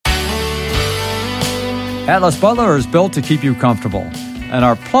Atlas Butler is built to keep you comfortable, and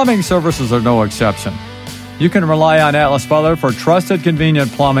our plumbing services are no exception. You can rely on Atlas Butler for trusted,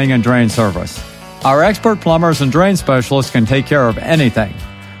 convenient plumbing and drain service. Our expert plumbers and drain specialists can take care of anything,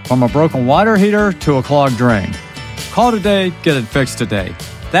 from a broken water heater to a clogged drain. Call today, get it fixed today.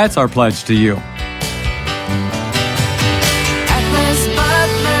 That's our pledge to you. Atlas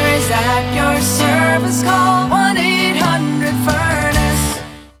Butler is at your service. Call 1-800-FURNACE.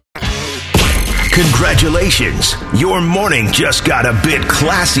 Congratulations, your morning just got a bit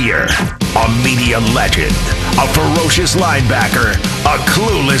classier. A media legend, a ferocious linebacker, a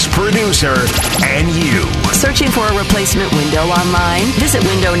clueless producer, and you. Searching for a replacement window online? Visit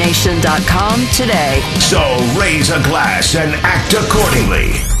windownation.com today. So raise a glass and act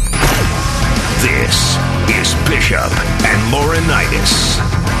accordingly. This is Bishop and Laurinaitis.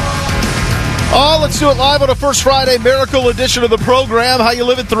 Oh, let's do it live on a First Friday Miracle edition of the program. How you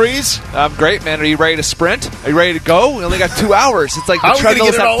living, Threes? I'm great, man. Are you ready to sprint? Are you ready to go? We only got 2 hours. It's like the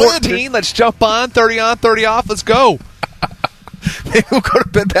treadmill's at 14. Let's jump on, 30 on, 30 off. Let's go. Maybe we'll go to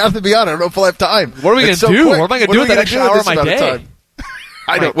Bed Bath & Beyond. I don't know if we'll have time. What are we going to do? What am I going to do with that extra hour of my day?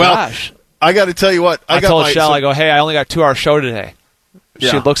 I don't. Well, gosh. I got to tell you what. I told Shell, I go, hey, I only got 2 hour show today.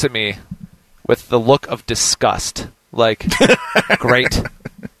 She looks at me with the look of disgust. Like, great.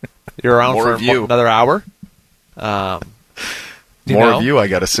 You're around for another hour. More of you, I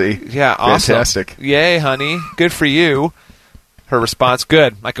got to see. Yeah, awesome. Fantastic. Yay, honey. Good for you. Her response,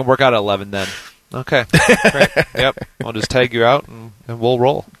 good. I can work out at 11 then. Okay. Great. Yep. I'll just tag you out and we'll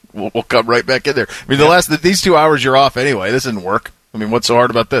roll. We'll come right back in there. I mean, these 2 hours you're off anyway. This didn't work. I mean, what's so hard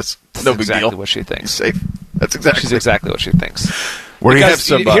about this? No big deal. Exactly what she thinks. Safe. She's exactly what she thinks.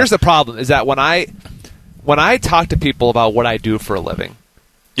 Here's the problem is that when I talk to people about what I do for a living,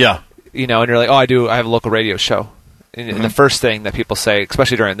 yeah, and you're like, I have a local radio show. And the first thing that people say,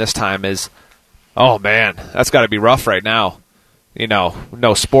 especially during this time, is, oh, man, that's got to be rough right now. No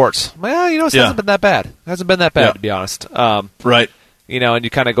sports. Well, it hasn't been that bad. It hasn't been that bad, to be honest. Right. And you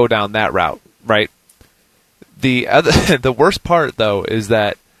kind of go down that route, right? The worst part, though, is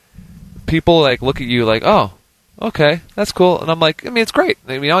that people, look at you like, oh, okay, that's cool. And I'm like, it's great.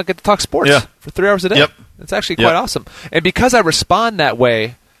 I get to talk sports for 3 hours a day. Yep. It's actually quite awesome. And because I respond that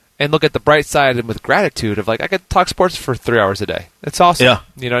way, and look at the bright side and with gratitude of I get to talk sports for 3 hours a day. It's awesome. Yeah.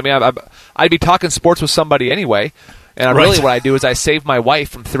 You know what I mean? I'd be talking sports with somebody anyway, and really what I do is I save my wife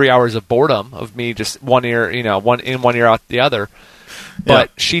from 3 hours of boredom of me just one ear, one in, one ear out the other. But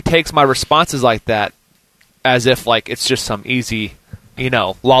she takes my responses like that as if it's just some easy,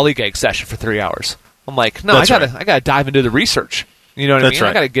 lollygag session for 3 hours. I'm like, no, I gotta dive into the research. You know what I mean?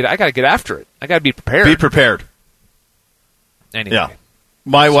 Right. I gotta get after it. I gotta be prepared. Be prepared. Anyway. Yeah.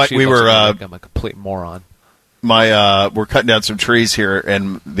 My wife, we were. I'm a complete moron. We're cutting down some trees here,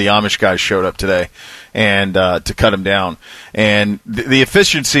 and the Amish guys showed up today, and to cut them down. And the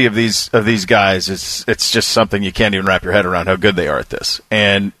efficiency of these guys it's just something you can't even wrap your head around how good they are at this.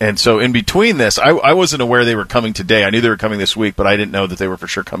 And so in between this, I wasn't aware they were coming today. I knew they were coming this week, but I didn't know that they were for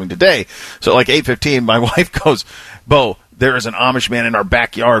sure coming today. So 8:15, my wife goes, Bo, there is an Amish man in our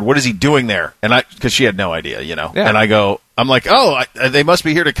backyard. What is he doing there? And because she had no idea, Yeah. And I'm like, they must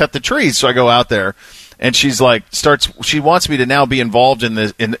be here to cut the trees. So I go out there, and she's she wants me to now be involved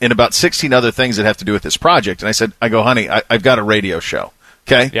in about 16 other things that have to do with this project. And I go, honey, I've got a radio show.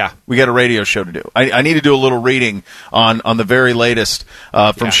 Okay? Yeah. We got a radio show to do. I need to do a little reading on the very latest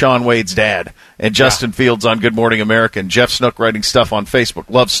from Sean Wade's dad and Justin Fields on Good Morning America and Jeff Snook writing stuff on Facebook.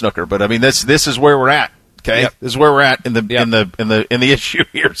 Love snooker. But this is where we're at. Okay, This is where we're at in the issue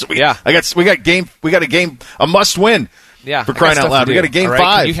here. So we got a must win. Yeah, for crying out loud, we got a game 5.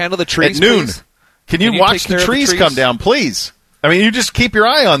 Can you handle the trees at noon? Please? Can you watch the trees come down, please? You just keep your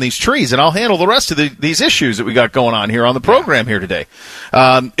eye on these trees, and I'll handle the rest of these issues that we got going on here on the program here today.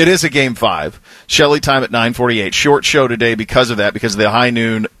 It is a game 5. Shelley time at 9:48. Short show today because of the high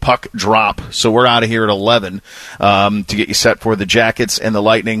noon puck drop. So we're out of here at 11 to get you set for the Jackets and the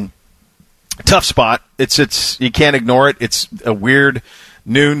Lightning. Tough spot. It's you can't ignore it. It's a weird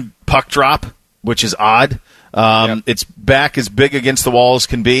noon puck drop, which is odd. It's back as big against the wall as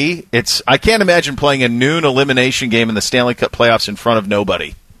can be. I can't imagine playing a noon elimination game in the Stanley Cup playoffs in front of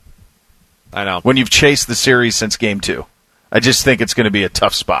nobody. I know. When you've chased the series since game 2. I just think it's going to be a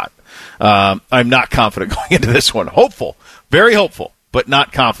tough spot. I'm not confident going into this one. Hopeful. Very hopeful, but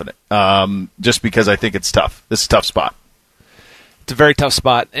not confident. Just because I think it's tough. This is a tough spot. It's a very tough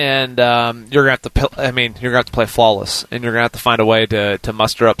spot, and you're gonna have to play flawless, and you're gonna have to find a way to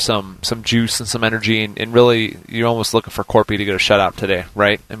muster up some juice and some energy, and really, you're almost looking for Corpy to get a shutout today,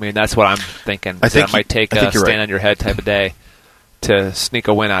 right? That's what I'm thinking. I think it might take a stand on your head type of day to sneak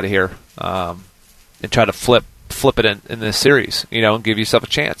a win out of here. and try to flip it in this series, and give yourself a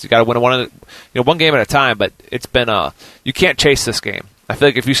chance. You got to win one game at a time. But it's been you can't chase this game. I feel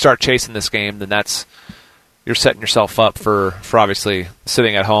like if you start chasing this game, then you're setting yourself up for obviously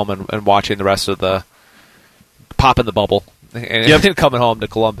sitting at home and watching the rest of the popping the bubble and coming home to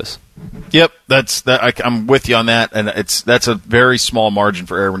Columbus. Yep, I'm with you on that, and that's a very small margin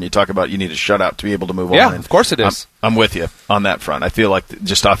for error when you talk about you need a shutout to be able to move on. Yeah, of course it is. I'm with you on that front. I feel like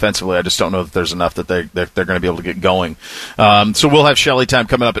just offensively, I just don't know that there's enough that they're going to be able to get going. So we'll have Shelley time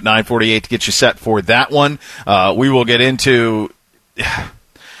coming up at 9:48 to get you set for that one. We will get into.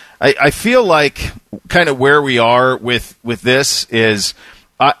 I feel like kind of where we are with this is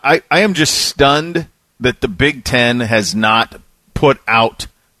I am just stunned that the Big Ten has not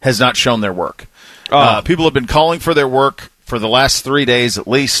shown their work. People have been calling for their work for the last 3 days at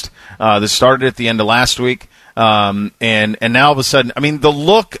least. This started at the end of last week. And now all of a sudden, I mean, the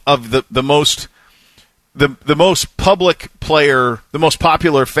look of the most public player, the most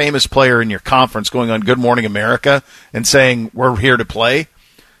popular, famous player in your conference going on Good Morning America and saying, we're here to play,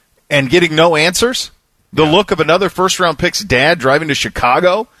 and getting no answers. The look of another first-round pick's dad driving to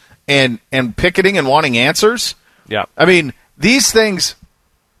Chicago and picketing and wanting answers. Yeah. I mean, these things,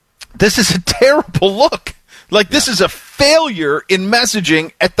 this is a terrible look. Like, this is a failure in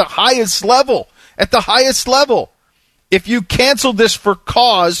messaging at the highest level. At the highest level. If you cancel this for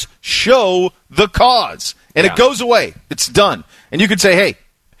cause, show the cause. And it goes away. It's done. And you could say, hey,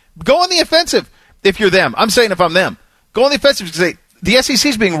 go on the offensive if you're them. I'm saying if I'm them. Go on the offensive and say, the SEC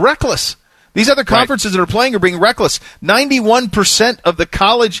is being reckless. These other conferences that are playing are being reckless. 91% of the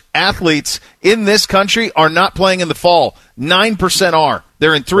college athletes in this country are not playing in the fall. 9% are.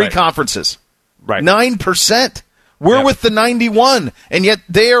 They're in 3 conferences. Right. 9%. We're with the 91, and yet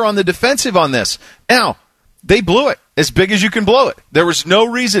they are on the defensive on this. Now, they blew it as big as you can blow it. There was no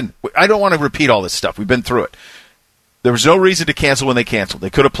reason. I don't want to repeat all this stuff. We've been through it. There was no reason to cancel when they canceled. They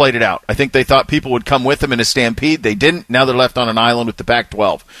could have played it out. I think they thought people would come with them in a stampede. They didn't. Now they're left on an island with the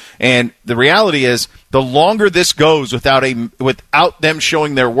Pac-12. And the reality is, the longer this goes without them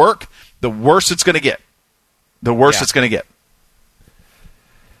showing their work, the worse it's going to get. The worse it's going to get.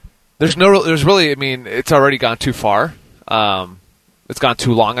 There's really, I mean, it's already gone too far. It's gone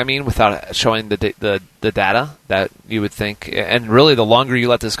too long, I mean, without showing the data that you would think. And really, the longer you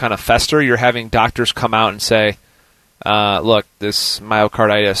let this kind of fester, you're having doctors come out and say, look, this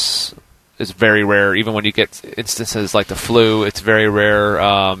myocarditis is very rare. Even when you get instances like the flu, it's very rare.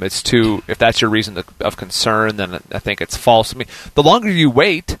 If that's your reason of concern, then I think it's false. I mean, the longer you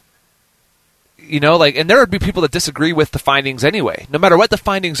wait, and there would be people that disagree with the findings anyway. No matter what the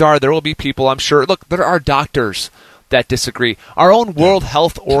findings are, there will be people, I'm sure. Look, there are doctors that disagree. Our own World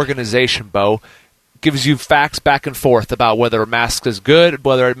Health Organization, Bo, gives you facts back and forth about whether a mask is good,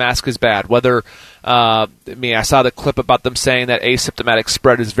 whether a mask is bad, whether, I saw the clip about them saying that asymptomatic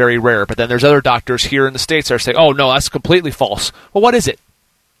spread is very rare, but then there's other doctors here in the States that are saying, oh, no, that's completely false. Well, what is it?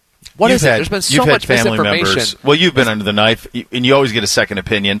 What is it? There's been so much misinformation. Members. Well, you've been under the knife, and you always get a second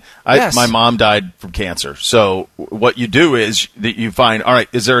opinion. My mom died from cancer. So what you do is that you find, all right,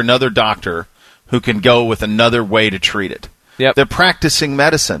 is there another doctor who can go with another way to treat it? Yep. They're practicing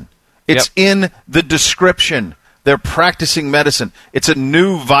medicine. It's in the description. They're practicing medicine. It's a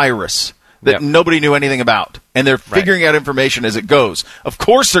new virus that nobody knew anything about, and they're figuring out information as it goes. Of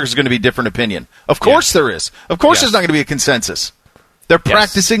course there's going to be different opinion. Of course there is. Of course there's not going to be a consensus. They're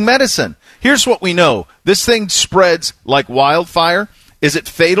practicing medicine. Here's what we know. This thing spreads like wildfire. Is it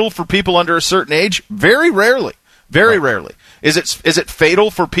fatal for people under a certain age? Very rarely. Very rarely. Is it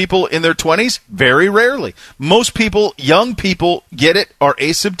fatal for people in their 20s? Very rarely. Most people, young people, get it, are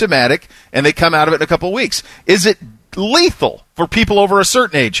asymptomatic, and they come out of it in a couple of weeks. Is it lethal for people over a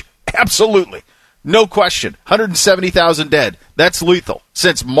certain age? Absolutely. No question. 170,000 dead. That's lethal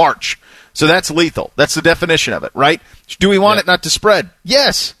since March. So that's lethal. That's the definition of it, right? Do we want it not to spread?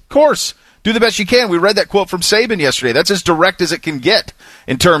 Yes, of course. Do the best you can. We read that quote from Saban yesterday. That's as direct as it can get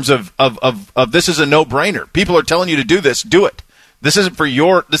in terms of this is a no-brainer. People are telling you to do this. Do it. This isn't for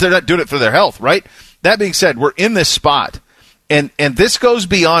they're not doing it for their health, right? That being said, we're in this spot, and this goes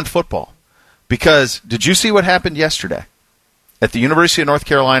beyond football, because did you see what happened yesterday at the University of North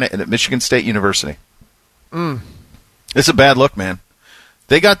Carolina and at Michigan State University? It's a bad look, man.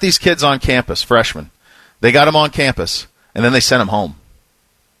 They got these kids on campus, freshmen. They got them on campus, and then they sent them home.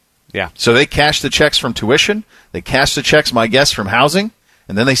 Yeah. So they cashed the checks from tuition. They cashed the checks, my guess, from housing,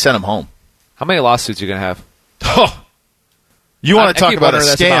 and then they sent them home. How many lawsuits are you going to have? Oh, you want to talk about a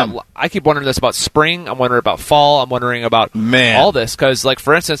scam? I keep wondering this about spring. I'm wondering about fall. I'm wondering about all this because, like,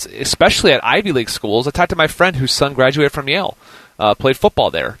 for instance, especially at Ivy League schools, I talked to my friend whose son graduated from Yale, played football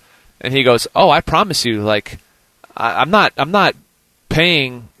there. And he goes, "Oh, I promise you, like, I'm not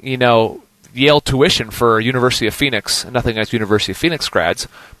paying, Yale tuition for University of Phoenix, nothing against University of Phoenix grads,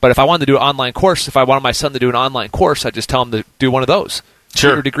 but if I wanted to do an online course, if I wanted my son to do an online course, I'd just tell him to do one of those.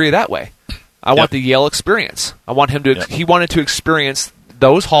 Sure. Get your degree that way. I want the Yale experience. I want him to, he wanted to experience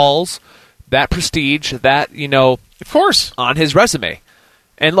those halls, that prestige, that, of course, on his resume.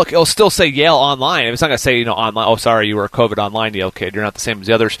 And look, it'll still say Yale online. It's not going to say, online, oh, sorry, you were a COVID online Yale kid. You're not the same as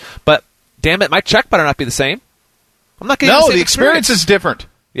the others. But, damn it, my check better not be the same. I'm not getting the same experience is different.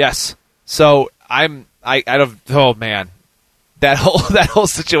 Yes. So oh man, that whole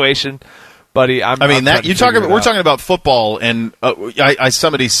situation, buddy. We're talking about football, and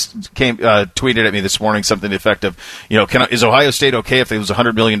somebody tweeted at me this morning something to the effect of, is Ohio State okay if it was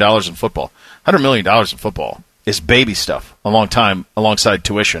 $100 million in football? $100 million in football is baby stuff alongside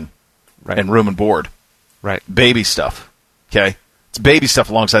tuition, right, and room and board, right? Baby stuff. Okay, it's baby stuff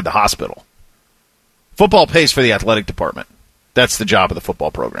alongside the hospital. Football pays for the athletic department. That's the job of the football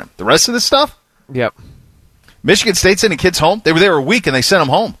program. The rest of this stuff? Yep. Michigan State sending kids home. They were there a week and they sent them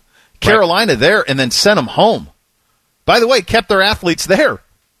home. Carolina there and then sent them home. By the way, kept their athletes there.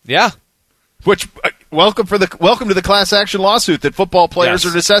 Yeah. Which welcome to the class action lawsuit that football players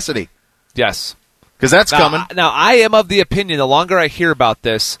are necessity. Yes. Because that's coming. Now, I am of the opinion, the longer I hear about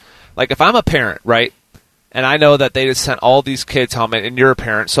this, like if I'm a parent, right, and I know that they just sent all these kids home, and you're a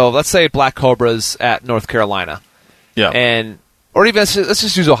parent, so let's say Black Cobra's at North Carolina. Yeah. Or even, let's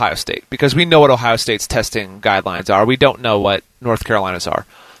just use Ohio State, because we know what Ohio State's testing guidelines are. We don't know what North Carolina's are.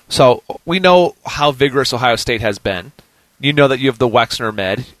 So we know how vigorous Ohio State has been. You know that you have the Wexner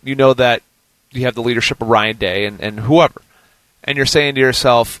med. You know that you have the leadership of Ryan Day and whoever. And you're saying to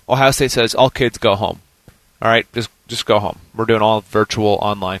yourself, Ohio State says, all kids go home. All right, just go home. We're doing all virtual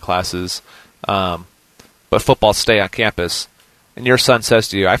online classes, but football stay on campus. And your son says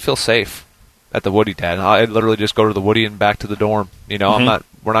to you, I feel safe at the Woody, Dad. I literally just go to the Woody and back to the dorm. Mm-hmm.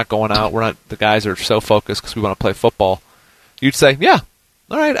 We're not going out. The guys are so focused because we want to play football. You'd say, yeah,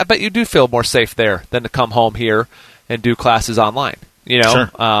 all right, I bet you do feel more safe there than to come home here and do classes online.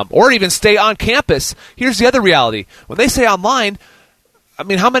 Sure. Or even stay on campus. Here's the other reality. When they say online, I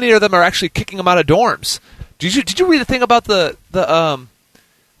mean, how many of them are actually kicking them out of dorms? Did you read the thing about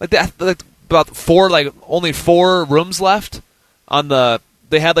only 4 rooms left on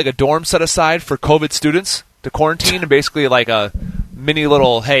they had like a dorm set aside for COVID students to quarantine, and basically like a mini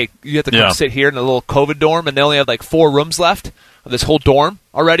little, hey, you have to come sit here in a little COVID dorm, and they only have like 4 rooms left of this whole dorm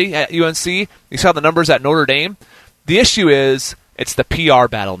already at UNC. You saw the numbers at Notre Dame. The issue is it's the PR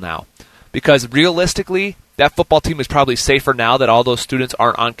battle now, because realistically, that football team is probably safer now that all those students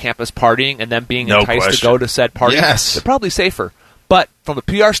aren't on campus partying and them being enticed to go to said party. Yes. They're probably safer. But from a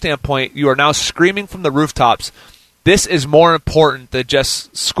PR standpoint, you are now screaming from the rooftops, this is more important than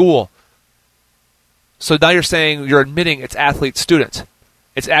just school. So now you're saying, you're admitting it's athlete-student.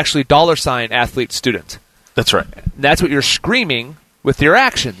 It's actually $ athlete-student. That's right. And that's what you're screaming with your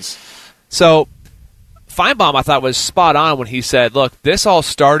actions. So Feinbaum, I thought, was spot on when he said, look, this all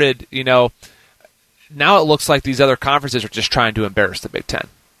started, now it looks like these other conferences are just trying to embarrass the Big Ten.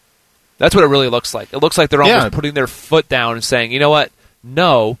 That's what it really looks like. It looks like they're almost putting their foot down and saying, you know what?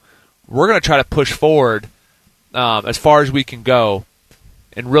 No, we're going to try to push forward as far as we can go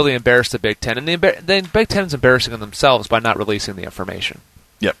and really embarrass the Big Ten. And the Big Ten's embarrassing themselves by not releasing the information.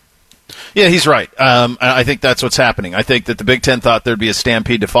 Yep. Yeah, he's right. I think that's what's happening. I think that the Big Ten thought there'd be a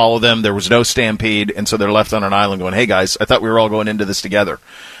stampede to follow them. There was no stampede, and so they're left on an island going, hey, guys, I thought we were all going into this together.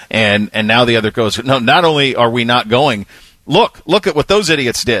 And now the other goes, no, not only are we not going, look at what those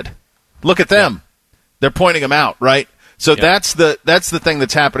idiots did. Look at them. Yeah. They're pointing them out, right? So that's the thing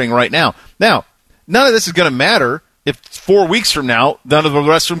that's happening right now. Now, none of this is going to matter if 4 weeks from now, none of the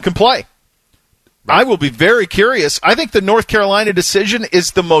rest of them can play. Right. I will be very curious. I think the North Carolina decision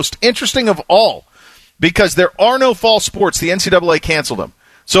is the most interesting of all because there are no fall sports. The NCAA canceled them.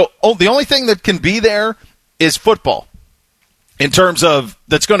 So the only thing that can be there is football in terms of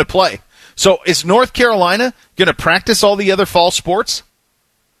that's going to play. So is North Carolina going to practice all the other fall sports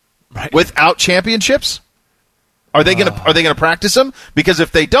without championships? Are they going to practice them? Because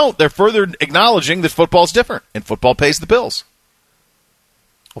if they don't, they're further acknowledging that football's different and football pays the bills.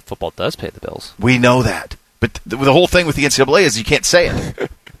 Well, football does pay the bills. We know that. But the whole thing with the NCAA is you can't say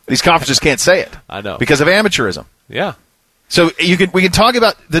it. These conferences can't say it. I know. Because of amateurism. Yeah. So we can talk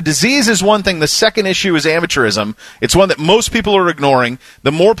about the disease is one thing. The second issue is amateurism. It's one that most people are ignoring.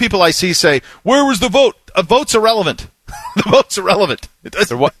 The more people I see say, where was the vote? A vote's irrelevant. The vote's irrelevant.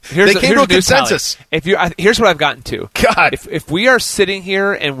 They came to a consensus. Here's what I've gotten to. God. If we are sitting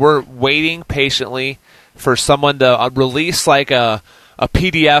here and we're waiting patiently for someone to release like a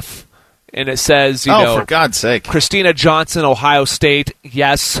PDF and it says, for God's sake, Christina Johnson, Ohio State,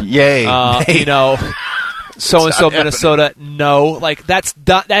 yes. Yay. So-and-so Minnesota, no. Like,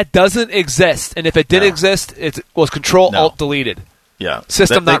 that doesn't exist. And if it did exist, it was Control-Alt-deleted. Yeah.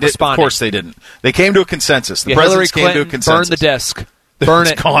 System not responding. Of course they didn't. They came to a consensus. The Hillary presidents came to a Clinton, consensus. burn the disk. Burn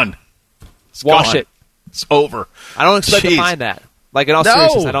it. It's gone. Wash it. It's over. I don't expect to find that. Like, in all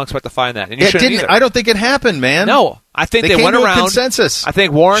seriousness, I don't expect to find that. And you shouldn't either. I don't think it happened, man. No. I think they went came around. To a consensus. I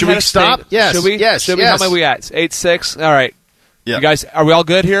think Warren Should had we a stop? state. Yes. Should we? Yes. Should we? How many we at? 8-6. All right. Yeah. You guys, are we all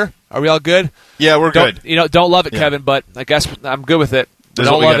good here? Are we all good? Yeah, we're good. Don't love it, Kevin, but I guess I'm good with it. That's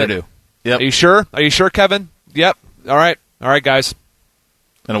don't what we love got it. to do. Yep. Are you sure? Are you sure, Kevin? Yep. All right. All right, guys.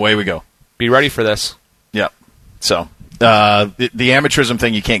 And away we go. Be ready for this. Yep. So the amateurism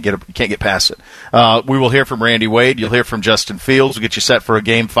thing, you can't get past it. We will hear from Randy Wade. You'll hear from Justin Fields. We'll get you set for a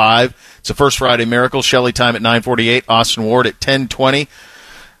Game 5. It's a First Friday Miracle. Shelley time at 9:48. Austin Ward at 10:20.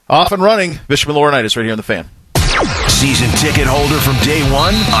 Off and running. Bishop and Laurinaitis right here on The Fan. Season ticket holder from day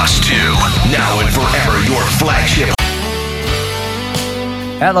one, us too. Now and forever, your flagship.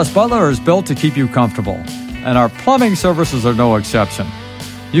 Atlas Butler is built to keep you comfortable, and our plumbing services are no exception.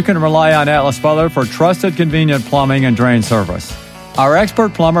 You can rely on Atlas Butler for trusted, convenient plumbing and drain service. Our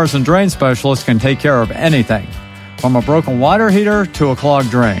expert plumbers and drain specialists can take care of anything, from a broken water heater to a clogged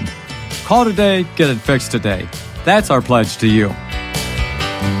drain. Call today, get it fixed today. That's our pledge to you.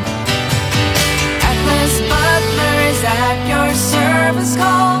 Atlas Butler is at your service.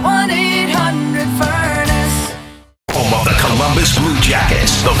 Call 1-800-FURNACE. Home of the Columbus Blue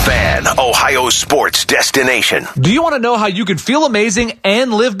Jackets, The Fan, Ohio sports destination. Do you want to know how you can feel amazing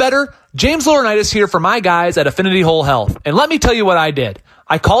and live better? James Laurinaitis here for my guys at Affinity Whole Health. And let me tell you what I did.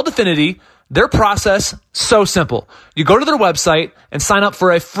 I called Affinity. Their process, so simple. You go to their website and sign up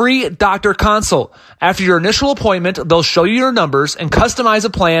for a free doctor consult. After your initial appointment, they'll show you your numbers and customize a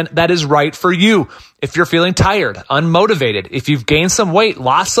plan that is right for you. If you're feeling tired, unmotivated, if you've gained some weight,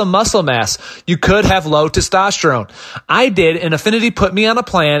 lost some muscle mass, you could have low testosterone. I did, and Affinity put me on a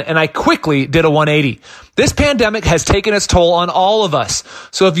plan, and I quickly did a 180. This pandemic has taken its toll on all of us.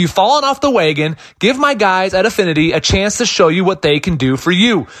 So if you've fallen off the wagon, give my guys at Affinity a chance to show you what they can do for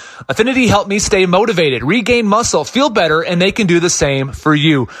you. Affinity helped me stay motivated, regain muscle, feel better, and they can do the same for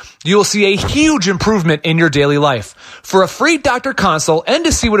you. You will see a huge improvement in your daily life. For a free doctor consult and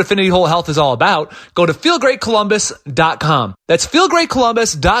to see what Affinity Whole Health is all about, go to feelgreatcolumbus.com. That's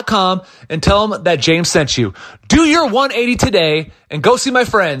feelgreatcolumbus.com and tell them that James sent you. Do your 180 today and go see my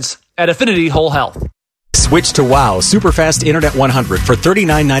friends at Affinity Whole Health. Switch to WOW Superfast Internet 100 for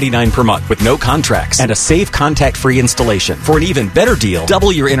 $39.99 per month with no contracts and a safe contact-free installation. For an even better deal,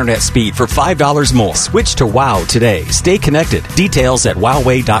 double your internet speed for $5 more. Switch to WOW today. Stay connected. Details at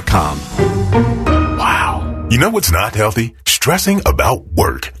wowway.com. Wow. You know what's not healthy? Stressing about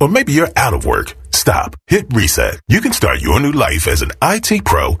work. Or maybe you're out of work. Stop. Hit reset. You can start your new life as an IT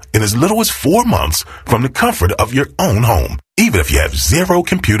pro in as little as 4 months from the comfort of your own home, even if you have zero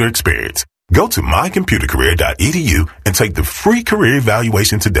computer experience. Go to mycomputercareer.edu and take the free career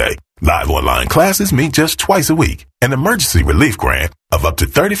evaluation today. Live online classes meet just twice a week. An emergency relief grant of up to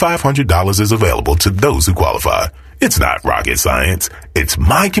 $3,500 is available to those who qualify. It's not rocket science. It's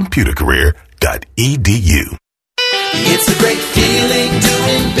mycomputercareer.edu. It's a great feeling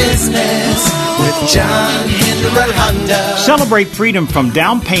doing business with John Hinderer Honda. Celebrate freedom from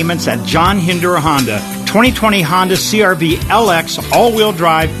down payments at John Hinderer Honda. 2020 Honda CR-V LX all-wheel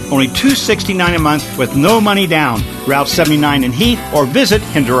drive, only $269 a month with no money down. Route 79 in Heath or visit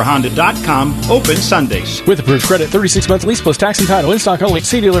HindererHonda.com. Open Sundays. With approved credit, 36-month lease plus tax and title. In stock only.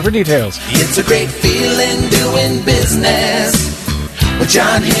 See dealer for details. It's a great feeling doing business with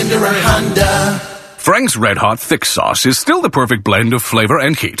John Hinderer Honda. Frank's Red Hot Thick Sauce is still the perfect blend of flavor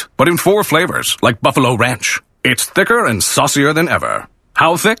and heat, but in 4 flavors, like Buffalo Ranch. It's thicker and saucier than ever.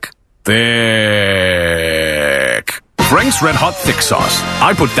 How thick? Thick. Frank's Red Hot Thick Sauce.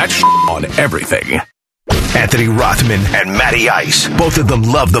 I put that on everything. Anthony Rothman and Matty Ice. Both of them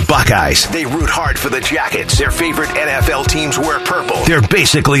love the Buckeyes. They root hard for the Jackets. Their favorite NFL teams wear purple. They're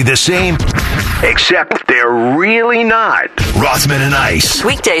basically the same, except they're really not. Rothman and Ice.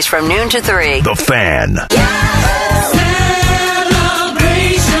 Weekdays from noon to 3. The Fan.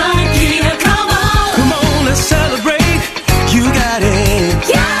 Celebration, Kia, come on. Come on, let's celebrate. You got it.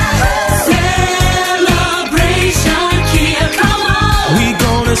 Celebration, Kia, come on. We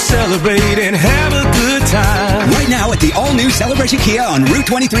gonna celebrate and have a good time. Right now at the all-new Celebration Kia on Route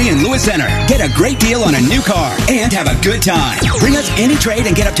 23 in Lewis Center. Get a great deal on a new car and have a good time. Bring us any trade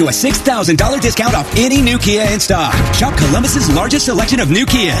and get up to a $6,000 discount off any new Kia in stock. Shop Columbus's largest selection of new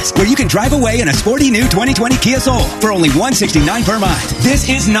Kias, where you can drive away in a sporty new 2020 Kia Soul for only $169 per month. This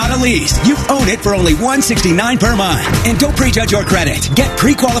is not a lease. You own it for only $169 per month. And don't prejudge your credit. Get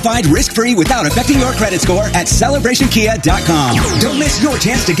pre-qualified risk-free without affecting your credit score at CelebrationKia.com. Don't miss your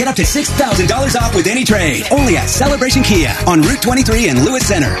chance to get up to $6,000 off with any trade. Only at Celebration Kia on Route 23 in Lewis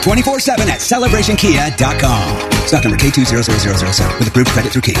Center. 24/7 at CelebrationKia.com. Stock number K200007 with approved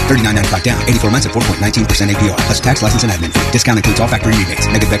credit through Kia. $39.95 down. 84 months at 4.19% APR. Plus tax, license, and admin fee. Discount includes all factory rebates.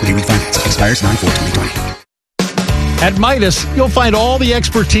 Negative equity refinance. Expires 9/4/2020. At Midas, you'll find all the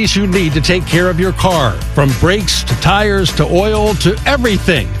expertise you need to take care of your car. From brakes to tires to oil to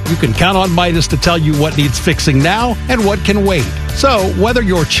everything. You can count on Midas to tell you what needs fixing now and what can wait. So, whether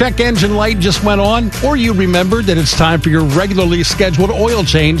your check engine light just went on or you remembered that it's time for your regularly scheduled oil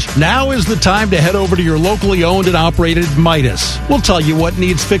change, now is the time to head over to your locally owned and operated Midas. We'll tell you what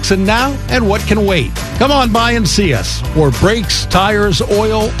needs fixing now and what can wait. Come on by and see us. For brakes, tires,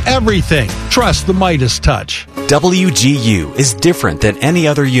 oil, everything. Trust the Midas touch. WGU is different than any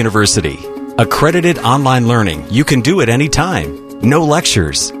other university. Accredited online learning you can do at any time. No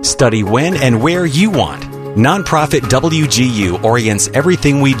lectures. Study when and where you want. Nonprofit WGU orients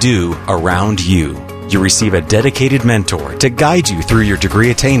everything we do around you. You receive a dedicated mentor to guide you through your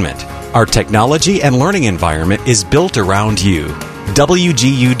degree attainment. Our technology and learning environment is built around you.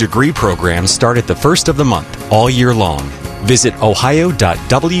 WGU degree programs start at the first of the month, all year long. Visit ohio.wgu.edu.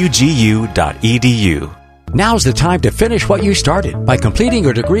 Now's the time to finish what you started by completing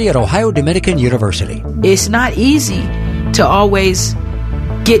your degree at Ohio Dominican University. It's not easy to always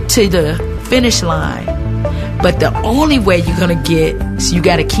get to the finish line, but the only way you're going to get is you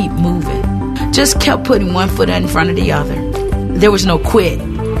got to keep moving. Just kept putting one foot in front of the other. There was no quit.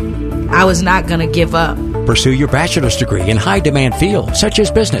 I was not going to give up. Pursue your bachelor's degree in high-demand fields such as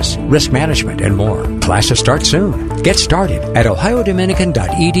business, risk management, and more. Classes start soon. Get started at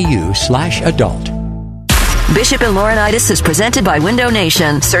ohiodominican.edu/adult. Bishop and Laurinaitis is presented by Window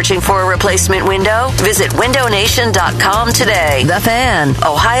Nation. Searching for a replacement window? Visit windownation.com today. The Fan,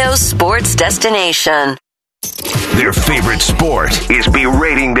 Ohio's sports destination. Their favorite sport is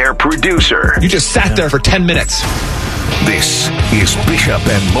berating their producer. You just sat there for 10 minutes. This is Bishop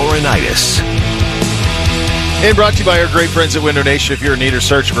and Laurinaitis. And brought to you by our great friends at Window Nation. If you're in need or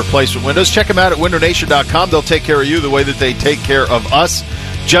search of replacement windows, check them out at windownation.com. They'll take care of you the way that they take care of us.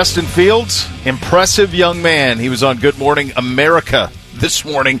 Justin Fields, impressive young man. He was on Good Morning America this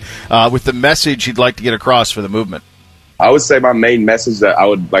morning with the message he'd like to get across for the movement. I would say my main message that I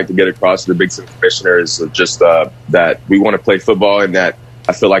would like to get across to the Big Ten Commissioner is just that we want to play football, and that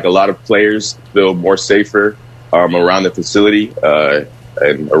I feel like a lot of players feel more safer around the facility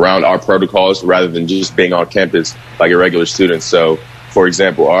and around our protocols rather than just being on campus like a regular student. So, for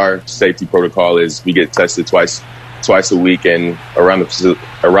example, our safety protocol is we get tested twice a week, and around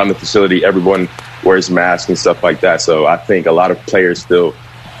the facility, everyone wears masks and stuff like that. So I think a lot of players feel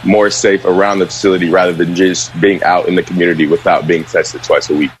more safe around the facility rather than just being out in the community without being tested twice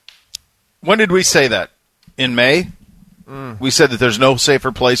a week. When did we say that? In May? We said that there's no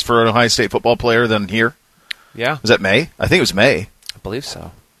safer place for an Ohio State football player than here? Yeah. Was that May? I think it was May. I believe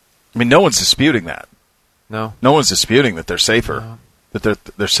so. I mean, no one's disputing that. No. No one's disputing that they're safer, that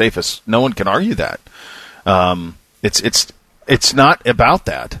they're safest. No one can argue that. It's not about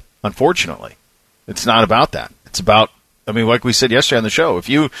that, unfortunately. It's not about that. It's about, I mean, like we said yesterday on the show, if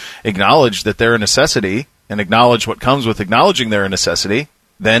you acknowledge that they're a necessity and acknowledge what comes with acknowledging they're a necessity,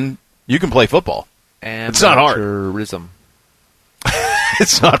 then you can play football. It's not hard.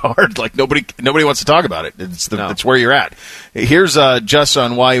 It's not hard. Like nobody wants to talk about it. It's where you're at. Here's just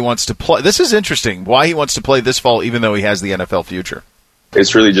on why he wants to play. This is interesting. Why he wants to play this fall, even though he has the NFL future.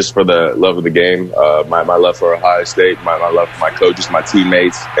 It's really just for the love of the game, my love for Ohio State, my love for my coaches, my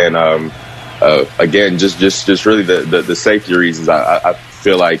teammates, and again, just really the safety reasons. I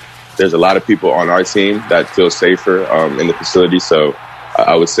feel like there's a lot of people on our team that feel safer in the facility. So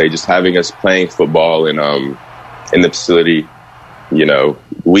I would say just having us playing football in the facility,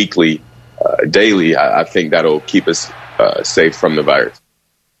 weekly, daily, I think that'll keep us safe from the virus.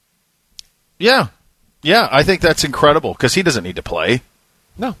 Yeah, I think that's incredible because he doesn't need to play.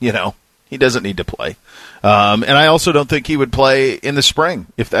 No. He doesn't need to play. And I also don't think he would play in the spring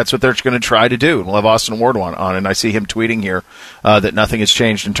if that's what they're going to try to do. And we'll have Austin Ward on, and I see him tweeting here that nothing has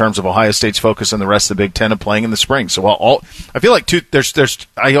changed in terms of Ohio State's focus on the rest of the Big Ten of playing in the spring. So I feel like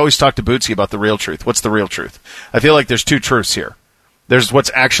I always talk to Bootsy about the real truth. What's the real truth? I feel like there's two truths here. There's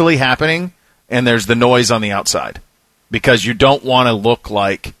what's actually happening, and there's the noise on the outside. because you don't want to look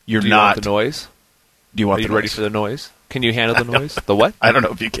like you're Do you not. want the noise? Do you want Are the you ready noise? for the noise? Can you handle the noise? The what? I don't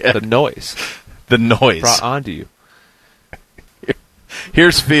know if you can. The noise. The noise. Brought onto you.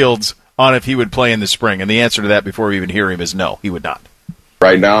 Here's Fields on if he would play in the spring, and the answer to that before we even hear him is no, he would not.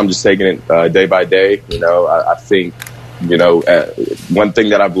 Right now, I'm just taking it day by day. I think, one thing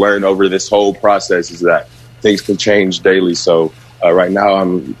that I've learned over this whole process is that things can change daily. So right now,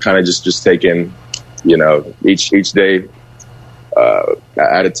 I'm kind of just taking, each day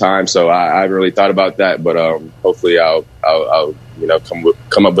at a time. So I haven't really thought about that, but hopefully I'll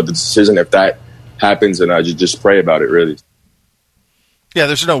come up with a decision if that happens, and I just pray about it. Really. Yeah,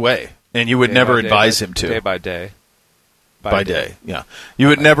 there's no way, and you would never advise him to. Day by day. By day, yeah. You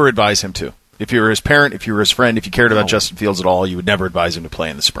would never advise him to. If you were his parent, if you were his friend, if you cared about Justin Fields at all, you would never advise him to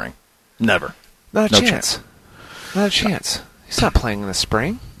play in the spring. Never. Not a chance. Not a chance. He's not playing in the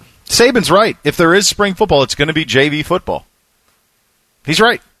spring. Saban's right. If there is spring football, it's going to be JV football. He's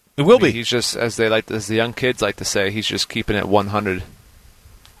right. It will be. He's just, as the young kids like to say, he's just keeping it 100.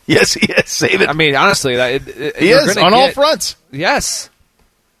 Yes, he is. Saban. I mean, honestly, he is on all fronts. Yes.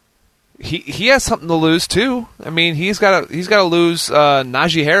 He has something to lose too. I mean, he's got to lose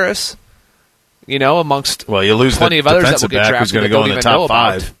Najee Harris, amongst you lose plenty of others that will get drafted who's going to go in the top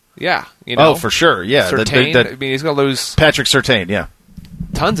 5. Yeah, Oh, for sure. Yeah, Surtain, I mean, he's going to lose Patrick Surtain. Yeah,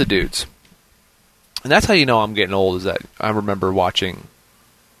 tons of dudes, and that's how you know I'm getting old. Is that I remember watching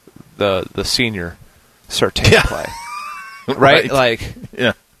the senior Surtain play, right? Like,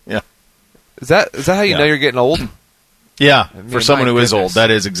 yeah. Is that how you know you're getting old? Yeah, for someone who is old,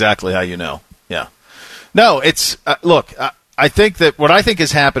 that is exactly how you know. Yeah. No, it's look. I think that what I think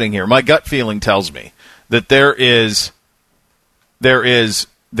is happening here, my gut feeling tells me that there is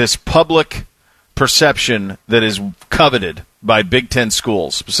this public perception that is coveted by Big Ten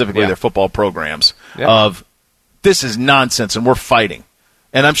schools, specifically their football programs, of this is nonsense and we're fighting.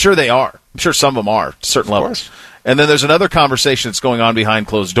 And I'm sure they are. I'm sure some of them are, to certain levels. And then there's another conversation that's going on behind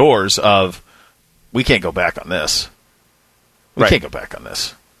closed doors of, we can't go back on this. We can't go back on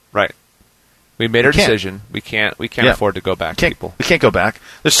this. Right. We made our decision. We can't afford to go back, people. We can't go back.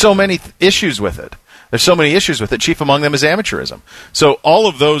 There's so many issues with it. There's so many issues with it. Chief among them is amateurism. So all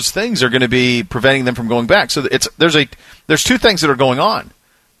of those things are going to be preventing them from going back. So there's two things that are going on.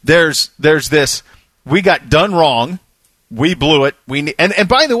 There's this, we got done wrong. We blew it. And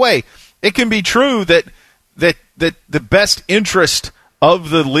by the way, it can be true that the best interest of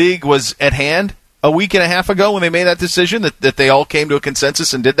the league was at hand a week and a half ago when they made that decision, that they all came to a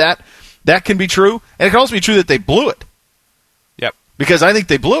consensus and did that. That can be true. And it can also be true that they blew it. Yep. Because I think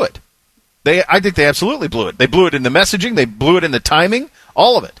they blew it. I think they absolutely blew it. They blew it in the messaging. They blew it in the timing.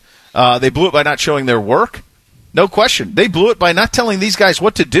 All of it. They blew it by not showing their work. No question. They blew it by not telling these guys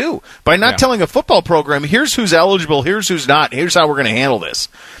what to do. By not telling a football program, here's who's eligible, here's who's not, here's how we're going to handle this.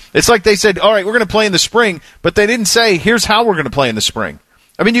 It's like they said, all right, we're going to play in the spring, but they didn't say, here's how we're going to play in the spring.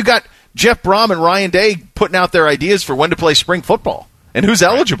 I mean, you got Jeff Brom and Ryan Day putting out their ideas for when to play spring football and who's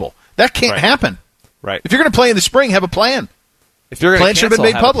eligible. That can't happen. Right. If you're going to play in the spring, have a plan. If you're going to should have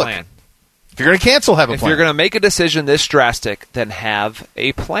been made public. If you're going to cancel, have a plan. If you're going to make a decision this drastic, then have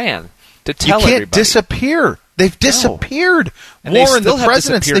a plan to tell everybody. You can't disappear. They've disappeared. And Warren, the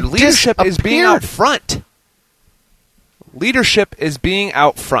presidents, they've Leadership disappeared. is being out front. Leadership is being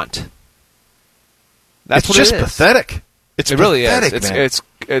out front. That's what it is. It's just pathetic. It really pathetic, is. man.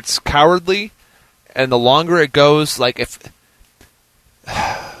 It's cowardly, and the longer it goes, like if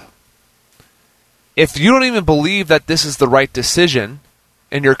you don't even believe that this is the right decision,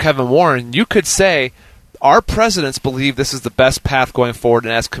 and you're Kevin Warren, you could say, our presidents believe this is the best path going forward,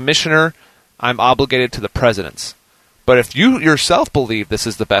 and as commissioner, I'm obligated to the presidents. But if you yourself believe this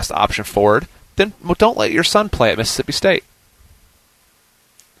is the best option forward, then don't let your son play at Mississippi State.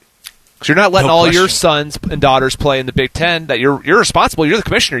 Because you're not letting your sons and daughters play in the Big Ten. That you're responsible. You're the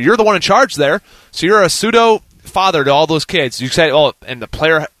commissioner. You're the one in charge there. So you're a pseudo father to all those kids. You say, and the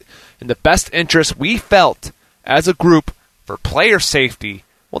player, in the best interest we felt as a group for player safety,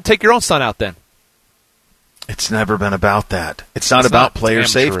 well, take your own son out then. It's never been about that. It's not about player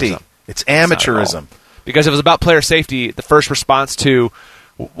safety. It's amateurism. Because if it was about player safety, the first response to,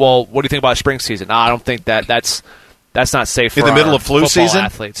 well, what do you think about spring season? No, I don't think that's not safe for in the middle of flu season.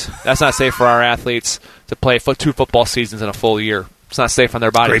 Athletes. That's not safe for our athletes to play 2 football seasons in a full year. It's not safe on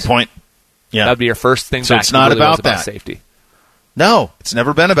their bodies. Great point. Yeah, that'd be your first thing. So back. it's not really about that safety. No, it's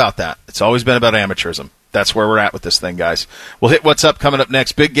never been about that. It's always been about amateurism. That's where we're at with this thing, guys. We'll hit what's up coming up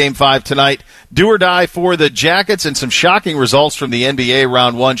next. Big Game 5 tonight. Do or die for the Jackets and some shocking results from the NBA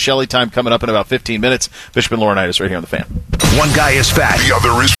Round 1. Shelley time coming up in about 15 minutes. Bishop and Laurinaitis right here on The Fan. One guy is fat, the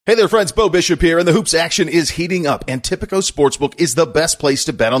other is... Hey there, friends. Bo Bishop here, and the hoops action is heating up, and Tipico Sportsbook is the best place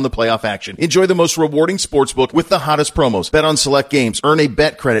to bet on the playoff action. Enjoy the most rewarding sportsbook with the hottest promos. Bet on select games. Earn a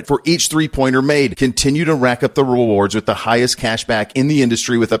bet credit for each three-pointer made. Continue to rack up the rewards with the highest cash back in the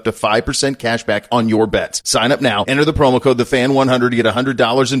industry with up to 5% cash back on your bets. Sign up now. Enter the promo code TheFan100 to get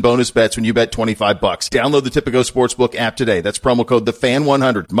 $100 in bonus bets when you bet $25. Download the Tipico Sportsbook app today. That's promo code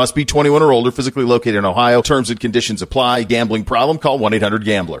TheFan100. Must be 21 or older, physically located in Ohio. Terms and conditions apply. Gambling problem? Call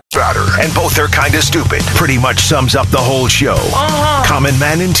 1-800-GAMBLER. Better. And both are kind of stupid. Pretty much sums up the whole show. Common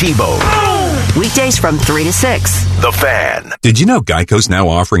Man and T-Bone. Weekdays from 3 to 6. The Fan. Did you know Geico's now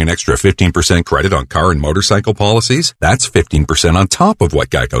offering an extra 15% credit on car and motorcycle policies? That's 15% on top of what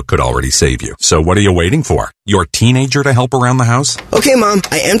Geico could already save you. So what are you waiting for? Your teenager to help around the house? Okay, Mom,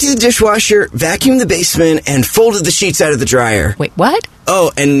 I emptied the dishwasher, vacuumed the basement, and folded the sheets out of the dryer. Wait, what?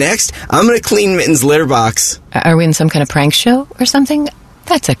 Oh, and next, I'm going to clean Mitten's litter box. Are we in some kind of prank show or something?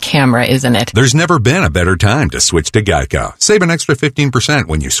 That's a camera, isn't it? There's never been a better time to switch to Geico. Save an extra 15%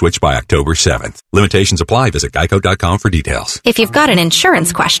 when you switch by October 7th. Limitations apply. Visit geico.com for details. If you've got an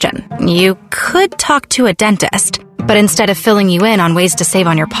insurance question, you could talk to a dentist. But instead of filling you in on ways to save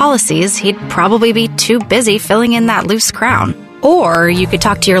on your policies, he'd probably be too busy filling in that loose crown. Or you could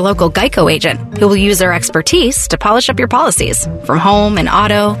talk to your local Geico agent, who will use their expertise to polish up your policies, from home and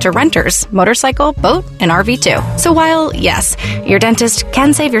auto to renters, motorcycle, boat, and RV too. So while, yes, your dentist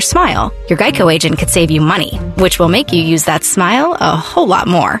can save your smile, your Geico agent could save you money, which will make you use that smile a whole lot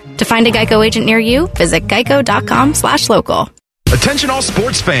more. To find a Geico agent near you, visit geico.com/local. Attention all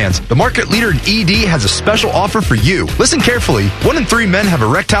sports fans. The market leader in ED has a special offer for you. Listen carefully. 1 in 3 men have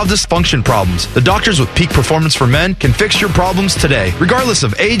erectile dysfunction problems. The doctors with Peak Performance for Men can fix your problems today, regardless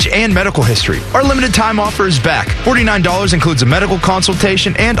of age and medical history. Our limited time offer is back. $49 includes a medical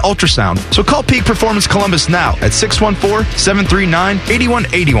consultation and ultrasound. So call Peak Performance Columbus now at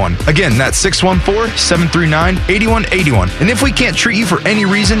 614-739-8181. Again, that's 614-739-8181. And if we can't treat you for any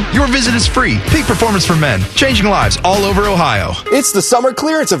reason, your visit is free. Peak Performance for Men, changing lives all over Ohio. It's the summer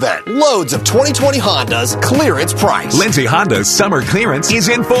clearance event. Loads of 2020 Hondas clearance price. Lindsay Honda's summer clearance is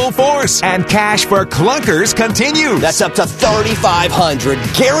in full force, and cash for clunkers continues. That's up to $3,500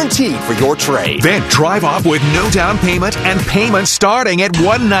 guaranteed for your trade. Then drive off with no down payment and payments starting at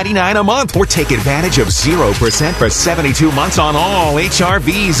 $199 a month, or take advantage of 0% for 72 months on all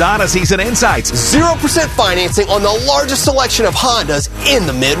HRVs, Odysseys, and Insights. 0% financing on the largest selection of Hondas in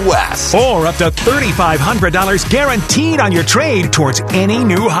the Midwest. Or up to $3,500 guaranteed on your trade towards any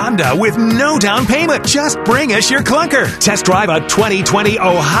new Honda with no down payment. Just bring us your clunker. Test drive a 2020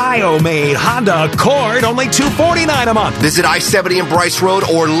 Ohio-made Honda Accord, only $249 a month. Visit I-70 and Bryce Road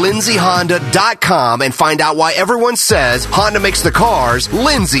or lindsayhonda.com and find out why everyone says Honda makes the cars,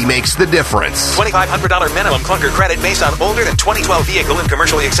 Lindsay makes the difference. $2,500 minimum clunker credit based on older than 2012 vehicle in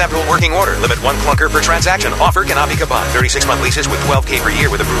commercially acceptable working order. Limit 1 clunker per transaction. Offer cannot be combined. 36-month leases with $12,000 per year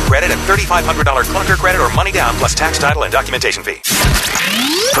with approved credit and $3,500 clunker credit or money down plus tax, title, and documentation fee.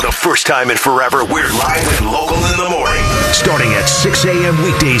 For the first time in forever, we're live and local in the morning. Starting at 6 a.m.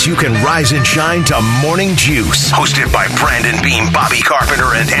 weekdays, you can rise and shine to Morning Juice. Hosted by Brandon Beam, Bobby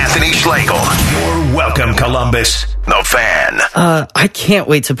Carpenter, and Anthony Schlegel. You're welcome, Columbus. The Fan. I can't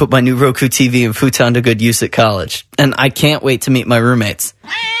wait to put my new Roku TV and futon to good use at college. And I can't wait to meet my roommates.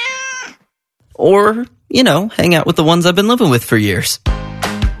 Or, hang out with the ones I've been living with for years.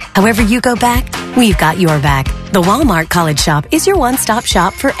 However you go back, we've got your back. The Walmart College Shop is your one-stop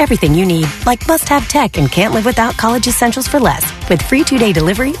shop for everything you need, like must-have tech and can't live without college essentials for less, with free 2-day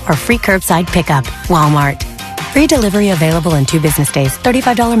delivery or free curbside pickup. Walmart. Free delivery available in 2 business days.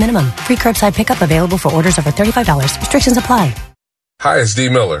 $35 minimum. Free curbside pickup available for orders over $35. Restrictions apply. Hi, it's D.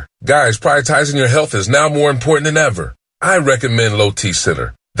 Miller. Guys, prioritizing your health is now more important than ever. I recommend Low T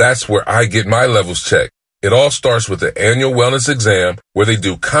Center. That's where I get my levels checked. It all starts with the annual wellness exam where they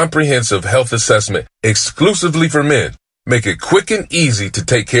do comprehensive health assessment exclusively for men. Make it quick and easy to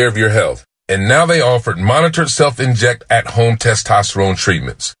take care of your health. And now they offer monitored self-inject at-home testosterone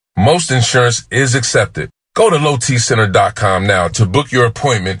treatments. Most insurance is accepted. Go to lowtcenter.com now to book your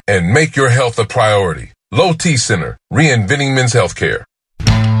appointment and make your health a priority. Low T Center, reinventing men's healthcare.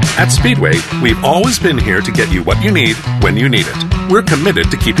 At Speedway, we've always been here to get you what you need when you need it. We're committed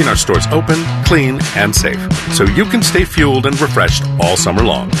to keeping our stores open, clean, and safe, so you can stay fueled and refreshed all summer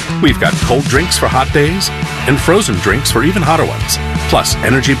long. We've got cold drinks for hot days and frozen drinks for even hotter ones, plus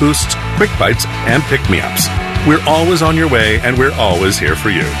energy boosts, quick bites, and pick-me-ups. We're always on your way, and we're always here for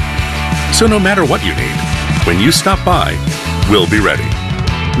you. So no matter what you need, when you stop by, we'll be ready.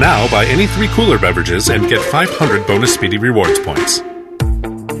 Now, buy any 3 cooler beverages and get 500 bonus Speedy Rewards points.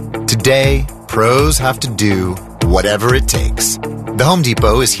 Today, pros have to do whatever it takes. The Home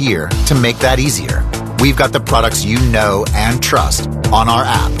Depot is here to make that easier. We've got the products you know and trust on our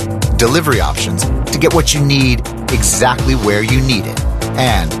app, delivery options to get what you need exactly where you need it,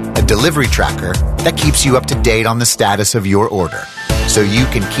 and a delivery tracker that keeps you up to date on the status of your order, so you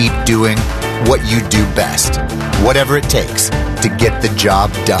can keep doing what you do best, whatever it takes to get the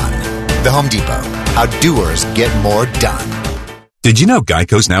job done. The Home Depot, how doers get more done. Did you know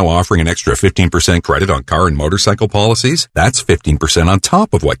Geico's now offering an extra 15% credit on car and motorcycle policies? That's 15% on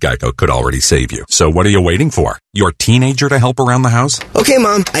top of what Geico could already save you. So what are you waiting for? Your teenager to help around the house? Okay,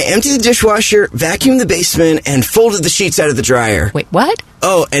 Mom, I emptied the dishwasher, vacuumed the basement, and folded the sheets out of the dryer. Wait, what?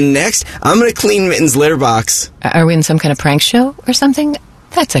 Oh, and next, I'm going to clean Mitten's litter box. Are we in some kind of prank show or something?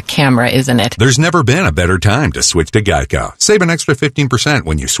 That's a camera, isn't it? There's never been a better time to switch to Geico. Save an extra 15%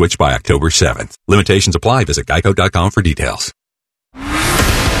 when you switch by October 7th. Limitations apply. Visit geico.com for details.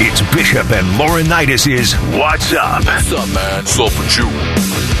 It's Bishop and Laurinaitis' What's Up? What's up, man? So for you.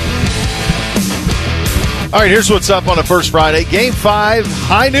 All right, here's what's up on a first Friday. Game 5,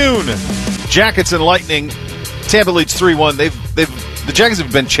 high noon. Jackets and Lightning. Tampa leads 3-1. The Jackets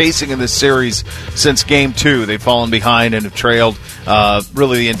have been chasing in this series since Game 2. They've fallen behind and have trailed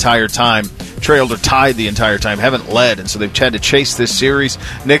really the entire time. Trailed or tied the entire time. Haven't led, and so they've had to chase this series.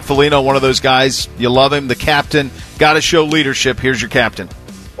 Nick Foligno, one of those guys. You love him, the captain. Got to show leadership. Here's your captain.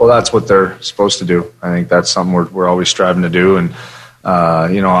 Well, that's what they're supposed to do. I think that's something we're always striving to do. And,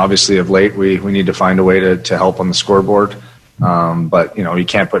 obviously of late we need to find a way to help on the scoreboard. But, you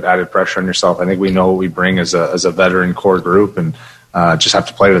can't put added pressure on yourself. I think we know what we bring as a veteran core group and just have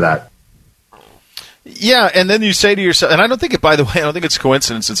to play with that. Yeah, and then you say to yourself, and I don't think it's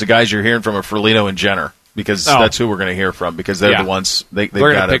coincidence it's the guys you're hearing from are Foligno and Jenner, because that's who we're going to hear from, because they're the ones we're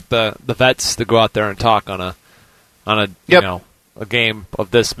going to pick the vets to go out there and talk on a a game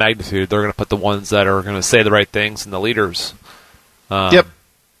of this magnitude. They're going to put the ones that are going to say the right things and the leaders. It's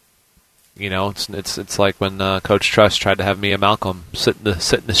like when Coach Truss tried to have Mia Malcolm sit in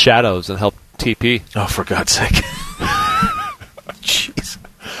the shadows and help TP. Oh, for God's sake! Jeez.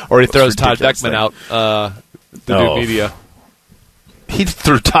 Or he throws Todd Beckman out to do media. He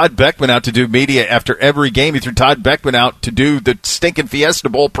threw Todd Beckman out to do media after every game. He threw Todd Beckman out to do the stinking Fiesta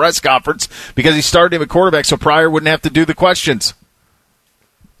Bowl press conference because he started him at quarterback so Pryor wouldn't have to do the questions.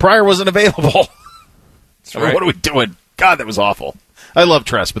 Pryor wasn't available. Right. What are we doing? God, that was awful. I love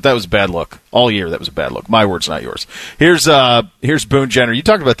Tress, but that was a bad look. All year, that was a bad look. My words, not yours. Here's Boone Jenner. You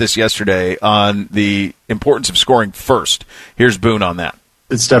talked about this yesterday on the importance of scoring first. Here's Boone on that.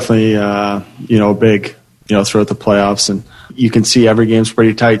 It's definitely, big, throughout the playoffs, and you can see every game's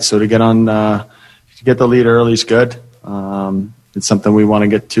pretty tight. So to get the lead early is good. It's something we want to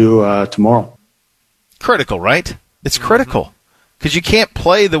get to tomorrow. Critical, right? It's critical because you can't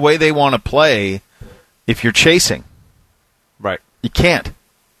play the way they want to play if you're chasing. Right. You can't.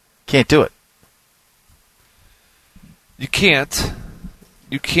 Can't do it. You can't.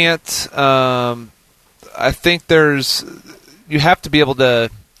 I think you have to be able to,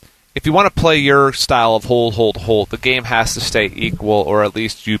 if you want to play your style of hold, the game has to stay equal, or at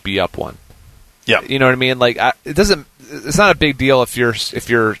least you be up one. Yeah. You know what I mean? Like, it's not a big deal if you're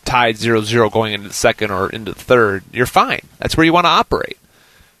tied 0-0 going into the second or into the third. You're fine. That's where you want to operate.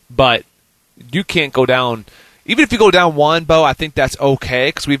 But you can't go down. Even if you go down 1, Bo, I think that's okay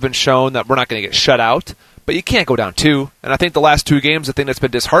because we've been shown that we're not going to get shut out. But you can't go down 2. And I think the last 2 games, the thing that's been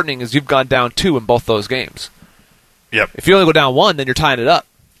disheartening is you've gone down 2 in both those games. Yep. If you only go down 1, then you're tying it up,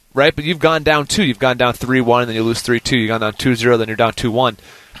 right? But you've gone down 2. You've gone down 3-1, and then you lose 3-2. You've gone down 2-0, then you're down 2-1.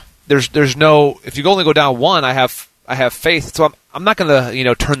 There's no. If you only go down 1, I have faith. So I'm not going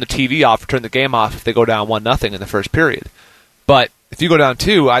to turn the TV off or turn the game off if they go down 1-0 in the first period. But if you go down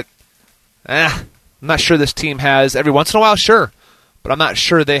 2, I'm not sure this team has, every once in a while, sure. But I'm not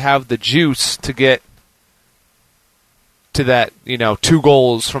sure they have the juice to get to that, 2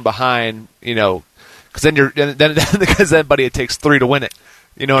 goals from behind, because then, buddy, it takes 3 to win it.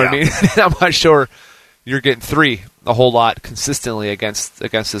 You know what I mean? I'm not sure you're getting 3 a whole lot consistently against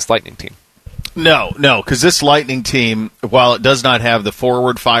this Lightning team. No, because this Lightning team, while it does not have the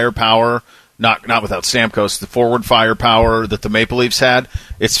forward firepower, not without Stamkos, the forward firepower that the Maple Leafs had,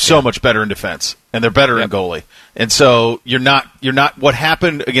 it's so much better in defense, and they're better in goalie. And so you're not. What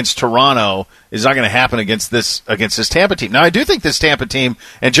happened against Toronto is not going to happen against this Tampa team. Now, I do think this Tampa team,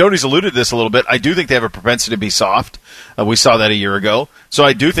 and Jody's alluded to this a little bit, I do think they have a propensity to be soft. We saw that a year ago. So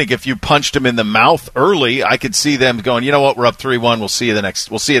I do think if you punched them in the mouth early, I could see them going, you know what, we're up 3-1. We'll see you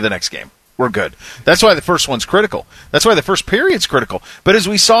the next game. We're good. That's why the first one's critical. That's why the first period's critical. But as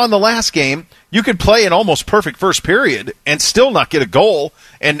we saw in the last game, you could play an almost perfect first period and still not get a goal,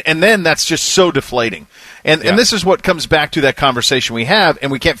 and then that's just so deflating. And this is what comes back to that conversation we have,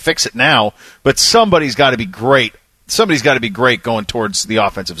 and we can't fix it now, but somebody's got to be great. Somebody's got to be great going towards the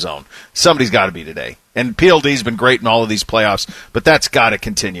offensive zone. Somebody's got to be today. And PLD's been great in all of these playoffs, but that's got to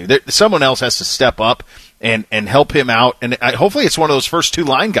continue. Someone else has to step up and help him out. And hopefully it's one of those first two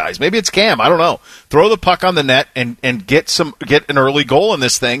line guys. Maybe it's Cam. I don't know. Throw the puck on the net and get an early goal in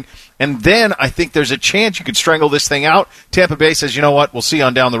this thing. And then I think there's a chance you could strangle this thing out. Tampa Bay says, you know what, we'll see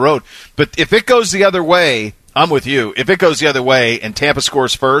on down the road. But if it goes the other way, I'm with you. If it goes the other way and Tampa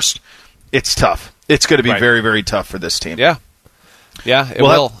scores first, it's tough. It's going to be very, very tough for this team. Yeah, it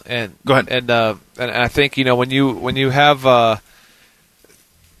will. And go ahead. And I think when you have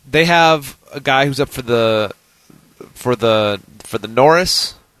they have a guy who's up for the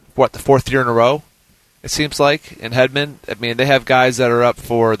Norris, the fourth year in a row, it seems like, in Hedman. I mean, they have guys that are up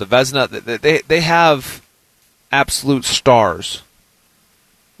for the Vezina. They have absolute stars.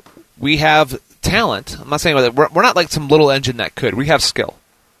 We have talent. I'm not saying that we're not like some little engine that could. We have skill,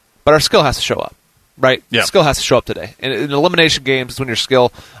 but our skill has to show up. Right? Yeah. Skill has to show up today. And in elimination games, when your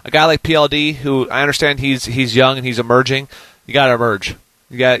skill, a guy like PLD, who I understand he's young and he's emerging, you got to emerge.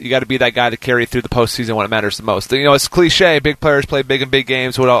 You got to be that guy to carry through the postseason when it matters the most. It's cliche. Big players play big and big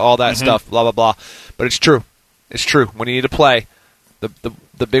games with all that stuff. Blah blah blah. But it's true. It's true. When you need to play,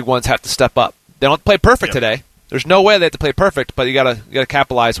 the big ones have to step up. They don't play perfect today. There's no way they have to play perfect. But you got to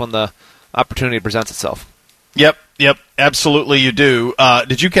capitalize when the opportunity presents itself. Yep. Absolutely, you do.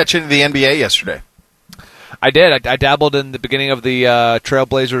 Did you catch any of the NBA yesterday? I did. I dabbled in the beginning of the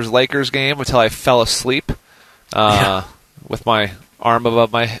Trailblazers-Lakers game until I fell asleep with my arm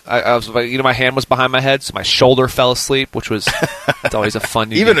above my. My hand was behind my head, so my shoulder fell asleep, which was it's always a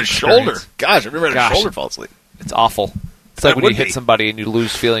fun. Even a shoulder. Gosh, I remember a shoulder fall asleep. It's awful. It's like when you hit somebody and you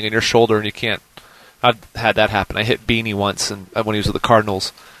lose feeling in your shoulder and you can't. I've had that happen. I hit Beanie once, and when he was with the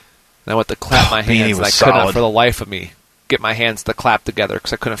Cardinals, and I went to clap my hands, and I could not, for the life of me, get my hands to clap together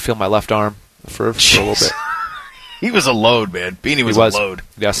because I couldn't feel my left arm for a little bit. He was a load, man. Beanie was a load.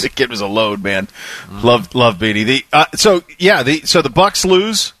 Yes, the kid was a load, man. Love Beanie. So the Bucks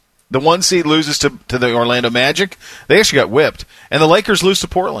lose. The 1 seed loses to the Orlando Magic. They actually got whipped, and the Lakers lose to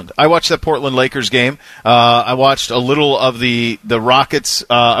Portland. I watched that Portland Lakers game. I watched a little of the Rockets.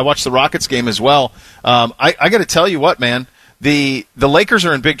 I watched the Rockets game as well. I got to tell you what, man. The Lakers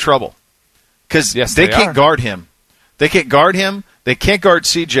are in big trouble because they can't guard him. They can't guard him. They can't guard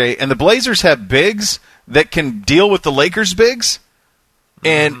CJ, and the Blazers have bigs that can deal with the Lakers' bigs,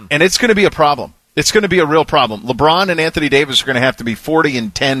 and it's going to be a problem. It's going to be a real problem. LeBron and Anthony Davis are going to have to be 40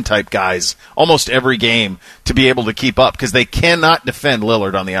 and 10 type guys almost every game to be able to keep up because they cannot defend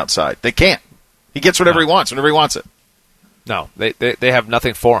Lillard on the outside. They can't. He gets whatever he wants whenever he wants it. No, they have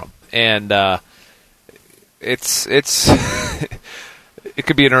nothing for him, and it's it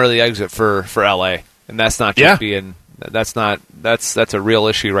could be an early exit for LA, and that's not just being. That's a real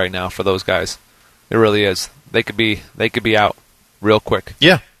issue right now for those guys. It really is. They could be out real quick.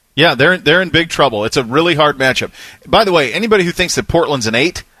 Yeah, they're in big trouble. It's a really hard matchup. By the way, anybody who thinks that Portland's an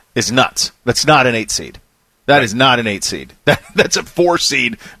 8 is nuts. That's not an 8 seed. That is not an 8 seed. That's a 4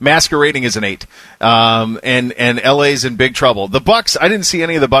 seed masquerading as an 8. And LA's in big trouble. The Bucks, I didn't see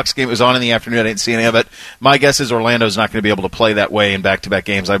any of the Bucks game. It was on in the afternoon. I didn't see any of it. My guess is Orlando's not going to be able to play that way in back-to-back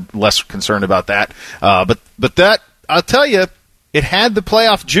games. I'm less concerned about that. But that, I'll tell you, it had the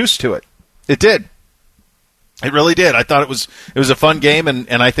playoff juice to it. It did. It really did. I thought it was a fun game, and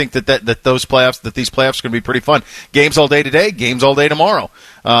I think that these playoffs are going to be pretty fun. Games all day today, games all day tomorrow.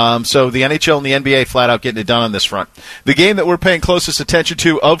 So the NHL and the NBA flat out getting it done on this front. The game that we're paying closest attention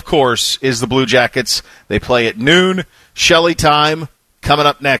to, of course, is the Blue Jackets. They play at noon. Shelley time coming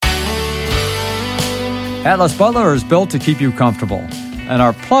up next. Atlas Butler is built to keep you comfortable, and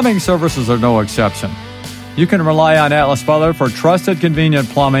our plumbing services are no exception. You can rely on Atlas Butler for trusted, convenient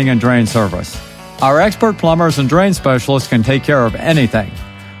plumbing and drain service. Our expert plumbers and drain specialists can take care of anything,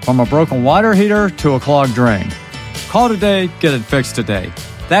 from a broken water heater to a clogged drain. Call today, get it fixed today.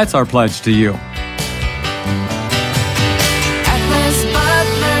 That's our pledge to you. Atlas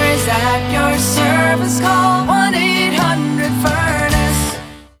Butler is at your service. Call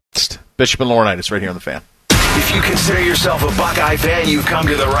 1-800-FURNACE. Bishop and Laurinaitis right here on the Fan. If you consider yourself a Buckeye fan, you've come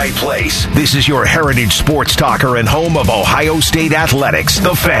to the right place. This is your heritage sports talker and home of Ohio State Athletics,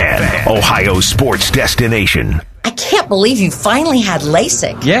 The Fan, Ohio sports destination. I can't believe you finally had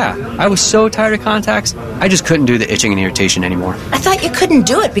LASIK. Yeah, I was so tired of contacts, I just couldn't do the itching and irritation anymore. I thought you couldn't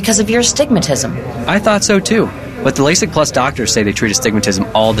do it because of your astigmatism. I thought so too. But the LASIK Plus doctors say they treat astigmatism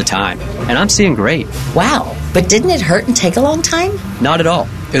all the time, and I'm seeing great. Wow, but didn't it hurt and take a long time? Not at all.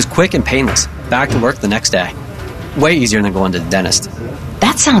 It was quick and painless. Back to work the next day. Way easier than going to the dentist.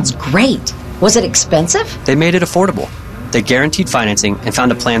 That sounds great. Was it expensive? They made it affordable. They guaranteed financing and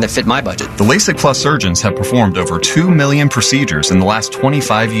found a plan that fit my budget. The LASIK Plus surgeons have performed over 2 million procedures in the last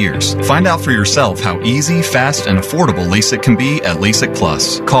 25 years. Find out for yourself how easy, fast, and affordable LASIK can be at LASIK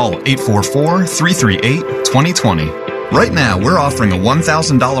Plus. Call 844-338-2020. Right now, we're offering a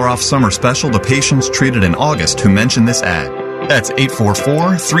 $1,000 off summer special to patients treated in August who mention this ad. That's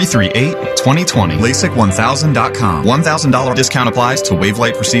 844-338-2020. LASIK1000.com. $1,000 discount applies to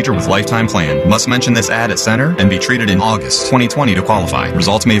Wavelight procedure with lifetime plan. Must mention this ad at center and be treated in August 2020 to qualify.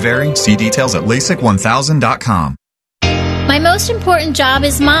 Results may vary. See details at LASIK1000.com. My most important job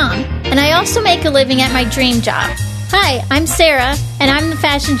is mom, and I also make a living at my dream job. Hi, I'm Sarah, and I'm the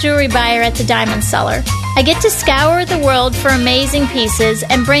fashion jewelry buyer at the Diamond Cellar. I get to scour the world for amazing pieces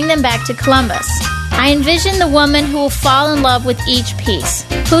and bring them back to Columbus. I envision the woman who will fall in love with each piece,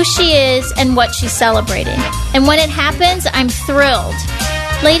 who she is and what she's celebrating. And when it happens, I'm thrilled.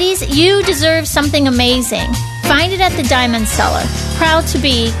 Ladies, you deserve something amazing. Find it at the Diamond Cellar. Proud to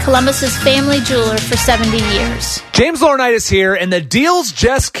be Columbus's family jeweler for 70 years. James Laurinaitis here, and the deals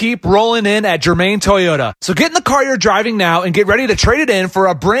just keep rolling in at Germain Toyota. So get in the car you're driving now and get ready to trade it in for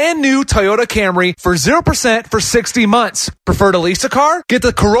a brand new Toyota Camry for 0% for 60 months. Prefer to lease a car? Get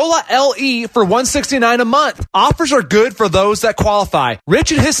the Corolla LE for $169 a month. Offers are good for those that qualify.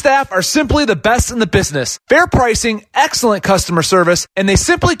 Rich and his staff are simply the best in the business. Fair pricing, excellent customer service, and they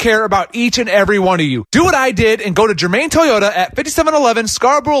simply care about each and every one of you. Do what I did and go to Germain Toyota at 5711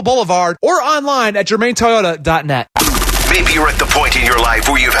 Scarborough Boulevard or online at germaintoyota.net. Maybe you're at the point in your life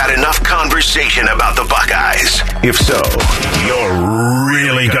where you've had enough conversation about the Buckeyes. If so, you're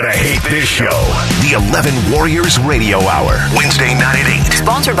really gonna hate this show. The 11 Warriors Radio Hour, Wednesday night at 8.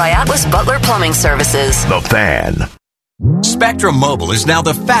 Sponsored by Atlas Butler Plumbing Services. The Fan. Spectrum Mobile is now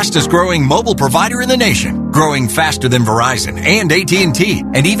the fastest growing mobile provider in the nation, growing faster than Verizon and AT&T,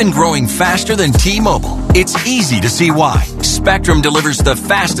 and even growing faster than T-Mobile. It's easy to see why. Spectrum delivers the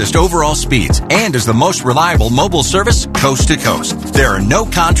fastest overall speeds and is the most reliable mobile service coast to coast. There are no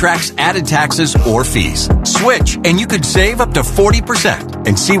contracts, added taxes, or fees. Switch and you could save up to 40%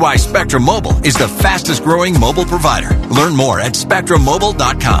 and see why Spectrum Mobile is the fastest growing mobile provider. Learn more at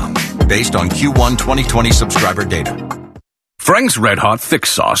spectrummobile.com based on Q1 2020 subscriber data. Frank's Red Hot Thick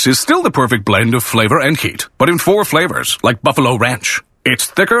Sauce is still the perfect blend of flavor and heat, but in 4 flavors, like Buffalo Ranch. It's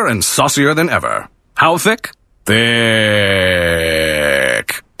thicker and saucier than ever. How thick? Thick.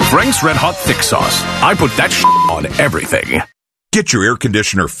 Frank's Red Hot Thick Sauce. I put that on everything. Get your air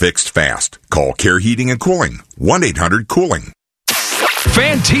conditioner fixed fast. Call Care Heating and Cooling. 1-800-COOLING.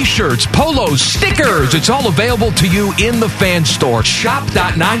 Fan t-shirts, polos, stickers. It's all available to you in the Fan store.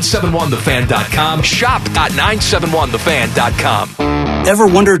 Shop.971thefan.com. Shop.971thefan.com. Ever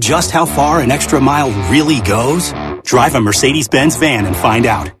wonder just how far an extra mile really goes? Drive a Mercedes-Benz van and find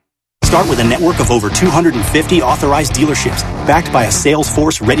out. Start with a network of over 250 authorized dealerships, backed by a sales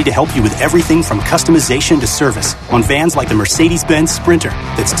force ready to help you with everything from customization to service on vans like the Mercedes-Benz Sprinter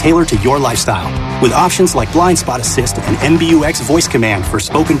that's tailored to your lifestyle, with options like Blind Spot Assist and MBUX voice command for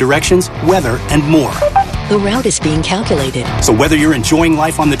spoken directions, weather, and more. The route is being calculated. So whether you're enjoying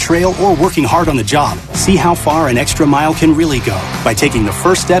life on the trail or working hard on the job, see how far an extra mile can really go by taking the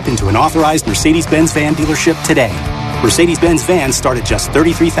first step into an authorized Mercedes-Benz van dealership today. Mercedes-Benz vans start at just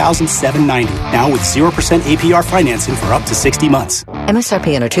 $33,790, now with 0% APR financing for up to 60 months.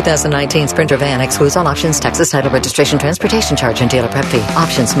 MSRP on a 2019 Sprinter van excludes all options, taxes, title, registration, transportation charge, and dealer prep fee.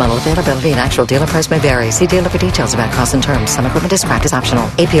 Options, model availability, and actual dealer price may vary. See dealer for details about costs and terms. Some equipment described as optional.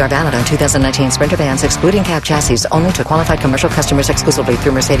 APR valid on 2019 Sprinter vans, excluding cab chassis, only to qualified commercial customers exclusively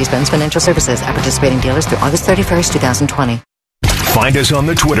through Mercedes-Benz Financial Services at participating dealers through August 31st, 2020. Find us on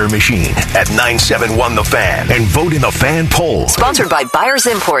the Twitter machine at 971-THE-FAN and vote in the Fan poll. Sponsored by Buyers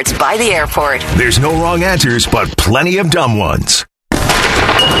Imports by the airport. There's no wrong answers, but plenty of dumb ones.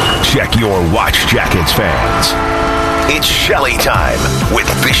 Check your Watch Jackets, fans. It's Shelley time with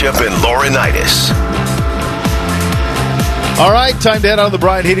Bishop and Laurinaitis. All right, time to head on the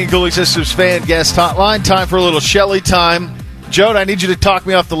Bryant Heating and Cooling Systems fan guest hotline. Time for a little Shelley time. Jode, I need you to talk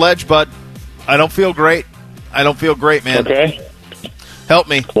me off the ledge, but I don't feel great. I don't feel great, man. Okay. Help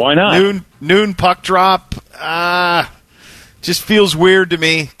me. Why not? Noon puck drop. Just feels weird to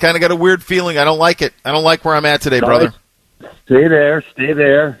me. Kind of got a weird feeling. I don't like it. I don't like where I'm at today, brother. Stay there. Stay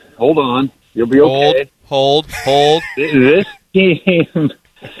there. Hold on. You'll be okay. Hold. This team.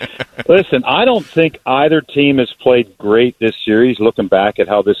 Listen, I don't think either team has played great this series, looking back at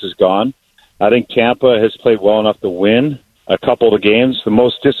how this has gone. I think Tampa has played well enough to win a couple of the games. The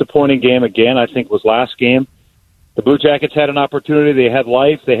most disappointing game, again, I think was last game. The Blue Jackets had an opportunity. They had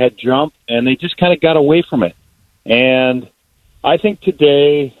life. They had jump, and they just kind of got away from it. And I think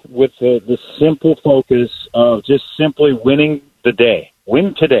today, with the simple focus of just simply winning the day,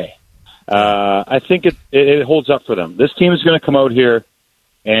 win today, I think it holds up for them. This team is going to come out here,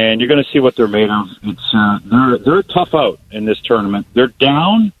 and you're going to see what they're made of. It's they're tough out in this tournament. They're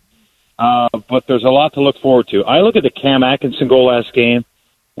down, but there's a lot to look forward to. I look at the Cam Atkinson goal last game,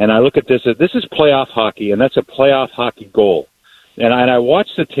 and I look at this. This is playoff hockey, and that's a playoff hockey goal. And I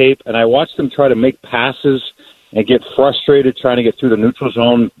watch the tape, and I watch them try to make passes and get frustrated trying to get through the neutral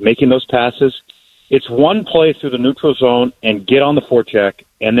zone, making those passes. It's one play through the neutral zone and get on the forecheck,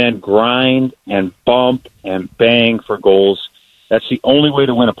 and then grind and bump and bang for goals. That's the only way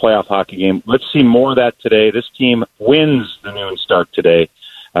to win a playoff hockey game. Let's see more of that today. This team wins the noon start today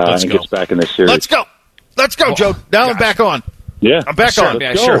and gets back in this series. Let's go. Let's go, Joe. Now I'm back on. Yeah, I'm back on.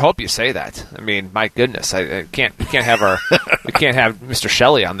 I sure hope you say that. I mean, my goodness, we can't have we can't have Mr.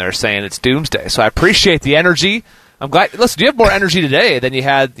 Shelley on there saying it's doomsday. So I appreciate the energy. I'm glad. Listen, you have more energy today than you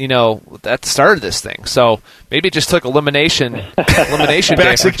had, at the start of this thing. So maybe it just took elimination day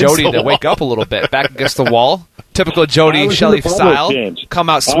for Jody to wake up a little bit, back against the wall. Typical Jody Shelley style. Come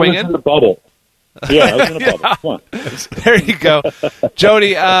out swinging. I was in the bubble. Yeah, I was in the bubble. Come on. There you go,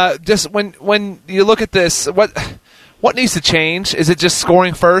 Jody. Just when you look at this, what needs to change? Is it just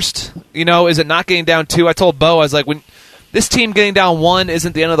scoring first? Is it not getting down 2? I told Bo, I was like, when this team getting down 1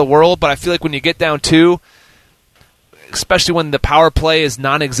 isn't the end of the world, but I feel like when you get down 2, especially when the power play is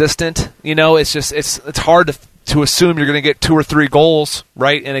non-existent, it's hard to assume you're going to get 2 or 3 goals,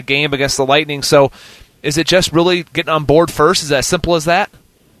 right, in a game against the Lightning. So is it just really getting on board first? Is it as simple as that?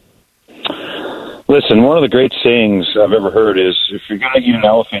 Listen, one of the great sayings I've ever heard is, if you're going to eat an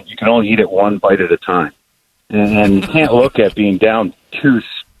elephant, you can only eat it one bite at a time. And you can't look at being down two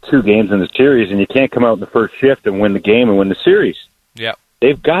games in the series, and you can't come out in the first shift and win the game and win the series. Yeah,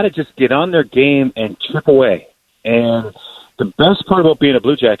 they've got to just get on their game and chip away. And the best part about being a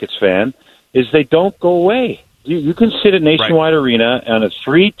Blue Jackets fan is they don't go away. You can sit at Nationwide Arena on a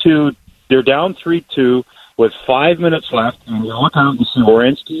 3-2. They're down 3-2 with 5 minutes left, and you look out and see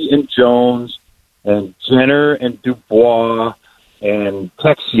Werenski and Jones and Jenner and Dubois and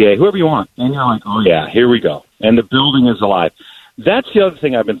Texier, whoever you want. And you're like, oh, yeah, here we go. And the building is alive. That's the other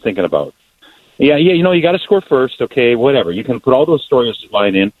thing I've been thinking about. Yeah, you got to score first, okay, whatever. You can put all those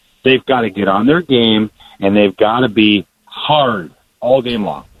storylines in. They've got to get on their game, and they've got to be hard all game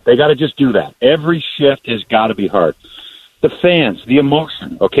long. They got to just do that. Every shift has got to be hard. The fans, the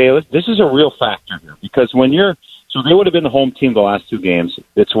emotion, okay, this is a real factor here. Because so they would have been the home team the last 2 games.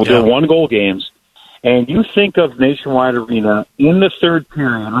 They're 1-goal games. And you think of Nationwide Arena in the third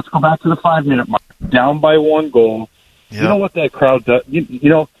period. Let's go back to the 5-minute mark. Down by 1 goal. Yep. You know what that crowd does?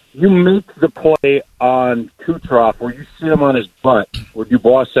 You make the play on Kucherov where you sit him on his butt, where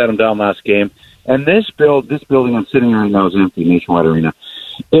Dubois sat him down last game. And this building I'm sitting in right now is empty, Nationwide Arena.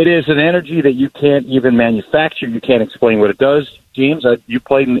 It is an energy that you can't even manufacture. You can't explain what it does. James, you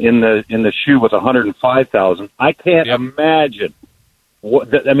played in the shoe with 105,000. I can't imagine.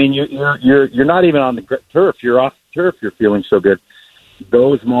 You're not even on the turf. You're off the turf. You're feeling so good.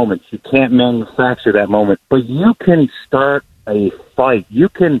 Those moments, you can't manufacture that moment, but you can start a fight. You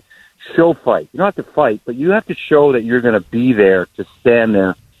can show fight. You don't have to fight, but you have to show that you're going to be there, to stand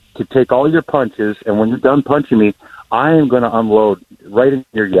there, to take all your punches. And when you're done punching me, I am going to unload right in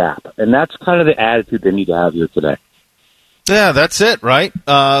your yap. And that's kind of the attitude they need to have here today. Yeah, that's it, right?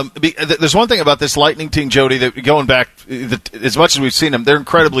 There's one thing about this Lightning team, Jody, that going back, as much as we've seen them, they're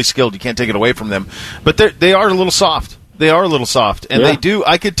incredibly skilled. You can't take it away from them. But they are a little soft. They are a little soft. And they do.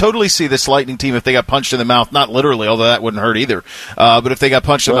 I could totally see this Lightning team if they got punched in the mouth, not literally, although that wouldn't hurt either. But if they got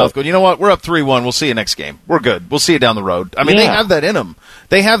punched in the mouth, going, you know what, we're up 3-1. We'll see you next game. We're good. We'll see you down the road. I mean, they have that in them.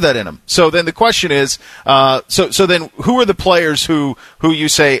 They have that in them. So then the question is, so then who are the players who you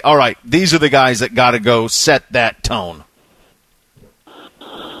say, all right, these are the guys that got to go set that tone?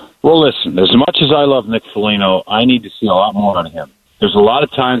 Well, listen, as much as I love Nick Foligno, I need to see a lot more out of him. There's a lot of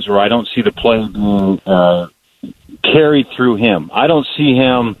times where I don't see the play being carried through him. I don't see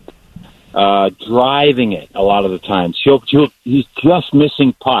him driving it a lot of the times. He's just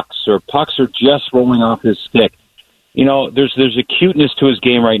missing pucks, or pucks are just rolling off his stick. There's a cuteness to his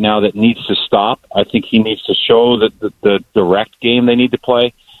game right now that needs to stop. I think he needs to show the direct game they need to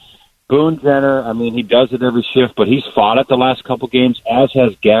play. Boone Jenner, I mean, he does it every shift, but he's fought it the last couple games, as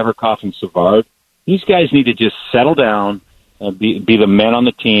has Gavrikov and Savard. These guys need to just settle down and be the men on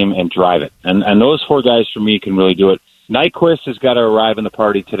the team and drive it. And those 4 guys, for me, can really do it. Nyquist has got to arrive in the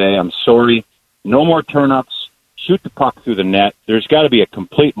party today. I'm sorry. No more turn-ups. Shoot the puck through the net. There's got to be a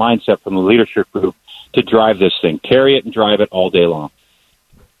complete mindset from the leadership group to drive this thing. Carry it and drive it all day long.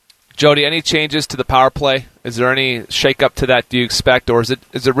 Jody, any changes to the power play? Is there any shake-up to that do you expect, or is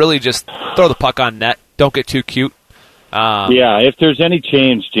it really just throw the puck on net, don't get too cute? Yeah, if there's any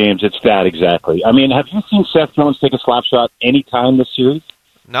change, James, it's that exactly. I mean, have you seen Seth Jones take a slap shot any time this series?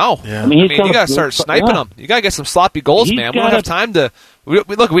 No. Yeah. I mean you got to start sniping them. You got to get some sloppy goals, man. We don't have time to we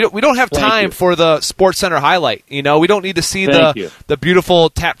don't have time for the Sports Center highlight. We don't need to see the beautiful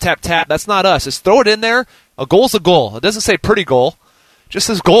tap tap tap. That's not us. Just throw it in there. A goal's a goal. It doesn't say pretty goal. Just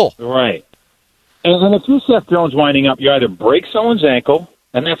says goal. Right. And if you Seth Jones winding up, you either break someone's ankle,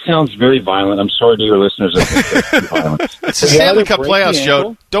 and that sounds very violent. I'm sorry to your listeners. It's the Stanley Cup playoffs,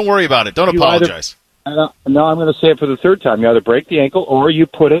 Joe. Don't worry about it. Don't apologize. No, I'm going to say it for the third time. You either break the ankle or you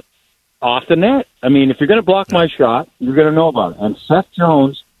put it off the net. I mean, if you're going to block my shot, you're going to know about it. And Seth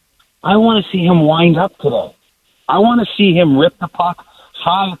Jones, I want to see him wind up today. I want to see him rip the puck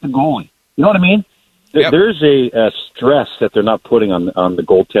high at the goalie. You know what I mean? Yep. There's a stress that they're not putting on the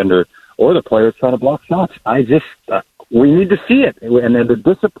goaltender or the players trying to block shots. We need to see it. And then the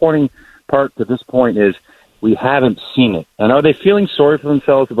disappointing part to this point is we haven't seen it. And are they feeling sorry for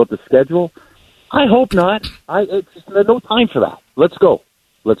themselves about the schedule? I hope not. There's no time for that. Let's go.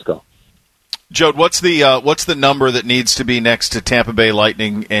 Jode, what's the number that needs to be next to Tampa Bay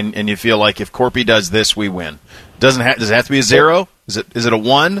Lightning, and you feel like if Corpy does this, we win? Does it have to be a 0? Is it a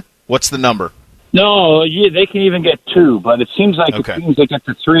 1? What's the number? No, they can even get 2, but it seems like teams that get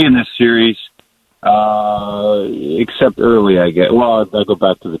to 3 in this series, except early, I guess. Well, I go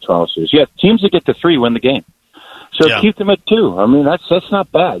back to the Toronto series. Yeah, teams that get to 3 win the game. So keep them at 2. I mean, that's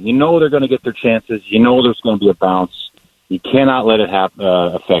not bad. You know they're going to get their chances. You know there's going to be a bounce. You cannot let it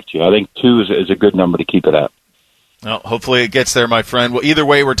affect you. I think 2 is a good number to keep it at. Well, hopefully it gets there, my friend. Well, either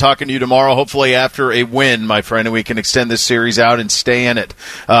way, we're talking to you tomorrow, hopefully after a win, my friend, and we can extend this series out and stay in it.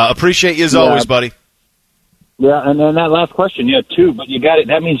 Appreciate you as always, buddy. Yeah, and then that last question, 2, but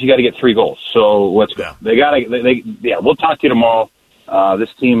that means you got to get 3 goals. So let's go. We'll talk to you tomorrow.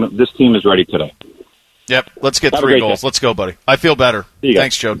 This team is ready today. Yep, let's get 3 goals. Let's go, buddy. I feel better.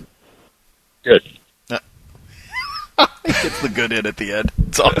 Thanks, Joe. Good. He gets the good in at the end.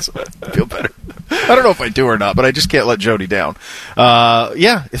 It's awesome. I feel better. I don't know if I do or not, but I just can't let Jody down.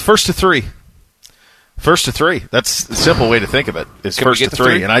 It's first to 3. First to 3. That's the simple way to think of it. Is first to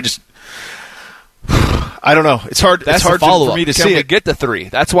 3, and I don't know. It's hard. That's it's hard for me to see. Can we get the 3?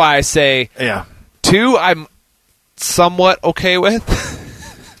 That's why I say 2. I'm somewhat okay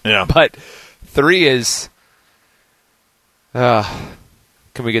with. Yeah, but 3 is. Can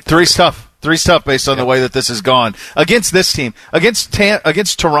we get 3's tough. 3's tough based on the way that this has gone against this team. Against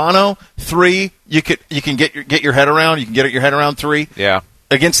Toronto, 3 you can get your head around. You can get your head around 3. Yeah.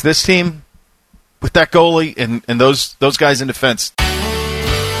 Against this team, with that goalie and those guys in defense.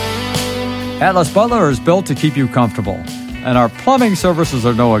 Atlas Butler is built to keep you comfortable, and our plumbing services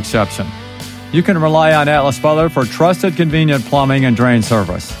are no exception. You can rely on Atlas Butler for trusted, convenient plumbing and drain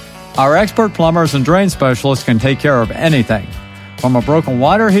service. Our expert plumbers and drain specialists can take care of anything, from a broken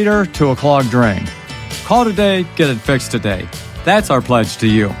water heater to a clogged drain. Call today, get it fixed today. That's our pledge to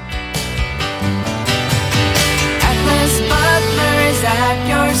you. Atlas Butler is at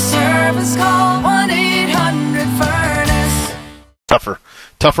your service. Call 1-800-FURNACE. Tougher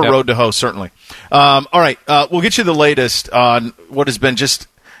road to hoe, certainly. All right, we'll get you the latest on what has been just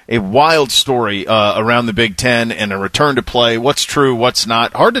a wild story around the Big Ten and a return to play. What's true, what's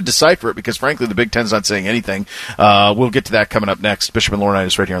not. Hard to decipher it because, frankly, the Big Ten's not saying anything. We'll get to that coming up next. Bishop and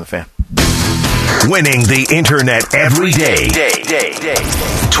Laurinaitis right here on The Fan. Winning the internet every day.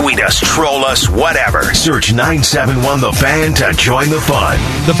 Tweet us, troll us, whatever. Search 971 The Fan to join the fun.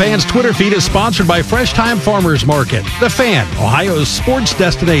 The Fan's Twitter feed is sponsored by Fresh Time Farmers Market. The Fan, Ohio's sports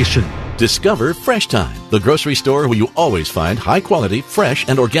destination. Discover Fresh Time, the grocery store where you always find high-quality, fresh,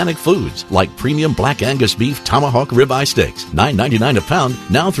 and organic foods like premium Black Angus beef tomahawk ribeye steaks, $9.99 a pound,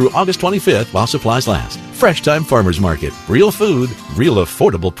 now through August 25th while supplies last. Fresh Time Farmers Market. Real food, real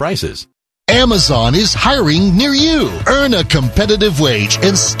affordable prices. Amazon is hiring near you. Earn a competitive wage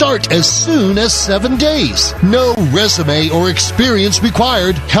and start as soon as 7 days. No resume or experience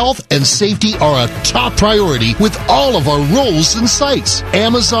required. Health and safety are a top priority with all of our roles and sites.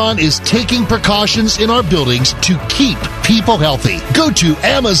 Amazon is taking precautions in our buildings to keep people healthy. Go to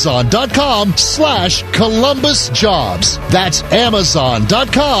Amazon.com/Columbus Jobs. That's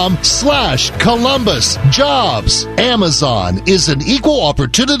Amazon.com/Columbus Jobs. Amazon is an equal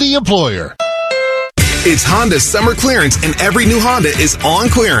opportunity employer. It's Honda's summer clearance, and every new Honda is on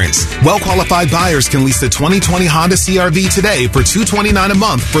clearance. Well-qualified buyers can lease the 2020 Honda CR-V today for $229 a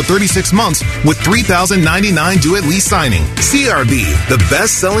month for 36 months with $3,099 due at lease signing. CR-V, the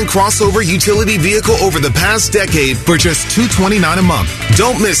best-selling crossover utility vehicle over the past decade for just $229 a month.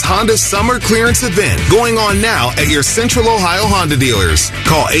 Don't miss Honda's summer clearance event going on now at your Central Ohio Honda dealers.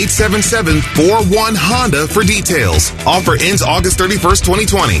 Call 877-41-HONDA for details. Offer ends August 31st,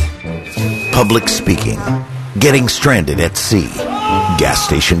 2020. Public speaking, getting stranded at sea, gas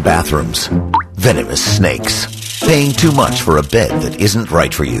station bathrooms, venomous snakes, paying too much for a bed that isn't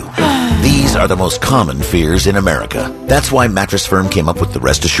right for you. These are the most common fears in America. That's why Mattress Firm came up with the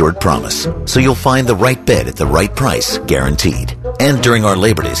Rest Assured Promise. So you'll find the right bed at the right price, guaranteed. And during our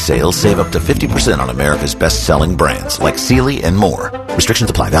Labor Day sale, save up to 50% on America's best-selling brands like Sealy and more. Restrictions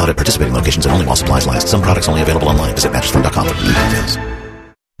apply. Valid at participating locations and only while supplies last. Some products only available online. Visit mattressfirm.com for details.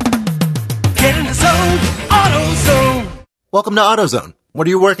 Get in the zone, AutoZone. Welcome to AutoZone. What are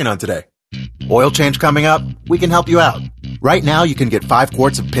you working on today? Oil change coming up? We can help you out. Right now, you can get 5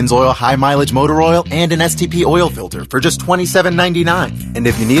 quarts of Pennzoil High Mileage Motor Oil and an STP oil filter for just $27.99. And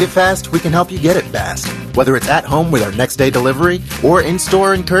if you need it fast, we can help you get it fast. Whether it's at home with our next day delivery or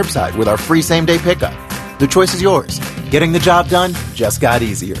in-store and curbside with our free same-day pickup. The choice is yours. Getting the job done just got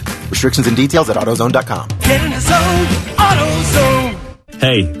easier. Restrictions and details at AutoZone.com. Get in the zone, AutoZone.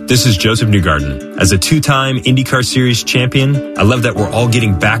 Hey, this is Joseph Newgarden. As a 2-time IndyCar Series champion, I love that we're all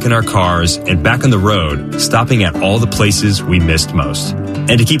getting back in our cars and back on the road, stopping at all the places we missed most.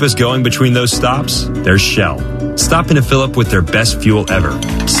 And to keep us going between those stops, there's Shell. Stop in to fill up with their best fuel ever.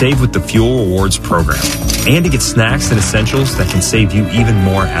 Save with the Fuel Rewards program. And to get snacks and essentials that can save you even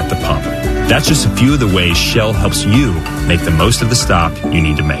more at the pump. That's just a few of the ways Shell helps you make the most of the stop you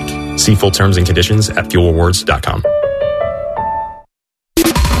need to make. See full terms and conditions at fuelrewards.com.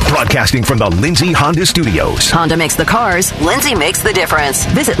 Broadcasting from the Lindsay Honda Studios. Honda makes the cars. Lindsay makes the difference.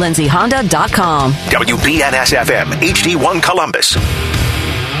 Visit lindsayhonda.com. WBNS-FM, HD1 Columbus. The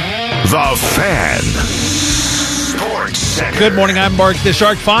Fan. Sports Center. Good morning, I'm Mark the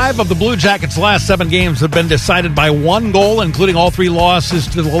Shark. 5 of the Blue Jackets' last 7 games have been decided by 1 goal, including all 3 losses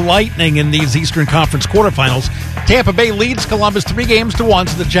to the Lightning in these Eastern Conference quarterfinals. Tampa Bay leads Columbus 3-1,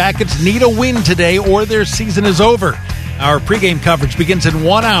 so the Jackets need a win today or their season is over. Our pregame coverage begins in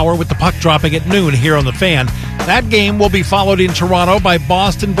 1 hour with the puck dropping at noon here on The Fan. That game will be followed in Toronto by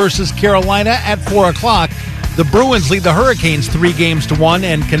Boston versus Carolina at 4 o'clock. The Bruins lead the Hurricanes 3-1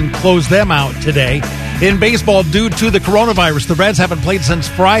 and can close them out today. In baseball, due to the coronavirus, the Reds haven't played since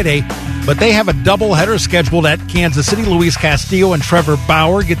Friday, but they have a doubleheader scheduled at Kansas City. Luis Castillo and Trevor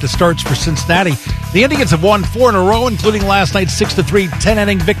Bauer get the starts for Cincinnati. The Indians have won 4 in a row, including last night's 6-3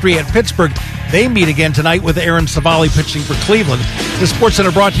 10-inning victory at Pittsburgh. They meet again tonight with Aaron Savali pitching for Cleveland. The Sports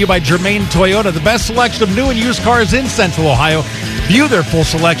Center brought to you by Germain Toyota, the best selection of new and used cars in Central Ohio. View their full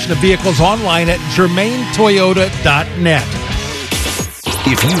selection of vehicles online at germaintoyota.net.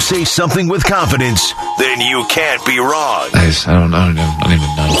 If you say something with confidence, then you can't be wrong. I don't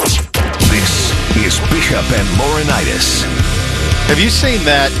even know. This is Bishop and Laurinaitis. Have you seen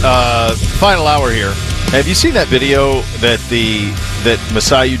that final hour here? Have you seen that video that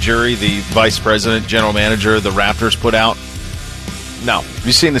Masai Ujiri, the vice president, general manager of the Raptors, put out? No. Have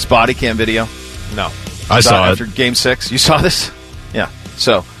you seen this body cam video? No. I saw it after Game 6. You saw this? Yeah.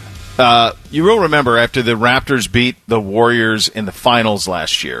 So you will remember after the Raptors beat the Warriors in the finals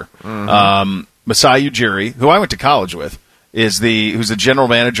last year, Masai Ujiri, who I went to college with, who's the general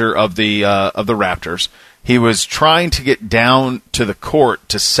manager of the Raptors. He was trying to get down to the court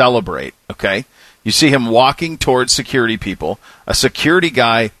to celebrate. Okay. You see him walking towards security people. A security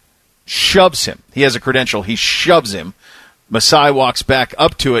guy shoves him. He has a credential. He shoves him. Masai walks back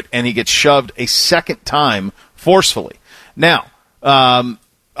up to it, and he gets shoved a second time forcefully. Now,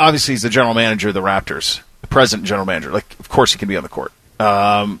 obviously he's the general manager of the Raptors, the president general manager. Like, of course he can be on the court.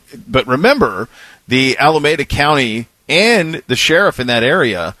 But remember, the Alameda County and the sheriff in that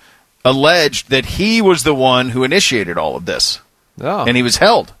area alleged that he was the one who initiated all of this. Oh. And he was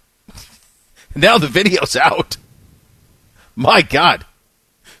held. Now the video's out. My God.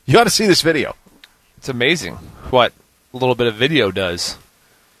 You ought to see this video. It's amazing what a little bit of video does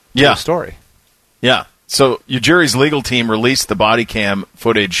to the story. Yeah. So Ujiri's legal team released the body cam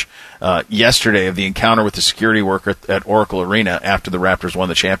footage yesterday of the encounter with the security worker at Oracle Arena after the Raptors won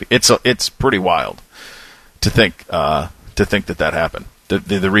the championship. It's pretty wild to think that happened.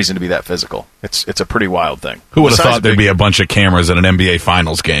 The reason to be that physical. It's a pretty wild thing. Who would have thought there'd be a bunch of cameras at an NBA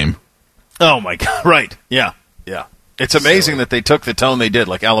Finals game? Oh, my God. Right. Yeah. It's amazing that they took the tone they did.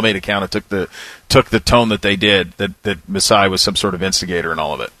 Like Alameda County took the tone that they did. That Masai was some sort of instigator in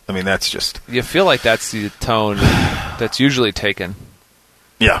all of it. I mean, that's just. You feel like that's the tone that's usually taken.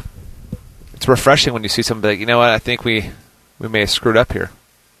 Yeah. It's refreshing when you see somebody like, you know what? I think we may have screwed up here.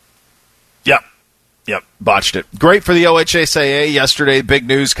 Yep, botched it. Great for the OHSAA yesterday. Big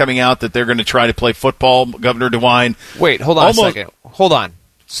news coming out that they're going to try to play football. Governor DeWine. Wait, hold on a second. Hold on.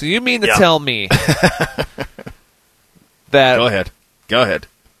 So you mean to tell me that... Go ahead.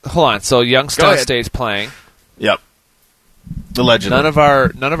 Hold on. So Youngstown State's playing. Yep. Allegedly. None of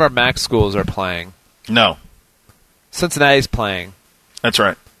our MAC schools are playing. No. Cincinnati's playing. That's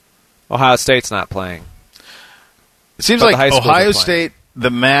right. Ohio State's not playing. It seems like Ohio State, the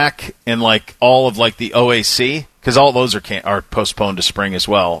MAC, and like all of like the OAC, because all those are postponed to spring as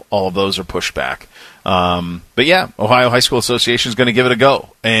well. All of those are pushed back. But yeah, Ohio High School Association is going to give it a go,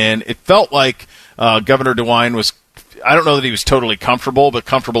 and it felt like Governor DeWine was. I don't know that he was totally comfortable, but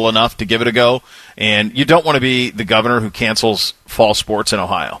comfortable enough to give it a go. And you don't want to be the governor who cancels fall sports in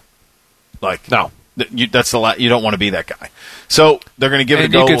Ohio. No. That's you don't want to be that guy. So they're going to give it a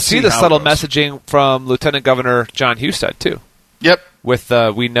go. And you can see the subtle messaging from Lieutenant Governor John Husted, too. Yep. With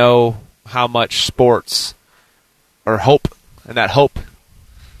we know how much sports or hope, and that hope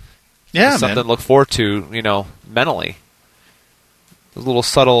is something to look forward to, mentally. There's a little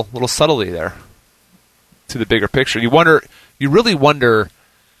subtlety there to the bigger picture. You really wonder,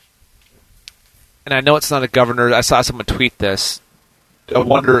 and I know it's not a governor, I saw someone tweet this, I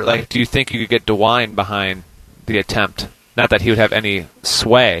wonder, do you think you could get DeWine behind the attempt? Not that he would have any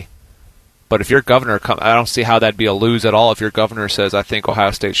sway, but if your governor I don't see how that'd be a lose at all if your governor says, I think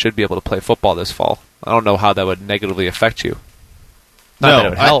Ohio State should be able to play football this fall. I don't know how that would negatively affect you. Not that it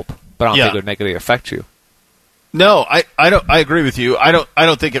would help, but I don't think it would negatively affect you. No, I don't. I agree with you. I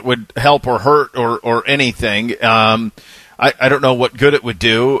don't think it would help or hurt or anything. I don't know what good it would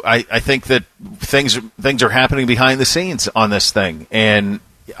do. I think that things are happening behind the scenes on this thing, and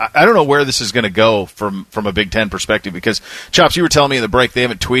I don't know where this is going to go from a Big Ten perspective. Because Chops, you were telling me in the break they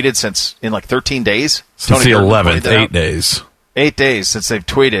haven't tweeted since in 13 days. Since the 11th, 8 days. 8 days since they've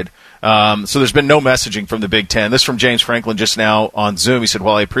tweeted. So there's been no messaging from the Big Ten. This from James Franklin just now on Zoom. He said,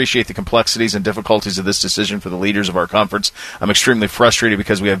 while I appreciate the complexities and difficulties of this decision for the leaders of our conference, I'm extremely frustrated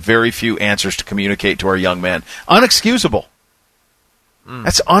because we have very few answers to communicate to our young men. Unexcusable.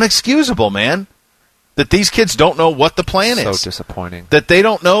 That's unexcusable, man. That these kids don't know what the plan is. So disappointing. That they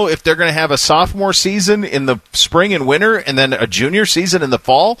don't know if they're going to have a sophomore season in the spring and winter and then a junior season in the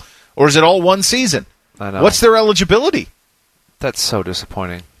fall, or is it all one season? I know. What's their eligibility? That's so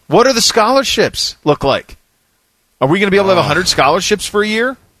disappointing. What do the scholarships look like? Are we going to be able to have 100 scholarships for a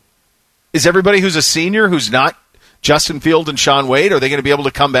year? Is everybody who's a senior who's not Justin Field and Sean Wade, are they going to be able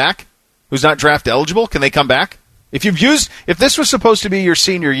to come back? Who's not draft eligible? Can they come back? If this was supposed to be your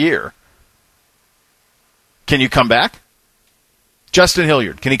senior year, can you come back? Justin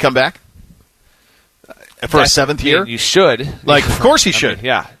Hilliard, can he come back for a seventh year? You should. Of course he should.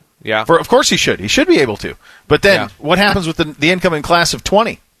 Yeah. Of course he should. He should be able to. But then, what happens with the incoming class of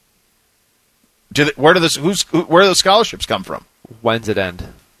 20? Where do those scholarships come from? When's it end?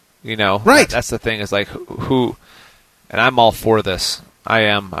 Right. That's the thing. Is who, and I'm all for this.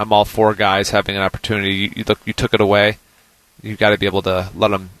 I'm all for guys having an opportunity. You took it away. You got to be able to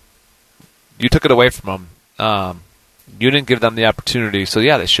let them. You took it away from them. You didn't give them the opportunity, so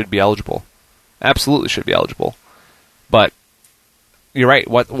yeah, they should be eligible. Absolutely should be eligible. But you're right.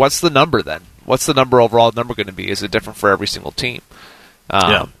 What's the number then? What's the overall number going to be? Is it different for every single team?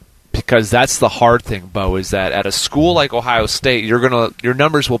 Because that's the hard thing, Bo, is that at a school like Ohio State, your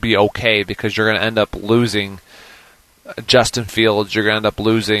numbers will be okay because you're going to end up losing Justin Fields, you're going to end up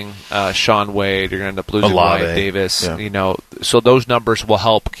losing Sean Wade, you're going to end up losing Ryan Davis. Yeah. So those numbers will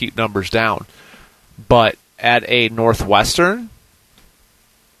help keep numbers down. But at a Northwestern,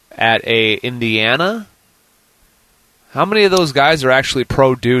 at a Indiana, how many of those guys are actually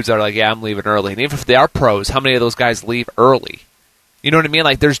pro dudes that are like, yeah, I'm leaving early? And even if they are pros, how many of those guys leave early? You know what I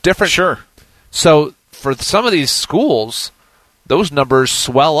mean? There's different. Sure. So for some of these schools, those numbers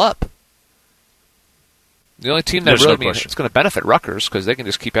swell up. The only team that it's going to benefit Rutgers because they can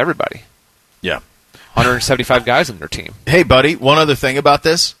just keep everybody. Yeah. 175 guys in their team. Hey, buddy, one other thing about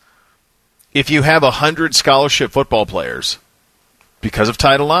this. If you have 100 scholarship football players, because of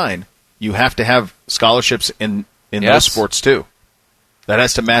Title IX, you have to have scholarships in those sports too. That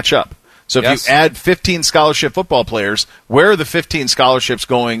has to match up. So if you add 15 scholarship football players, where are the 15 scholarships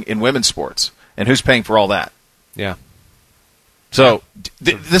going in women's sports? And who's paying for all that? Yeah. So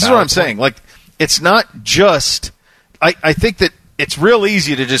this is what I'm saying. It's not just – I think that it's real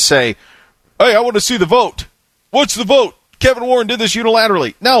easy to just say, hey, I want to see the vote. what's the vote? Kevin Warren did this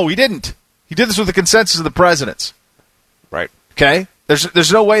unilaterally. No, he didn't. He did this with the consensus of the presidents. Right. Okay?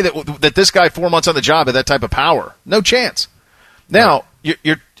 There's no way that this guy 4 months on the job had that type of power. No chance. Now,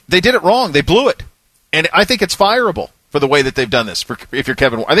 they did it wrong. They blew it. And I think it's fireable for the way that they've done this. If you're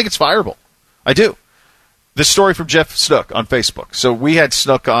Kevin Warren, I think it's fireable. I do. This story from Jeff Snook on Facebook. So we had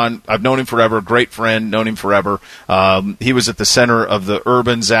Snook on. I've known him forever. Great friend. Known him forever. He was at the center of the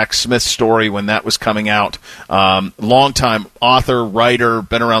Urban Zach Smith story when that was coming out. Long-time author, writer,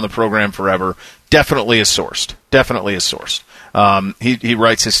 been around the program forever. Definitely is sourced. He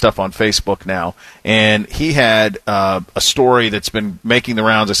writes his stuff on Facebook now, and he had a story that's been making the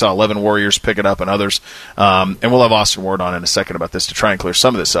rounds. I saw 11 Warriors pick it up and others, and we'll have Austin Ward on in a second about this to try and clear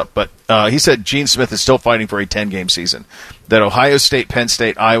some of this up. But he said Gene Smith is still fighting for a 10-game season, that Ohio State, Penn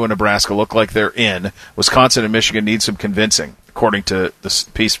State, Iowa, Nebraska look like they're in. Wisconsin and Michigan need some convincing, according to this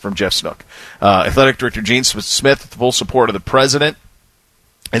piece from Jeff Snook. Athletic Director Gene Smith, with the full support of the president,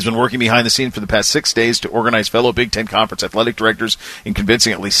 has been working behind the scenes for the past 6 days to organize fellow Big Ten Conference athletic directors in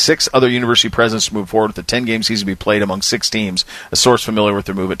convincing at least 6 other university presidents to move forward with the 10-game season to be played among 6 teams. A source familiar with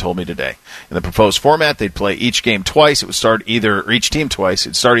their movement told me today. In the proposed format, they'd play each game twice. It would start each team twice.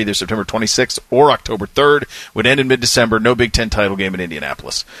 It'd start either September 26th or October 3rd. Would end in mid-December. No Big Ten title game in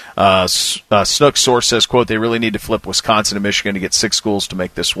Indianapolis. Snook's source says, quote, they really need to flip Wisconsin and Michigan to get 6 schools to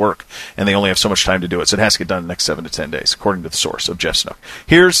make this work, and they only have so much time to do it. So it has to get done in the next 7 to 10 days, according to the source of Jeff Snook.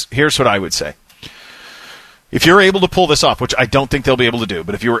 Here's what I would say. If you're able to pull this off, which I don't think they'll be able to do,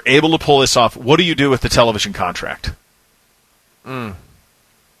 but if you were able to pull this off, what do you do with the television contract? That's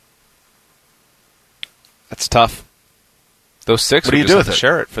tough. Those 6 what do you do with it?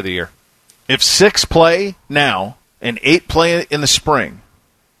 Share it for the year. If 6 play now and 8 play in the spring,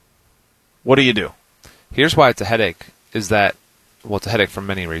 what do you do? Here's why it's a headache. It's a headache for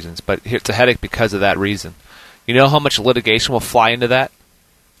many reasons, but it's a headache because of that reason. You know how much litigation will fly into that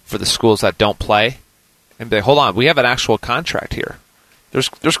for the schools that don't play? And be like, hold on, we have an actual contract here.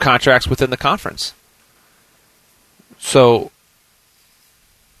 There's contracts within the conference. So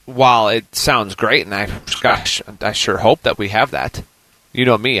while it sounds great, and I sure hope that we have that. You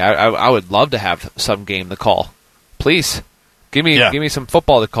know me, I would love to have some game to call. Please, give me some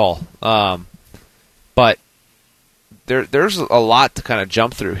football to call. But there's a lot to kind of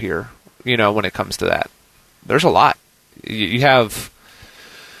jump through here, when it comes to that. There's a lot. You have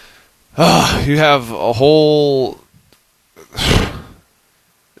a whole.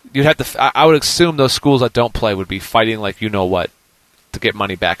 You'd have to. I would assume those schools that don't play would be fighting like what to get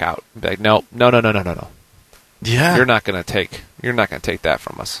money back out. Be like, no. Yeah, you're not gonna take that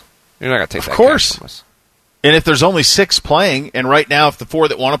from us. You're not gonna take that cash from us. And if there's only 6 playing, and right now if the 4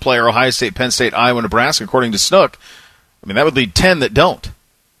 that want to play are Ohio State, Penn State, Iowa, Nebraska, according to Snook, that would lead 10 that don't.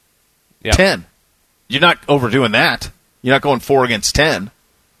 Yeah. 10. You're not overdoing that. You're not going 4 against 10.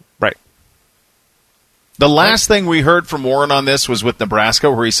 Right. The last thing we heard from Warren on this was with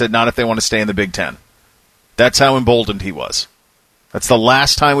Nebraska, where he said not if they want to stay in the Big Ten. That's how emboldened he was. That's the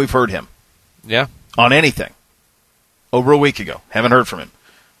last time we've heard him. Yeah. On anything. Over a week ago. Haven't heard from him.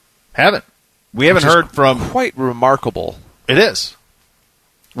 Haven't. We haven't heard from... Quite remarkable. It is.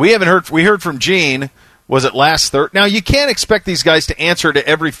 We haven't heard... We heard from Gene, was it last Thursday? Now, you can't expect these guys to answer to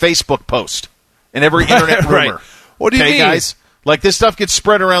every Facebook post and every internet rumor. Right. What do you mean? Guys? Like, this stuff gets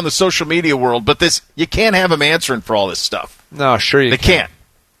spread around the social media world, but you can't have them answering for all this stuff. No, sure you They can't.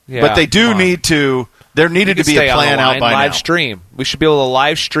 Yeah, but they do need to... There needed to be a plan out by live now. Stream. We should be able to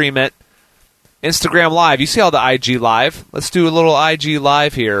live stream it. Instagram Live. You see all the IG Live? Let's do a little IG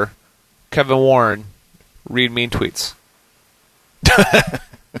Live here. Kevin Warren, read mean tweets.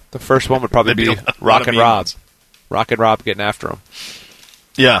 The first one would probably be Rock and Rob. Rock and Rob getting after him.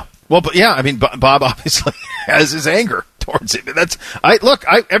 Yeah. Well, but yeah, Bob obviously has his anger towards it.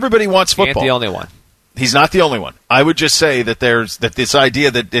 Everybody wants football. He ain't the only one. He's not the only one. I would just say that there's this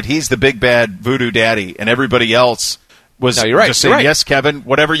idea that he's the big bad voodoo daddy and everybody else was just saying, yes, Kevin,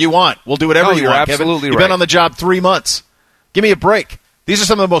 whatever you want. We'll do whatever you want, Kevin. You've been on the job 3 months. Give me a break. These are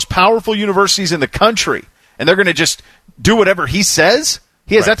some of the most powerful universities in the country, and they're going to just do whatever he says?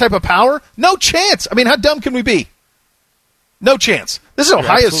 He has that type of power? No chance. How dumb can we be? No chance. This is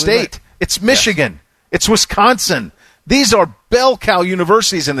Ohio State. Right. It's Michigan. Yes. It's Wisconsin. These are bell cow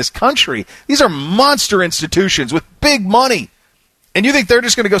universities in this country. These are monster institutions with big money. And you think they're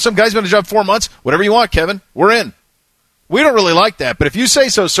just going to go, some guy's been on the job 4 months? Whatever you want, Kevin. We're in. We don't really like that, but if you say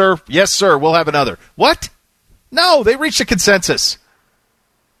so, sir, yes, sir, we'll have another. What? No, they reached a consensus.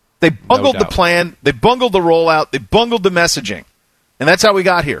 They bungled the plan. They bungled the rollout. They bungled the messaging. And that's how we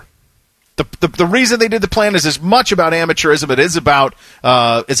got here. The reason they did the plan is as much about amateurism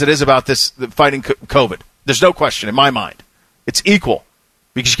as it is about this fighting COVID. There's no question in my mind. It's equal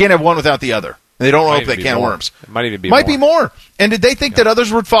because you can't have one without the other. And they don't open that can of worms. It might even be Might be more. And did they think that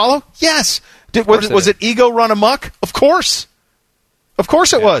others would follow? Yes. Was it ego run amok? Of course. Of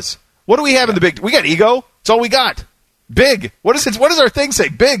course it was. What do we have in the big? We got ego. It's all we got. Big. What does our thing say?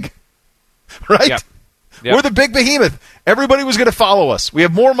 Big. Right? Yep. We're the big behemoth. Everybody was going to follow us. We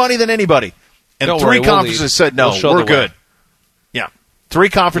have more money than anybody. And Don't three worry, conferences said, no, we're good. Yeah. 3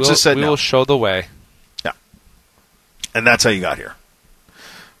 conferences said no. We will show the way. Yeah. And that's how you got here.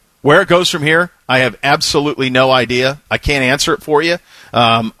 Where it goes from here, I have absolutely no idea. I can't answer it for you.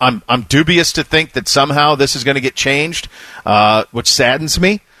 I'm dubious to think that somehow this is going to get changed, which saddens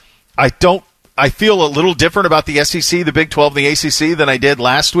me. I feel a little different about the SEC, the Big 12, and the ACC than I did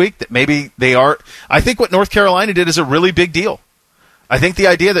last week, that maybe they are. I think what North Carolina did is a really big deal. I think the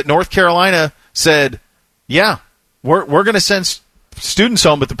idea that North Carolina said, yeah, we're going to send students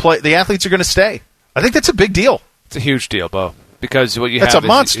home, but the athletes are going to stay. I think that's a big deal. It's a huge deal, Bo, because what you that's have a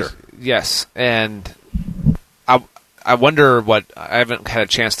monster. Yes, and I wonder what – I haven't had a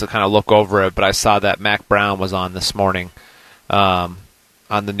chance to kind of look over it, but I saw that Mac Brown was on this morning on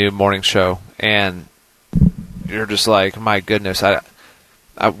the new morning show, and you're just like, my goodness,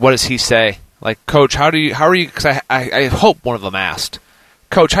 what does he say? Like, Coach, how are you – because I hope one of them asked,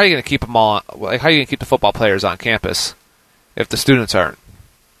 Coach, how are you going to keep them all – like, how are you going to keep the football players on campus if the students aren't?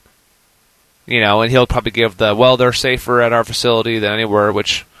 You know, and he'll probably give they're safer at our facility than anywhere,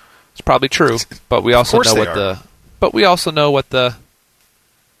 which is probably true. But we also know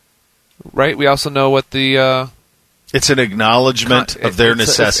it's an acknowledgement of their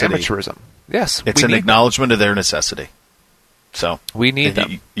necessity. It's amateurism. Yes, it's an acknowledgement of their necessity. So we need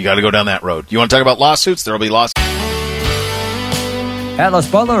them. You got to go down that road. You want to talk about lawsuits? There will be lawsuits.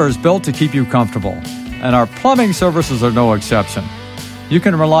 Atlas Butler is built to keep you comfortable, and our plumbing services are no exception. You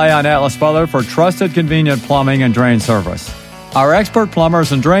can rely on Atlas Butler for trusted, convenient plumbing and drain service. Our expert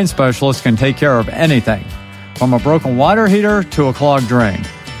plumbers and drain specialists can take care of anything, from a broken water heater to a clogged drain.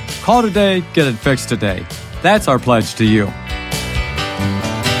 Call today, get it fixed today. That's our pledge to you.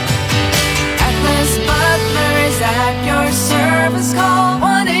 Atlas Butler is at your service. Call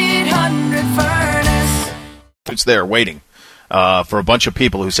 1-800-FURNACE. It's there waiting for a bunch of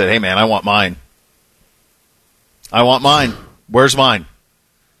people who said, hey, man, I want mine. I want mine. Where's mine?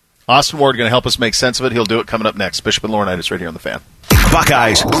 Austin Ward going to help us make sense of it. He'll do it coming up next. Bishop and Laurinaitis right here on The Fan.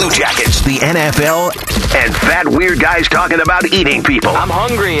 Buckeyes, Blue Jackets, the NFL, and fat weird guys talking about eating people. I'm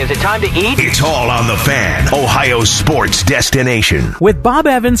hungry. Is it time to eat? It's all on The Fan, Ohio's sports destination. With Bob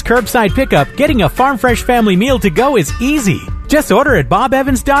Evans Curbside Pickup, getting a Farm Fresh family meal to go is easy. Just order at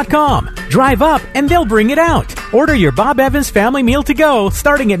bobevans.com. Drive up and they'll bring it out. Order your Bob Evans family meal to go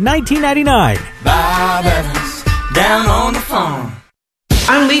starting at $19.99. Bob Evans, down on the farm.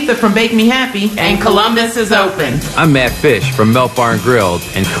 I'm Letha from Bake Me Happy, and Columbus is open. I'm Matt Fish from Melt Bar and Grilled,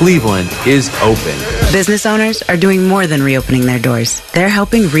 and Cleveland is open. Business owners are doing more than reopening their doors. They're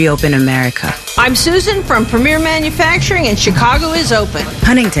helping reopen America. I'm Susan from Premier Manufacturing, and Chicago is open.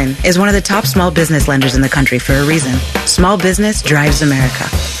 Huntington is one of the top small business lenders in the country for a reason. Small business drives America.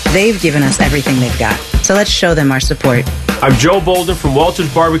 They've given us everything they've got, so let's show them our support. I'm Joe Bolden from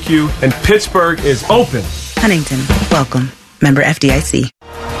Walter's Barbecue, and Pittsburgh is open. Huntington, welcome. Member FDIC.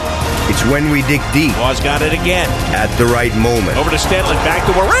 It's when we dig deep. Laws got it again. At the right moment. Over to Stanley, back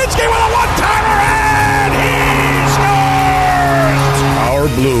to Werenski with a one-timer, and he scores! Our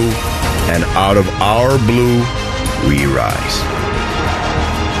blue, and out of our blue, we rise.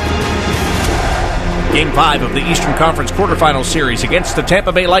 Game 5 of the Eastern Conference quarterfinal series against the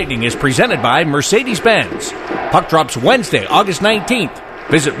Tampa Bay Lightning is presented by Mercedes-Benz. Puck drops Wednesday, August 19th.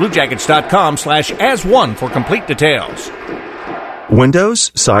 Visit BlueJackets.com/as1 for complete details.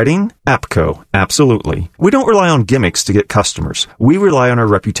 Windows, siding, APCO, absolutely. We don't rely on gimmicks to get customers. We rely on our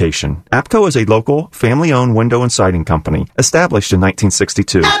reputation. APCO is a local, family-owned window and siding company established in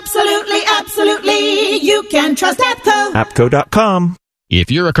 1962. Absolutely, absolutely. You can trust APCO. APCO.com. If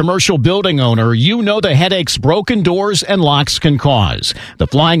you're a commercial building owner, you know the headaches broken doors and locks can cause. The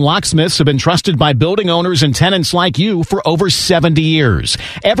Flying Locksmiths have been trusted by building owners and tenants like you for over 70 years.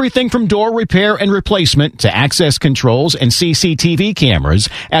 Everything from door repair and replacement to access controls and CCTV cameras,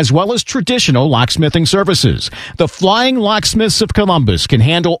 as well as traditional locksmithing services. The Flying Locksmiths of Columbus can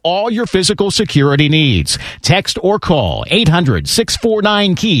handle all your physical security needs. Text or call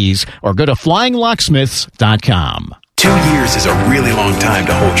 800-649-KEYS or go to flyinglocksmiths.com. 2 years is a really long time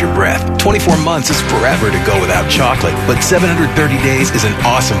to hold your breath. 24 months is forever to go without chocolate. But 730 days is an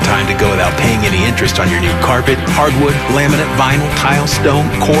awesome time to go without paying any interest on your new carpet, hardwood, laminate, vinyl, tile, stone,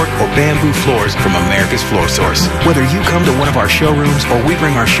 cork, or bamboo floors from America's Floor Source. Whether you come to one of our showrooms or we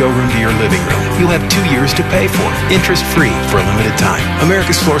bring our showroom to your living room, you'll have 2 years to pay for. Interest-free for a limited time.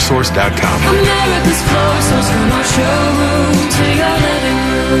 AmericasFloorSource.com. America's Floor Source, from our showroom to your living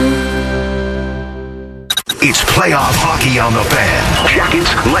room. It's playoff hockey on the Fan. Jackets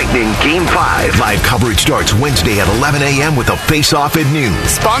Lightning Game 5. Live coverage starts Wednesday at 11 a.m. with a face-off at noon.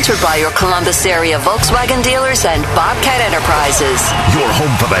 Sponsored by your Columbus area Volkswagen dealers and Bobcat Enterprises. Your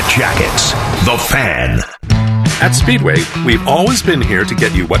home for the Jackets. The Fan. At Speedway, we've always been here to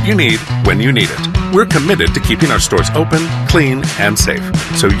get you what you need when you need it. We're committed to keeping our stores open, clean, and safe,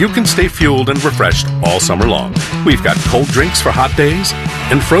 so you can stay fueled and refreshed all summer long. We've got cold drinks for hot days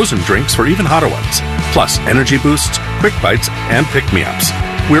and frozen drinks for even hotter ones, plus energy boosts, quick bites, and pick-me-ups.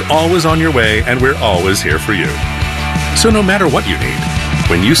 We're always on your way, and we're always here for you. So no matter what you need,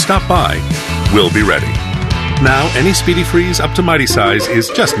 when you stop by, we'll be ready. Now, any Speedy Freeze up to Mighty Size is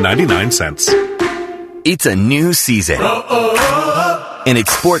just 99 cents. It's a new season. And at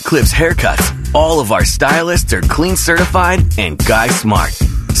Sport Clips Haircuts, all of our stylists are clean certified and guy smart.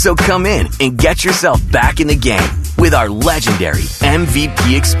 So come in and get yourself back in the game with our legendary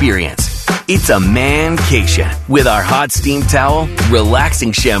MVP experience. It's a mancation with our hot steam towel,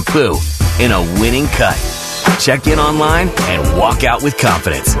 relaxing shampoo, and a winning cut. Check in online and walk out with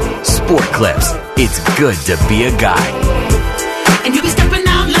confidence. Sport Clips. It's good to be a guy. And you'll be stepping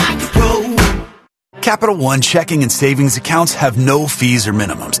out like a pro. Capital One checking and savings accounts have no fees or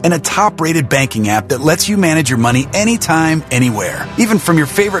minimums, and a top-rated banking app that lets you manage your money anytime, anywhere, even from your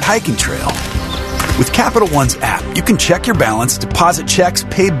favorite hiking trail. With Capital One's app, you can check your balance, deposit checks,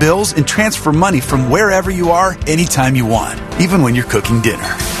 pay bills, and transfer money from wherever you are, anytime you want, even when you're cooking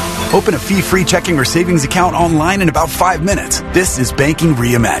dinner. Open a fee-free checking or savings account online in about 5 minutes. This is banking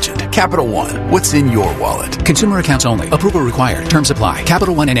reimagined. Capital One, what's in your wallet? Consumer accounts only. Approval required. Terms apply.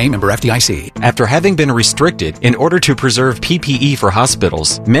 Capital One N.A. member FDIC. After having been restricted in order to preserve PPE for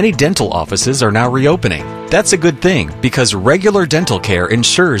hospitals, many dental offices are now reopening. That's a good thing because regular dental care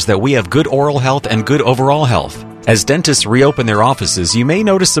ensures that we have good oral health and good overall health. As dentists reopen their offices, you may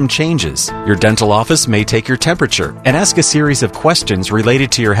notice some changes. Your dental office may take your temperature and ask a series of questions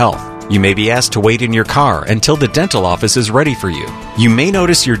related to your health. You may be asked to wait in your car until the dental office is ready for you. You may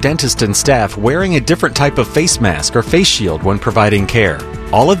notice your dentist and staff wearing a different type of face mask or face shield when providing care.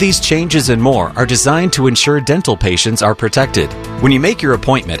 All of these changes and more are designed to ensure dental patients are protected. When you make your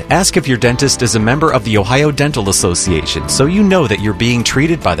appointment, ask if your dentist is a member of the Ohio Dental Association so you know that you're being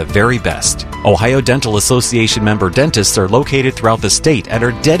treated by the very best. Ohio Dental Association member dentists are located throughout the state and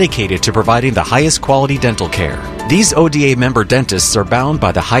are dedicated to providing the highest quality dental care. These ODA member dentists are bound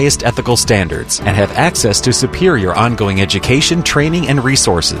by the highest ethical standards and have access to superior ongoing education, training, and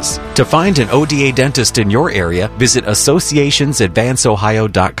resources. To find an ODA dentist in your area, visit associationsadvanceohio.com.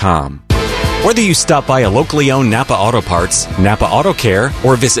 Whether you stop by a locally owned Napa Auto Parts, Napa Auto Care,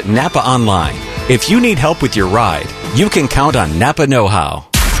 or visit Napa online, if you need help with your ride, you can count on Napa Know-How.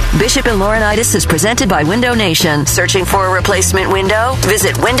 Bishop and Laurinaitis is presented by Window Nation. Searching for a replacement window?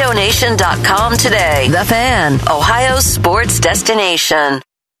 Visit windownation.com today. The Fan, Ohio's sports destination.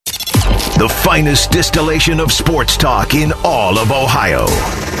 The finest distillation of sports talk in all of Ohio.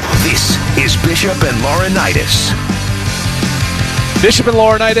 This is Bishop and Laurinaitis. Bishop and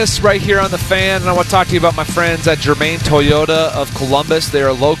Laurinaitis right here on The Fan, and I want to talk to you about my friends at Germain Toyota of Columbus. They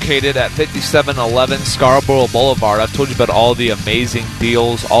are located at 5711 Scarborough Boulevard. I've told you about all the amazing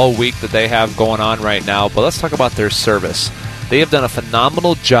deals all week that they have going on right now, but let's talk about their service. They have done a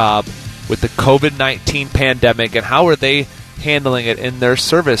phenomenal job with the COVID-19 pandemic, and how are they handling it in their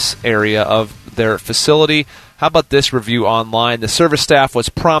service area of their facility? How about this review online? The service staff was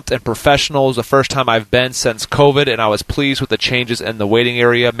prompt and professional. It was the first time I've been since COVID, and I was pleased with the changes in the waiting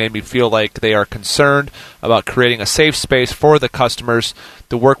area. Made me feel like they are concerned about creating a safe space for the customers.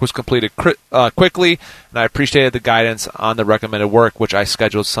 The work was completed quickly, and I appreciated the guidance on the recommended work, which I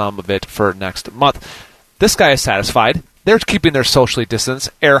scheduled some of it for next month. This guy is satisfied. They're keeping their socially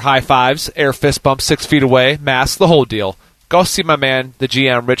distanced. Air high fives, air fist bumps 6 feet away, masks, the whole deal. Go see my man, the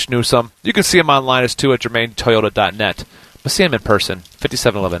GM, Rich Newsom. You can see him online as too at GermainToyota.net. But see him in person,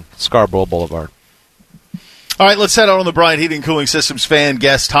 5711 Scarborough Boulevard. All right, let's head out on the Bryant Heating and Cooling Systems fan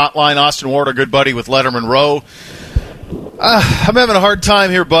guest hotline. Austin Ward, our good buddy with Letterman Row. I'm having a hard time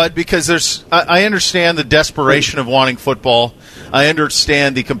here, Bud, because I understand the desperation of wanting football. I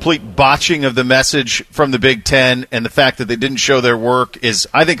understand the complete botching of the message from the Big Ten, and the fact that they didn't show their work is,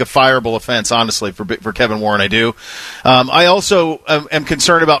 I think, a fireable offense, honestly, for Kevin Warren. I do. I also am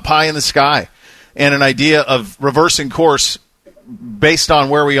concerned about pie in the sky and an idea of reversing course based on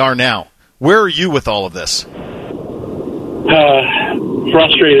where we are now. Where are you with all of this?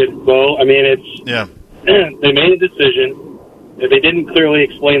 Frustrated, Bo. I mean, they made a decision. They didn't clearly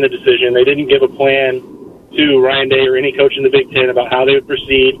explain the decision. They didn't give a plan to Ryan Day or any coach in the Big Ten about how they would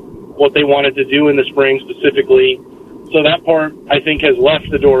proceed, what they wanted to do in the spring specifically. So that part, I think, has left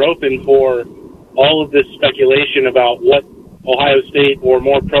the door open for all of this speculation about what Ohio State or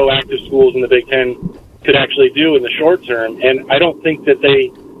more proactive schools in the Big Ten could actually do in the short term. And I don't think that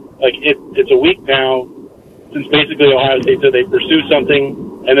it's a week now since basically Ohio State said they'd pursue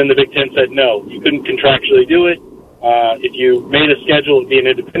something, and then the Big Ten said no, you couldn't contractually do it. If you made a schedule, it'd be an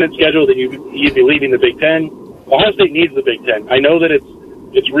independent schedule, then you'd be leaving the Big Ten. Ohio State needs the Big Ten. I know that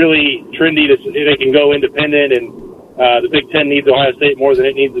it's really trendy to say they can go independent, and the Big Ten needs Ohio State more than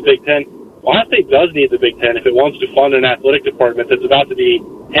it needs the Big Ten. Ohio State does need the Big Ten if it wants to fund an athletic department that's about to be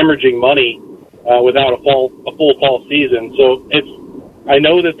hemorrhaging money without a full fall season. So I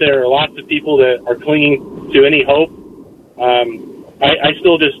know that there are lots of people that are clinging to any hope. I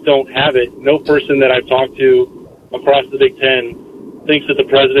still just don't have it. No person that I've talked to across the Big Ten thinks that the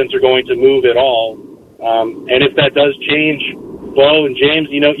presidents are going to move at all. And if that does change, Bo and James,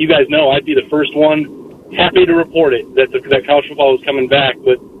 you guys know I'd be the first one happy to report it, that college football is coming back,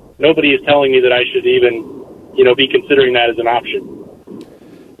 but nobody is telling me that I should even, be considering that as an option.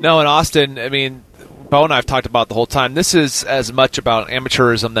 No, in Austin, I mean, Bo and I have talked about the whole time. This is as much about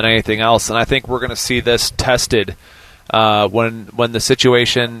amateurism than anything else, and I think we're going to see this tested when the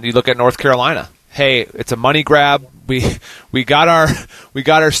situation. You look at North Carolina. Hey, it's a money grab. We got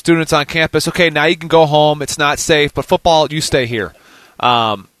our students on campus. Okay, now you can go home. It's not safe, but football, you stay here.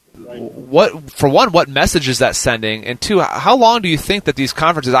 What message is that sending? And two, how long do you think that these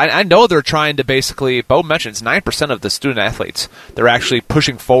conferences? I know they're trying to basically. Bo mentions 9% of the student athletes they're actually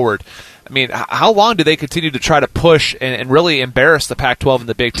pushing forward. I mean, how long do they continue to try to push and really embarrass the Pac-12 and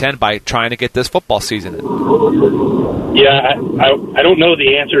the Big Ten by trying to get this football season in? Yeah, I don't know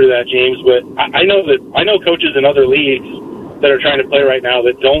the answer to that, James, but I know coaches in other leagues that are trying to play right now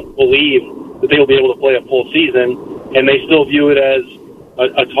that don't believe that they will be able to play a full season, and they still view it as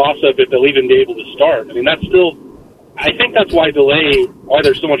a toss-up if they'll even be able to start. I mean, I think that's why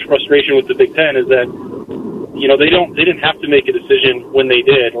there's so much frustration with the Big Ten is that they didn't have to make a decision when they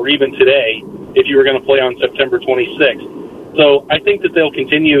did, or even today, if you were going to play on September 26th. So I think that they'll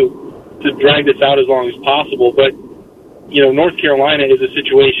continue to drag this out as long as possible. But, North Carolina is a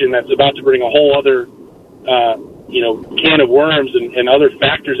situation that's about to bring a whole other, can of worms and other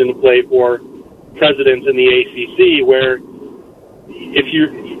factors into play for presidents in the ACC, where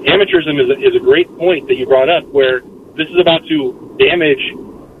amateurism is a great point that you brought up, where this is about to damage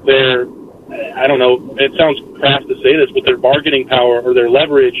their, I don't know, it sounds crass to say this, but their bargaining power or their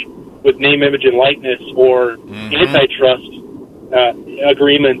leverage with name, image, and likeness or antitrust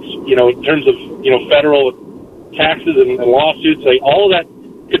agreements, in terms of, federal taxes and lawsuits, like all of that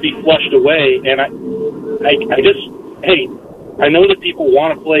could be flushed away. And I know that people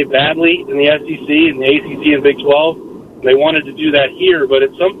want to play badly in the SEC and the ACC and Big 12. They wanted to do that here, but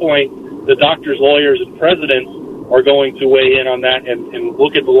at some point, the doctors, lawyers, and presidents are going to weigh in on that and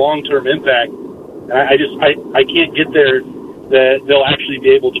look at the long-term impact. And I can't get there that they'll actually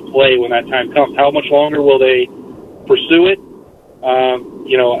be able to play when that time comes. How much longer will they pursue it?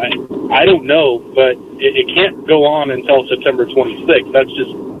 I don't know, but it can't go on until September 26th. That's just,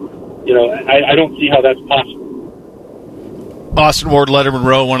 I don't see how that's possible. Austin Ward, Letterman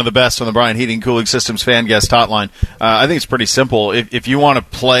Row, one of the best on the Brian Heating Cooling Systems fan guest hotline. I think it's pretty simple. If you want to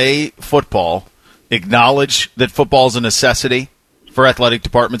play football, acknowledge that football is a necessity for athletic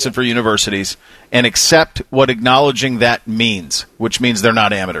departments and for universities, and accept what acknowledging that means, which means they're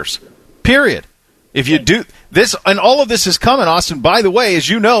not amateurs. Period. If you do this, and all of this is coming, Austin, by the way, as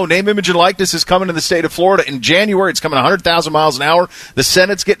you know, name, image, and likeness is coming to the state of Florida in January. It's coming 100,000 miles an hour. The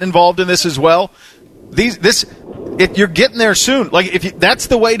Senate's getting involved in this as well. You're getting there soon. That's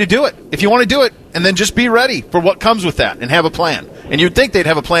the way to do it. If you want to do it, and then just be ready for what comes with that and have a plan. And you'd think they'd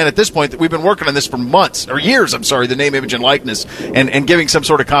have a plan at this point that we've been working on this for months, or years, the name, image, and likeness, and giving some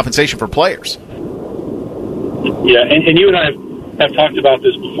sort of compensation for players. Yeah, and you and I have talked about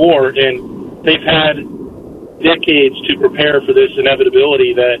this before, and they've had decades to prepare for this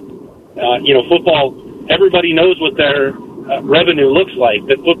inevitability that, football, everybody knows what their revenue looks like,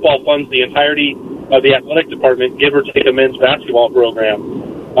 that football funds the entirety of the athletic department, give or take a men's basketball program.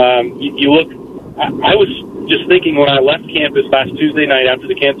 You look, I was just thinking when I left campus last Tuesday night after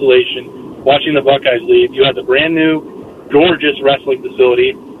the cancellation, watching the Buckeyes leave, you have the brand new, gorgeous wrestling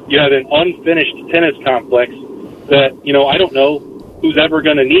facility. You have an unfinished tennis complex that, I don't know who's ever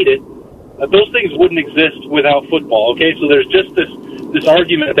going to need it. Those things wouldn't exist without football, okay? So there's just this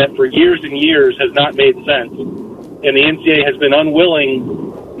argument that for years and years has not made sense, and the NCAA has been unwilling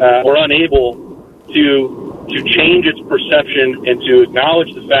or unable to change its perception and to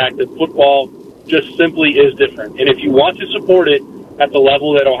acknowledge the fact that football just simply is different. And if you want to support it at the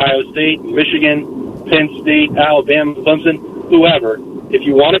level that Ohio State, Michigan, Penn State, Alabama, Clemson, whoever, if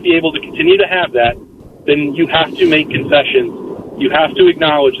you want to be able to continue to have that, then you have to make concessions. You have to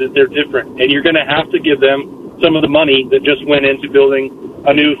acknowledge that they're different, and you're going to have to give them some of the money that just went into building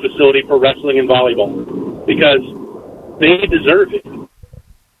a new facility for wrestling and volleyball, because they deserve it.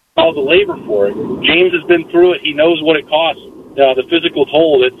 All the labor for it. James has been through it. He knows what it costs, the physical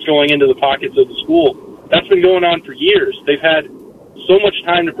toll that's going into the pockets of the school. That's been going on for years. They've had so much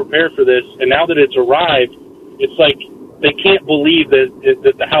time to prepare for this, and now that it's arrived, it's like they can't believe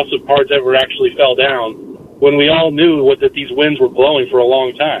that the house of cards ever actually fell down, when we all knew that these winds were blowing for a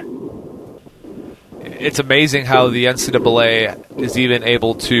long time. It's amazing how the NCAA is even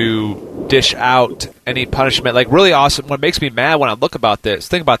able to dish out any punishment. Like, really awesome. What makes me mad when I think about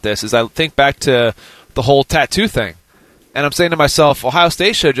this, is I think back to the whole tattoo thing. And I'm saying to myself, Ohio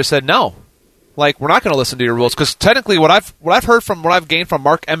State should have just said no. Like, we're not going to listen to your rules. Because technically what I've heard from what I've gained from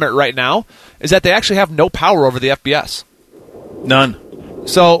Mark Emmett right now is that they actually have no power over the FBS. None.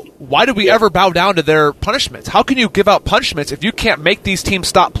 So why did we ever bow down to their punishments? How can you give out punishments if you can't make these teams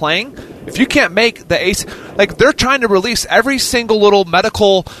stop playing? If you can't make the ace, like, they're trying to release every single little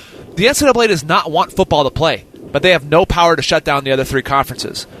medical. The NCAA does not want football to play, but they have no power to shut down the other three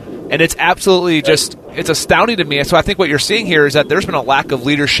conferences. And it's absolutely it's astounding to me. So I think what you're seeing here is that there's been a lack of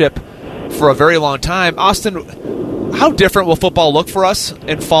leadership for a very long time. Austin, how different will football look for us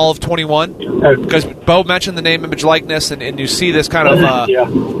in fall of 21? Because Bo mentioned the name, image, likeness, and you see this kind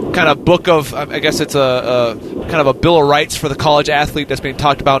of book of, I guess it's a kind of a Bill of Rights for the college athlete that's being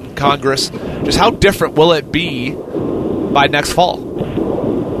talked about in Congress. Just how different will it be by next fall?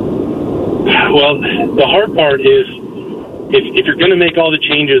 Well, the hard part is if you're going to make all the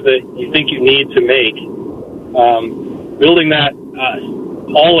changes that you think you need to make, building that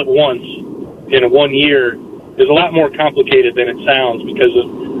all at once in 1 year is a lot more complicated than it sounds because of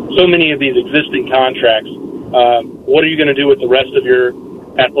so many of these existing contracts. What are you going to do with the rest of your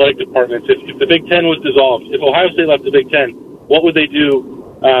athletic departments? If the Big Ten was dissolved, if Ohio State left the Big Ten, what would they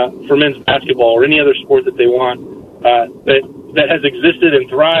do for men's basketball or any other sport that they want that has existed and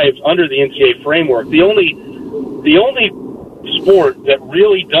thrived under the NCAA framework? The only sport that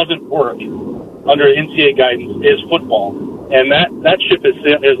really doesn't work under NCAA guidance is football, and that ship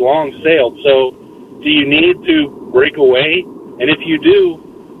has long sailed. So do you need to break away? And if you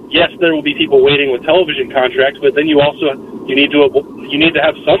do, yes, there will be people waiting with television contracts, but then you need to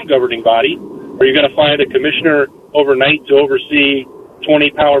have some governing body. Are you going to find a commissioner overnight to oversee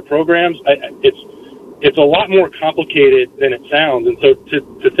 20 power programs? It's a lot more complicated than it sounds. And so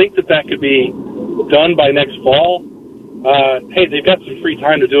to think that could be done by next fall, hey, they've got some free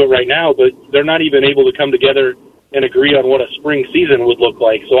time to do it right now, but they're not even able to come together and agree on what a spring season would look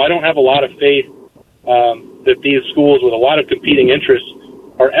like. So I don't have a lot of faith that these schools with a lot of competing interests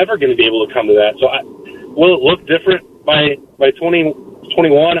are ever going to be able to come to that. So will it look different by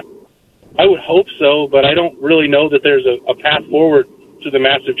 2021? I would hope so, but I don't really know that there's a path forward to the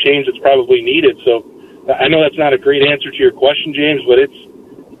massive change that's probably needed. So I know that's not a great answer to your question, James, but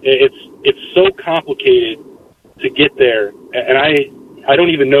it's so complicated to get there, and I don't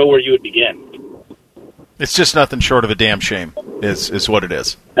even know where you would begin. It's just nothing short of a damn shame is what it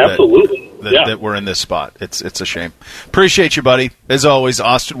is. Absolutely. That we're in this spot. It's a shame. Appreciate you, buddy. As always,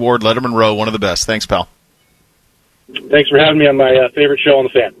 Austin Ward, Letterman Row, one of the best. Thanks, pal. Thanks for having me on my favorite show on the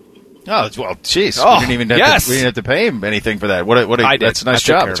Fan. Oh, well, jeez. We didn't have to pay him anything for that. That's a nice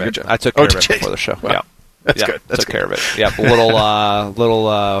job. It's a good job. I took care of it before the show. Wow. Yeah. That's good. Took care of it. Yeah, a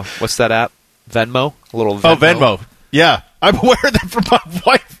little what's that app? Venmo? A little Venmo. Oh, Venmo. Yeah. I'm aware of that from my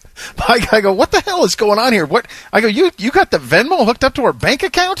wife. I go, what the hell is going on here? What? I go, you got the Venmo hooked up to our bank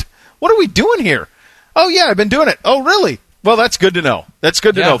account? What are we doing here? Oh, yeah, I've been doing it. Oh, really? Well, that's good to know. That's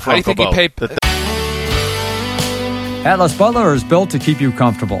good to know from Uncle Bo. Atlas Butler is built to keep you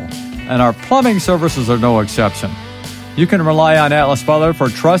comfortable, and our plumbing services are no exception. You can rely on Atlas Butler for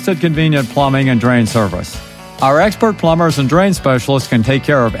trusted, convenient plumbing and drain service. Our expert plumbers and drain specialists can take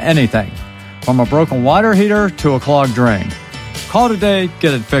care of anything, from a broken water heater to a clogged drain. Call today,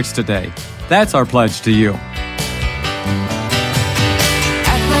 get it fixed today. That's our pledge to you.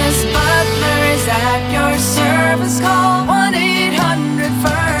 Atlas Butler is at your service. Call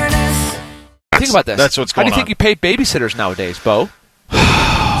 1-800-FURNACE. Think about this. That's what's going on. How do you think you pay babysitters nowadays, Bo?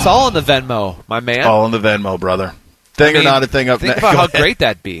 It's all in the Venmo, my man. All in the Venmo, brother. Thing or not a thing up next. next. Think about how great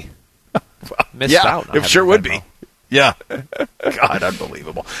that'd be. Missed out. It sure would be. Yeah. God,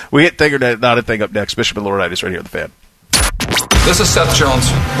 unbelievable. We hit thing or not a thing up next. Bishop and Laurinaitis right here at the Fan. This is Seth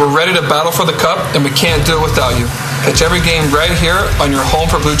Jones. We're ready to battle for the cup, and we can't do it without you. Catch every game right here on your home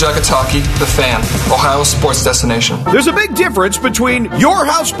for Blue Jackets hockey, The Fan, Ohio sports destination. There's a big difference between your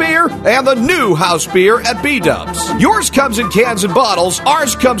house beer and the new house beer at B-Dubs. Yours comes in cans and bottles.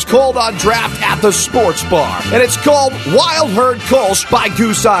 Ours comes cold on draft at the sports bar. And it's called Wild Herd Kolsch by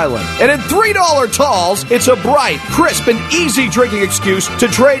Goose Island. And in $3 talls, it's a bright, crisp, and easy drinking excuse to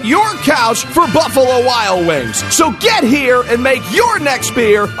trade your couch for Buffalo Wild Wings. So get here and make your next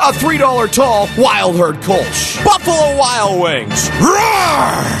beer a $3 tall Wild Herd Kolsch. Buffalo Wild Wings. Roar!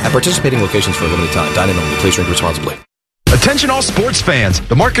 At participating locations for a limited time. Dine in only. Please drink responsibly. Attention all sports fans.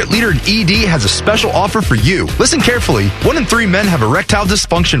 The market leader in ED has a special offer for you. Listen carefully. 1 in 3 men have erectile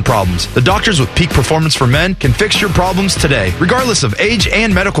dysfunction problems. The doctors with Peak Performance for Men can fix your problems today, regardless of age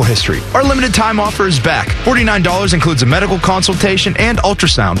and medical history. Our limited time offer is back. $49 includes a medical consultation and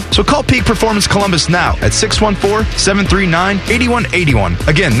ultrasound. So call Peak Performance Columbus now at 614-739-8181.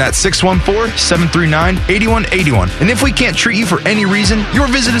 Again, that's 614-739-8181. And if we can't treat you for any reason, your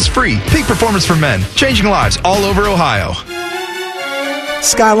visit is free. Peak Performance for Men, changing lives all over Ohio.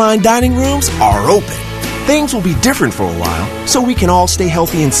 Skyline dining rooms are open. Things will be different for a while, so we can all stay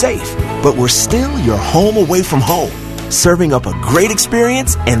healthy and safe. But we're still your home away from home, serving up a great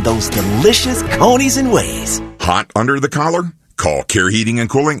experience and those delicious conies and ways. Hot under the collar? Call Care Heating and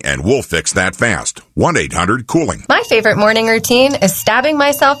Cooling and we'll fix that fast. 1-800-COOLING. My favorite morning routine is stabbing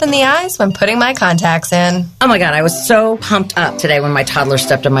myself in the eyes when putting my contacts in. Oh my God, I was so pumped up today when my toddler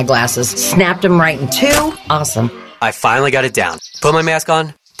stepped on my glasses. Snapped them right in two. Awesome. I finally got it down. Put my mask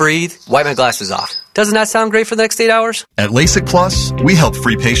on, breathe, wipe my glasses off. Doesn't that sound great for the next 8 hours? At LASIK Plus, we help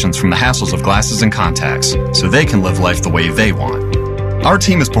free patients from the hassles of glasses and contacts so they can live life the way they want. Our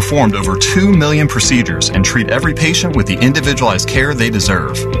team has performed over 2 million procedures and treat every patient with the individualized care they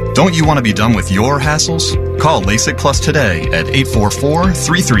deserve. Don't you want to be done with your hassles? Call LASIK Plus today at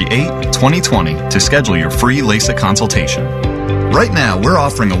 844-338-2020 to schedule your free LASIK consultation. Right now, we're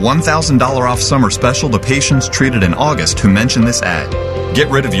offering a $1,000 off summer special to patients treated in August who mention this ad. Get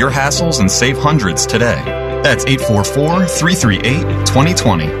rid of your hassles and save hundreds today. That's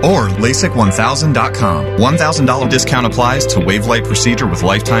 844-338-2020 or LASIK1000.com. $1,000 discount applies to Wavelight procedure with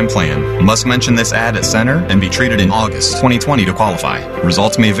lifetime plan. Must mention this ad at center and be treated in August 2020 to qualify.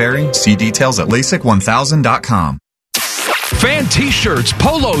 Results may vary. See details at LASIK1000.com. Fan t-shirts,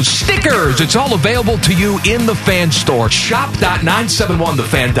 polos, stickers. It's all available to you in the Fan store.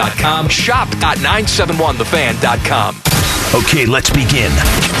 Shop.971thefan.com. Shop.971thefan.com. Okay, let's begin.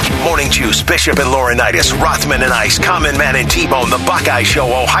 Morning Juice, Bishop and Laurinaitis, Rothman and Ice, Common Man and T-Bone, The Buckeye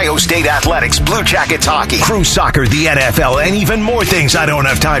Show, Ohio State Athletics, Blue Jackets Hockey, Crew Soccer, the NFL, and even more things I don't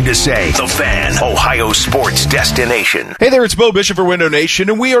have time to say. The Fan, Ohio sports destination. Hey there, it's Bo Bishop for Window Nation,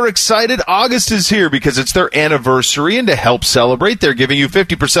 and we are excited. August is here because it's their anniversary, and to help celebrate, they're giving you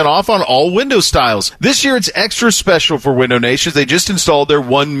 50% off on all window styles. This year, it's extra special for Window Nation. They just installed their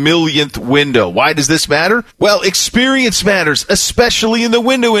 1 millionth window. Why does this matter? Well, experience matters, especially in the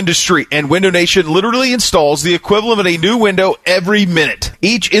window industry, and Window Nation literally installs the equivalent of a new window every minute.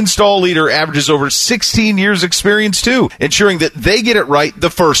 Each install leader averages over 16 years experience too, ensuring that they get it right the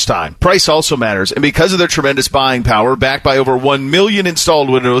first time. Price also matters, and because of their tremendous buying power, backed by over 1 million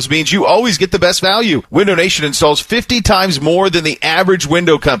installed windows, means you always get the best value. Window Nation installs 50 times more than the average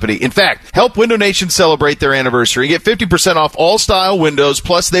window company. In fact, help Window Nation celebrate their anniversary. Get 50% off all style windows,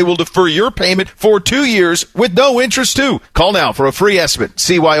 plus they will defer your payment for 2 years with no interest too. Call now for a free estimate.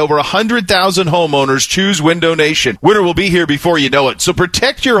 See why over 100,000 homeowners choose Window Nation. Winter will be here before you know it, so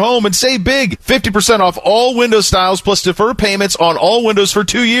protect your home and save big. 50% off all window styles, plus defer payments on all windows for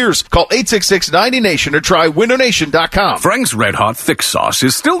 2 years. Call 866-90-NATION or try windownation.com. Frank's Red Hot Thick Sauce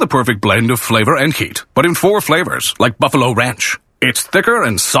is still the perfect blend of flavor and heat, but in 4 flavors, like Buffalo Ranch. It's thicker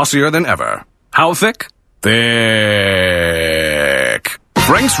and saucier than ever. How thick? Thick.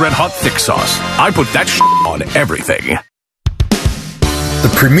 Frank's Red Hot Thick Sauce. I put that on everything.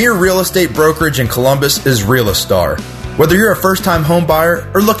 The premier real estate brokerage in Columbus is Realistar. Whether you're a first-time home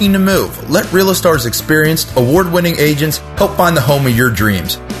buyer or looking to move, let Realistar's experienced, award-winning agents help find the home of your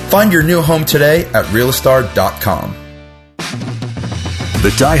dreams. Find your new home today at Realistar.com.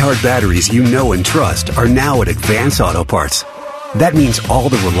 The die-hard batteries you know and trust are now at Advance Auto Parts. That means all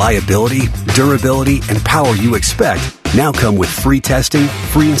the reliability, durability, and power you expect now come with free testing,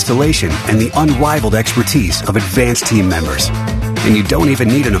 free installation, and the unrivaled expertise of advanced team members. And you don't even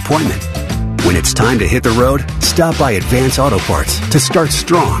need an appointment. When it's time to hit the road, stop by Advance Auto Parts to start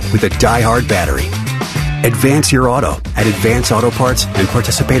strong with a die-hard battery. Advance your auto at Advance Auto Parts and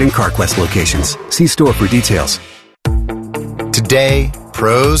participating CarQuest locations. See store for details. Today,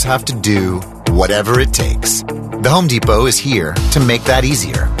 pros have to do whatever it takes. The Home Depot is here to make that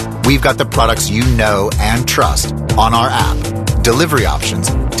easier. We've got the products you know and trust on our app, delivery options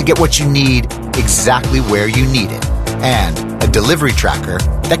to get what you need exactly where you need it, and a delivery tracker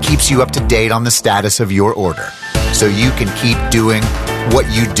that keeps you up to date on the status of your order, so you can keep doing what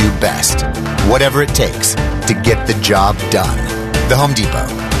you do best, whatever it takes to get the job done. The Home Depot,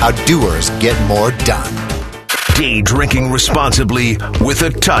 how doers get more done. Day drinking responsibly with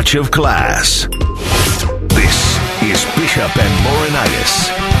a touch of class. This is Bishop and Laurinaitis.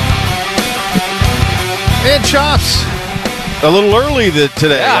 And Chops. A little early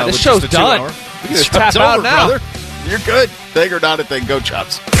today. Yeah, this show's done. You can just tap out now. Brother. You're good. Thing or not a thing. Go,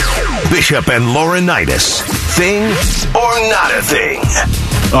 Chops. Bishop and Laurinaitis. Thing or not a thing?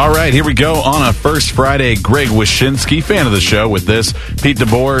 All right, here we go on a First Friday. Greg Wyshynski, fan of the show, with this. Pete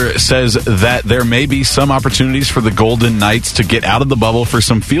DeBoer says that there may be some opportunities for the Golden Knights to get out of the bubble for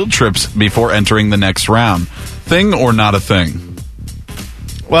some field trips before entering the next round. Thing or not a thing?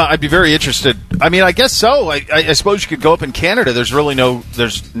 Well, I'd be very interested. I mean, I guess so. I suppose you could go up in Canada. There's no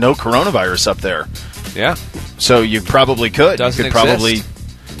coronavirus up there. Yeah. So you probably could. Doesn't you could probably. exist.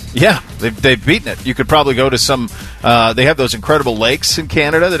 Yeah, they've beaten it. You could probably go to some. They have those incredible lakes in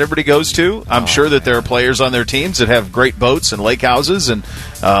Canada that everybody goes to. I'm sure that there are players on their teams that have great boats and lake houses, and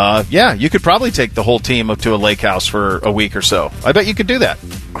you could probably take the whole team up to a lake house for a week or so. I bet you could do that.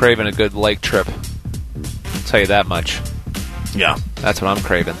 Craving a good lake trip. I'll tell you that much. Yeah, that's what I'm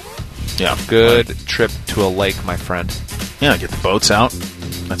craving. Yeah, good trip to a lake, my friend. Yeah, get the boats out.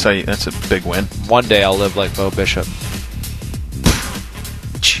 That's a big win. One day I'll live like Bo Bishop.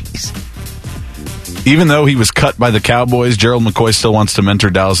 Jeez. Even though he was cut by the Cowboys, Gerald McCoy still wants to mentor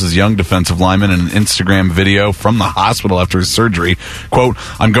Dallas's young defensive lineman in an Instagram video from the hospital after his surgery. Quote,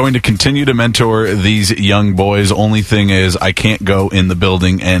 "I'm going to continue to mentor these young boys. Only thing is I can't go in the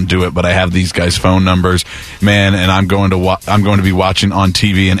building and do it, but I have these guys' phone numbers, man, and I'm going to be watching on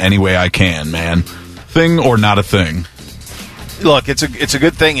TV in any way I can, man." Thing or not a thing? Look, it's a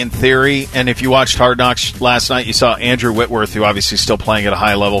good thing in theory, and if you watched Hard Knocks last night, you saw Andrew Whitworth, who obviously is still playing at a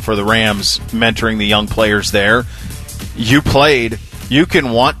high level for the Rams, mentoring the young players there. You can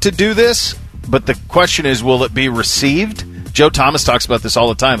want to do this, but the question is, will it be received? Joe Thomas talks about this all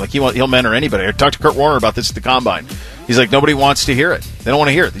the time. Like he'll mentor anybody. I talked to Kurt Warner about this at the Combine. He's like, nobody wants to hear it. They don't want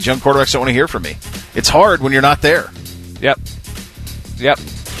to hear it. These young quarterbacks don't want to hear from me. It's hard when you're not there. Yep.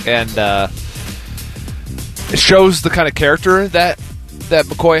 And it shows the kind of character that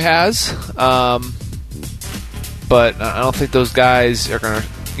McCoy has, but I don't think those guys are going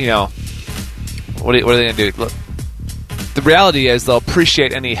to, what are they going to do? Look, the reality is they'll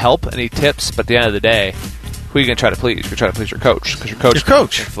appreciate any help, any tips, but at the end of the day, who are you going to try to please? You're going to try to please your coach, because your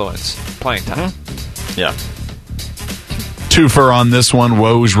coach can influence playing time. Mm-hmm. Yeah. Twofer on this one.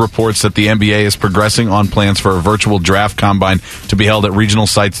 Woj reports that the NBA is progressing on plans for a virtual draft combine to be held at regional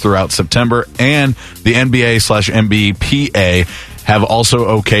sites throughout September, and the NBA/NBPA have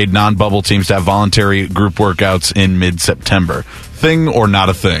also okayed non-bubble teams to have voluntary group workouts in mid-September. Thing or not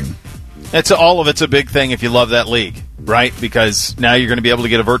a thing? All of it's a big thing if you love that league, right? Because now you're going to be able to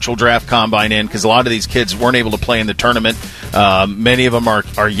get a virtual draft combine in, because a lot of these kids weren't able to play in the tournament. Many of them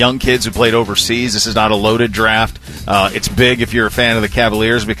are young kids who played overseas. This is not a loaded draft. It's big if you're a fan of the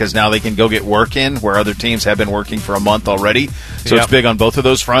Cavaliers, because now they can go get work in where other teams have been working for a month already. So It's big on both of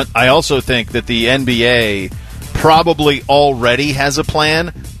those fronts. I also think that the NBA probably already has a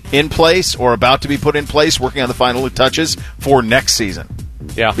plan in place or about to be put in place, working on the final touches for next season.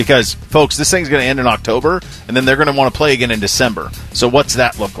 Yeah. Because, folks, this thing's going to end in October, and then they're going to want to play again in December. So what's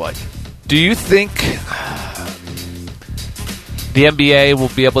that look like? Do you think the NBA will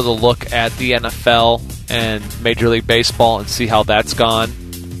be able to look at the NFL and Major League Baseball and see how that's gone?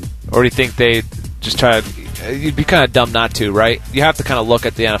 Or do you think they just try to... You'd be kind of dumb not to, right? You have to kind of look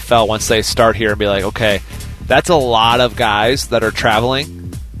at the NFL once they start here and be like, okay, that's a lot of guys that are traveling.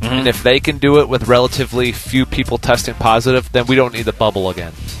 Mm-hmm. And if they can do it with relatively few people testing positive, then we don't need the bubble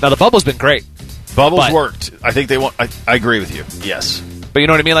again. Now, the bubble's been great. Bubbles worked. I think they want. I agree with you. Yes. But you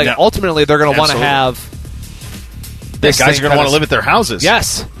know what I mean? Like, ultimately, they're going to want to have... Guys are going to want to live at their houses.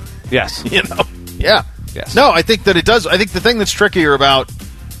 Yes. Yeah. Yes. No, I think that it does. I think the thing that's trickier about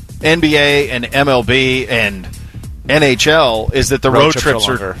NBA and MLB and NHL is that the road trips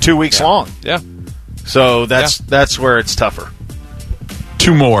are 2 weeks long. Yeah. So that's where it's tougher.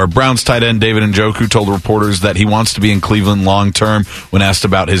 Two more. Browns tight end David Njoku told reporters that he wants to be in Cleveland long term. When asked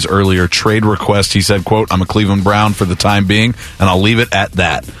about his earlier trade request, he said, quote, "I'm a Cleveland Brown for the time being, and I'll leave it at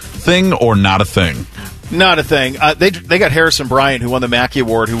that." Thing or not a thing? Not a thing. They got Harrison Bryant, who won the Mackey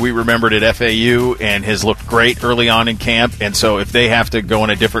Award, who we remembered at FAU and has looked great early on in camp. And so if they have to go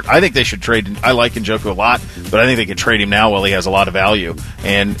in a different, I think they should trade. I like Njoku a lot, but I think they can trade him now while he has a lot of value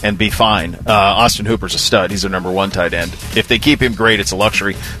and be fine. Austin Hooper's a stud. He's their number one tight end. If they keep him, great. It's a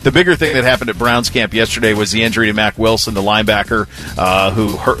luxury. The bigger thing that happened at Browns camp yesterday was the injury to Mack Wilson, the linebacker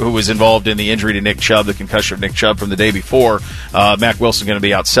who was involved in the injury to Nick Chubb, the concussion of Nick Chubb from the day before. Mack Wilson going to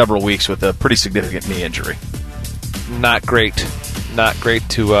be out several weeks with a pretty significant knee injury. Not great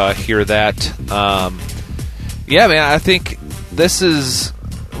to hear that. Yeah, man, I think this is.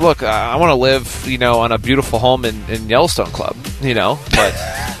 Look, I want to live, on a beautiful home in Yellowstone Club,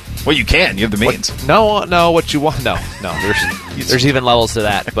 but. Well, you can. You have the means. No. What you want? No. There's even levels to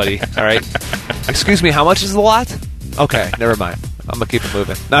that, buddy. All right. Excuse me. How much is the lot? Okay, never mind. I'm gonna keep it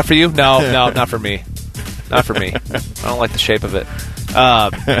moving. Not for you? No, not for me. Not for me. I don't like the shape of it.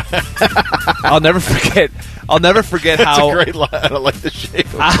 I'll never forget how. That's a great line. I don't like the shape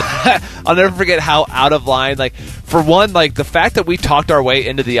of it. I'll never forget how out of line. Like, for one, like the fact that we talked our way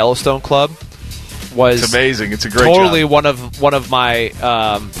into the Yellowstone Club was it's amazing. It's a great totally job. one of my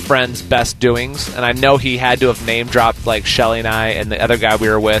friend's best doings, and I know he had to have name dropped like Shelly and I, and the other guy we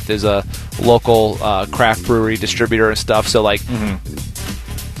were with is a local craft brewery distributor and stuff. So like,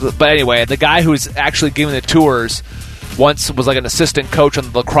 but anyway, the guy who's actually giving the tours once was like an assistant coach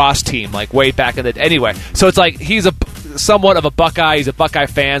on the lacrosse team, like way back in the. Anyway, so it's like he's somewhat of a Buckeye. He's a Buckeye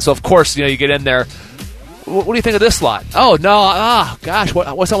fan, so of course you get in there. What do you think of this lot? Oh no! Gosh,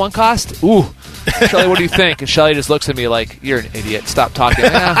 what's that one cost? Ooh, Shelly, what do you think? And Shelly just looks at me like, "You're an idiot. Stop talking."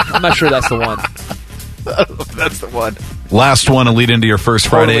 I'm not sure that's the one. That's the one. Last one to lead into your first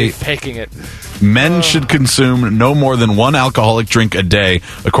Friday. Faking it. Men should consume no more than one alcoholic drink a day,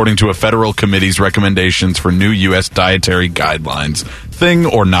 according to a federal committee's recommendations for new U.S. dietary guidelines. Thing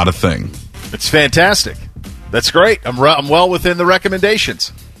or not a thing? It's fantastic. That's great. I'm well within the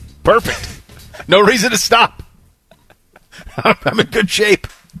recommendations. Perfect. No reason to stop. I'm in good shape.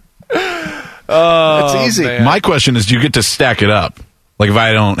 It's easy. Man. My question is, do you get to stack it up? Like, if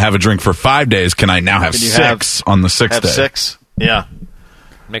I don't have a drink for 5 days, can I now have six on the sixth day? Have 6? Yeah.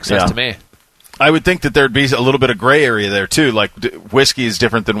 Makes sense to me. I would think that there'd be a little bit of gray area there, too. Like, whiskey is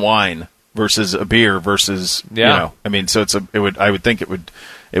different than wine versus a beer versus, I mean, so I would think it would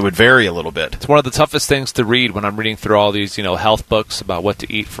vary a little bit. It's one of the toughest things to read when I'm reading through all these, health books about what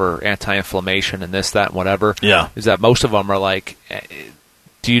to eat for anti-inflammation and this, that, and whatever. Yeah. Is that most of them are like,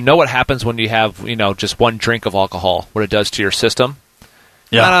 do you know what happens when you have, just one drink of alcohol, what it does to your system?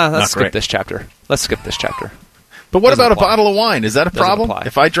 Yeah. Let's skip this chapter. But what about a bottle of wine? Is that a problem?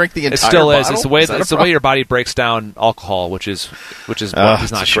 If I drink the entire bottle? It still is. It's the way your body breaks down alcohol, which is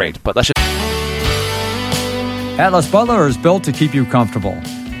not great. But let's just... Atlas Butler is built to keep you comfortable,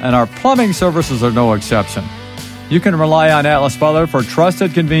 and our plumbing services are no exception. You can rely on Atlas Butler for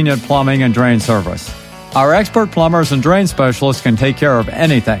trusted, convenient plumbing and drain service. Our expert plumbers and drain specialists can take care of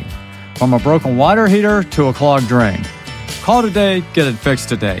anything, from a broken water heater to a clogged drain. Call today, get it fixed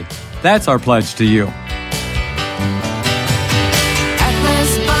today. That's our pledge to you.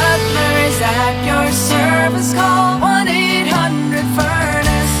 Atlas Butler is at your service. Call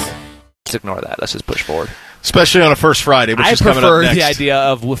 1-800-FURNACE. Let's ignore that. Let's just push forward. Especially on a first Friday, which is coming up next. I prefer the idea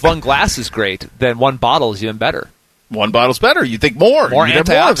of if one glass is great, then one bottle is even better. One bottle's better. You think more. More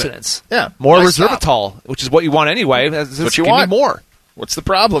antioxidants. More resveratrol, which is what you want anyway. What you want. More. What's the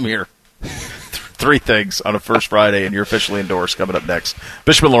problem here? 3 things on a first Friday, and you're officially endorsed. Coming up next.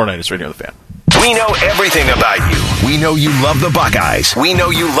 Bishop and Laurinaitis, Radio The Fan. We know everything about you. We know you love the Buckeyes. We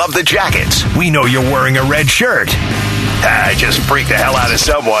know you love the Jackets. We know you're wearing a red shirt. I just freaked the hell out of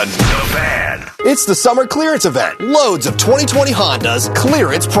someone. The Fan. It's the summer clearance event. Loads of 2020 Hondas,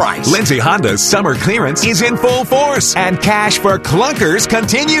 clearance price. Lindsay Honda's summer clearance is in full force, and cash for clunkers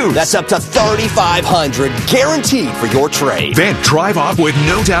continues. That's up to $3,500 guaranteed for your trade. Then drive off with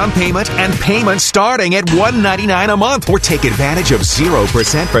no down payment and payments starting at $199 a month. Or take advantage of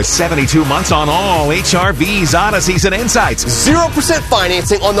 0% for 72 months on all HRVs, Odysseys, and Insights. 0%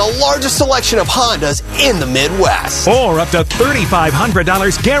 financing on the largest selection of Hondas in the Midwest. Or up to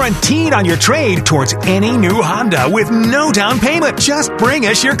 $3,500 guaranteed on your trade made towards any new Honda with no down payment. Just bring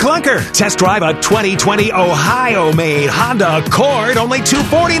us your clunker. Test drive a 2020 Ohio-made Honda Accord, only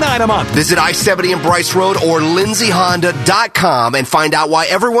 $249 a month. Visit I-70 and Bryce Road or LindsayHonda.com and find out why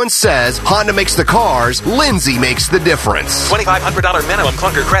everyone says Honda makes the cars, Lindsay makes the difference. $2,500 minimum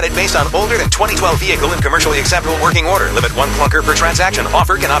clunker credit based on older than 2012 vehicle in commercially acceptable working order. Limit 1 clunker per transaction.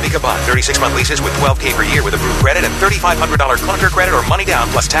 Offer cannot be combined. 36-month leases with $12,000 per year with approved credit and $3,500 clunker credit or money down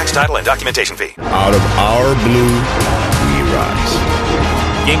plus tax, title, and documentation fee. Out of our blue, we rise.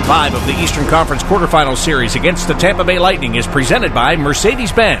 Game 5 of the Eastern Conference quarterfinal series against the Tampa Bay Lightning is presented by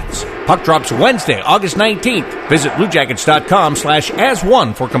Mercedes-Benz. Puck drops Wednesday, August 19th. Visit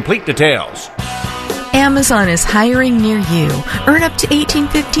BlueJackets.com/as1 for complete details. Amazon is hiring near you. Earn up to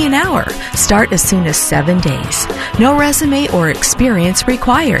 $18.50 an hour. Start as soon as 7 days. No resume or experience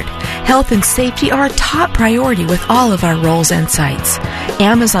required. Health and safety are a top priority with all of our roles and sites.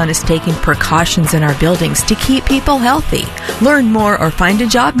 Amazon is taking precautions in our buildings to keep people healthy. Learn more or find a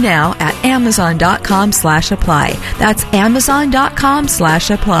job now at Amazon.com/apply. That's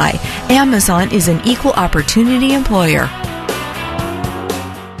Amazon.com/apply. Amazon is an equal opportunity employer.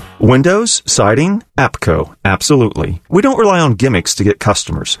 Windows, siding, APCO. Absolutely. We don't rely on gimmicks to get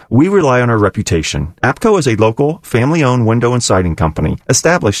customers. We rely on our reputation. APCO is a local, family-owned window and siding company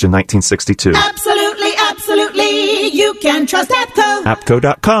established in 1962. Absolutely, absolutely. You can trust APCO.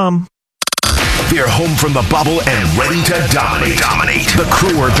 APCO.com. They're home from the bubble and ready to dominate. The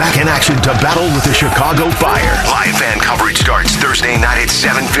crew are back in action to battle with the Chicago Fire. Live fan coverage starts Thursday night at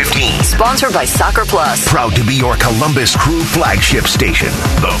 7:15. Sponsored by Soccer Plus. Proud to be your Columbus Crew flagship station,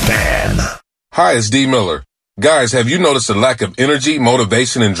 The Fan. Hi, it's D. Miller. Guys, have you noticed a lack of energy,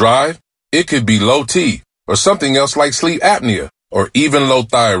 motivation, and drive? It could be low T, or something else like sleep apnea, or even low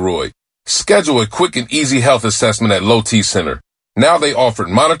thyroid. Schedule a quick and easy health assessment at Low T Center. Now they offer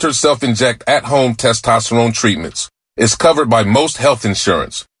monitored self-inject at-home testosterone treatments. It's covered by most health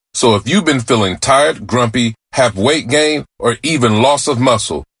insurance. So if you've been feeling tired, grumpy, have weight gain, or even loss of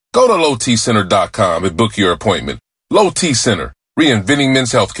muscle, go to lowtcenter.com and book your appointment. Low T Center, reinventing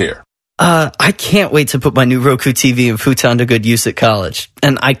men's healthcare. I can't wait to put my new Roku TV and futon to good use at college.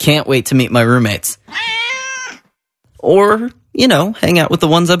 And I can't wait to meet my roommates. Or, hang out with the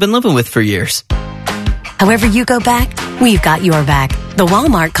ones I've been living with for years. However you go back, we've got your back. The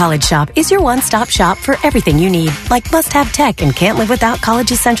Walmart College Shop is your one-stop shop for everything you need, like must-have tech and can't live without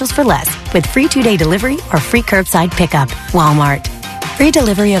college essentials for less, with free 2-day delivery or free curbside pickup. Walmart. Free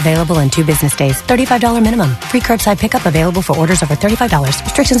delivery available in 2 business days. $35 minimum. Free curbside pickup available for orders over $35.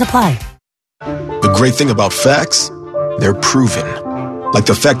 Restrictions apply. The great thing about facts, they're proven. Like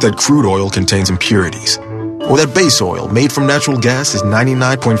the fact that crude oil contains impurities. Or that base oil made from natural gas is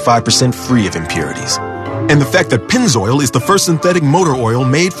 99.5% free of impurities. And the fact that Pennzoil is the first synthetic motor oil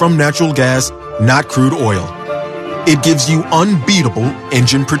made from natural gas, not crude oil. It gives you unbeatable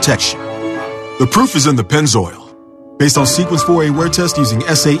engine protection. The proof is in the Pennzoil. Based on Sequence 4A wear test using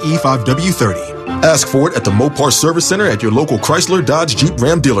SAE 5W30. Ask for it at the Mopar Service Center at your local Chrysler, Dodge, Jeep,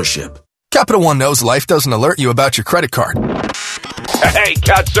 Ram dealership. Capital One knows life doesn't alert you about your credit card. Hey,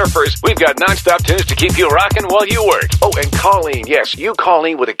 Couch Surfers, we've got non-stop tunes to keep you rocking while you work. Oh, and Colleen, yes, you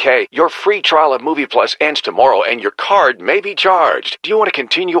Colleen with a K. Your free trial of Movie Plus ends tomorrow, and your card may be charged. Do you want to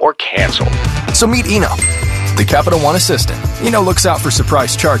continue or cancel? So meet Eno, the Capital One assistant. Eno looks out for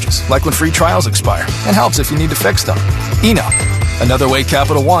surprise charges, like when free trials expire, and helps if you need to fix them. Eno, another way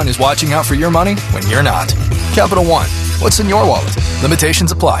Capital One is watching out for your money when you're not. Capital One, what's in your wallet?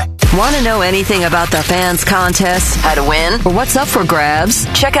 Limitations apply. Want to know anything about the Fans contest, how to win, or what's up for grabs?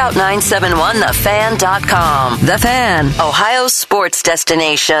 Check out 971thefan.com. The Fan, Ohio's sports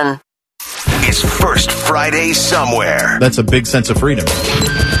destination. It's First Friday somewhere. That's a big sense of freedom.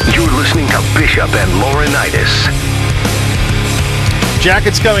 You're listening to Bishop and Laurinaitis.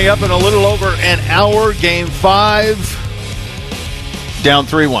 Jackets coming up in a little over an hour. Game 5. Down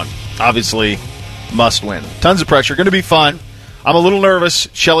 3-1. Obviously, must win. Tons of pressure. Going to be fun. I'm a little nervous.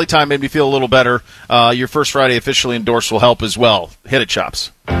 Shelly time made me feel a little better. Your First Friday officially endorsed will help as well. Hit it,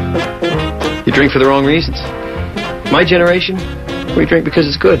 Chops. You drink for the wrong reasons. My generation, we drink because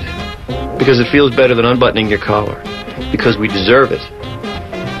it's good. Because it feels better than unbuttoning your collar. Because we deserve it.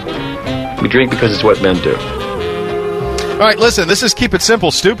 We drink because it's what men do. All right, listen, this is Keep It Simple,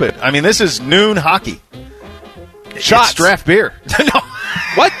 Stupid. I mean, this is noon hockey. Shots. It's draft beer. No.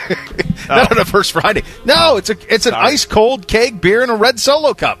 What? Not on a First Friday. No, it's an ice-cold keg beer in a red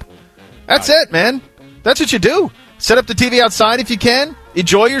Solo cup. That's it, man. That's what you do. Set up the TV outside if you can.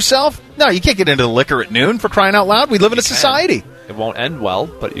 Enjoy yourself. No, you can't get into the liquor at noon, for crying out loud. We live in a society. It won't end well,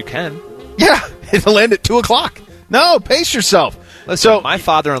 but you can. Yeah, it'll end at 2 o'clock. No, pace yourself. Listen, my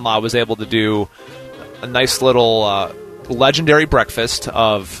father-in-law was able to do a nice little legendary breakfast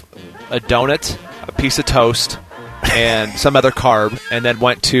of a donut, a piece of toast, and some other carb, and then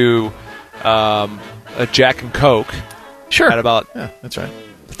went to a Jack and Coke. Sure. At about, that's right.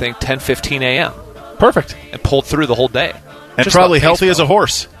 I think 10:15 a.m. Perfect. And pulled through the whole day. And Just probably about healthy pace, as a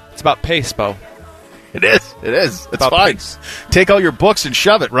horse. It's about pace, Bo. It is. It's about fine. pace. Take all your books and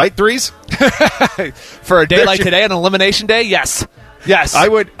shove it, right, Threes? For a day like today, an elimination day, yes. Yes, I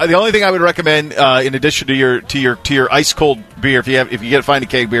would. The only thing I would recommend, in addition to your ice cold beer, if you get find a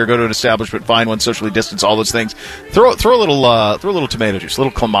keg beer, go to an establishment, find one, socially distance, all those things. Throw a little tomato juice, a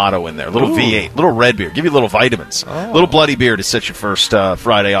little Clamato in there, a little V8, a little red beer, give you little vitamins, a little bloody beer to set your first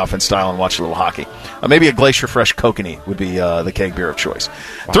Friday off in style and watch a little hockey. Maybe a Glacier Fresh Kokanee would be the keg beer of choice.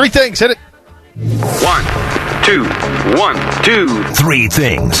 Wow. 3 things, hit it. 1, 2, 1, 2, 3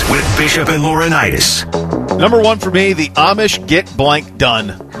 things with Bishop and Laurinaitis. Number 1 for me, the Amish get blank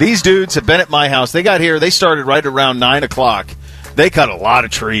done. These dudes have been at my house. They got here. They started right around 9 o'clock. They cut a lot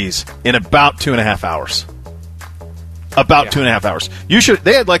of trees in about 2.5 hours. About 2.5 hours.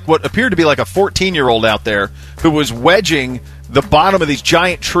 They had like what appeared to be like a 14-year-old out there who was wedging the bottom of these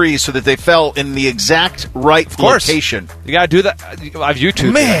giant trees so that they fell in the exact right location. You got to do that. I've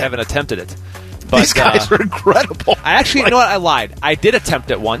YouTubed it. I haven't attempted it. But, these guys are incredible. I actually, you know what? I lied. I did attempt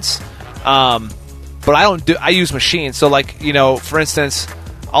it once, but I use machines. So, like, for instance,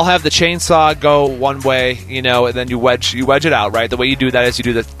 I'll have the chainsaw go one way, and then you wedge it out, right? The way you do that is you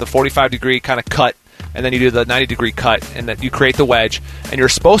do the 45-degree kind of cut, and then you do the 90-degree cut, and then you create the wedge, and you're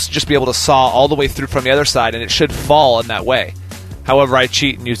supposed to just be able to saw all the way through from the other side, and it should fall in that way. However, I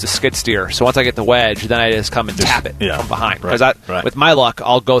cheat and use the skid steer. So once I get the wedge, then I just come and tap it from behind. Because with my luck,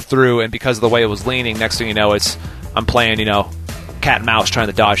 I'll go through, and because of the way it was leaning, next thing you know, I'm playing, cat and mouse trying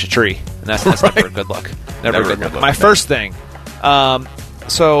to dodge a tree. And that's never a good look. Never a good look. My first thing,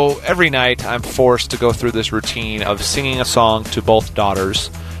 so every night I'm forced to go through this routine of singing a song to both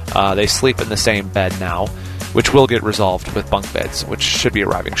daughters. They sleep in the same bed now, which will get resolved with bunk beds, which should be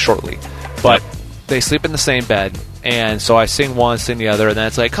arriving shortly. But they sleep in the same bed, and so I sing one, sing the other, and then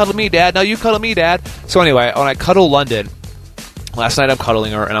it's like, cuddle me, Dad. No, you cuddle me, Dad. So anyway, when I cuddle London, last night I'm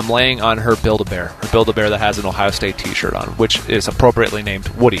cuddling her, and I'm laying on her Build-A-Bear, that has an Ohio State t-shirt on, which is appropriately named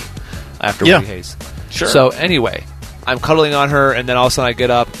Woody, after Woody Hayes. Sure. So anyway, I'm cuddling on her, and then all of a sudden I get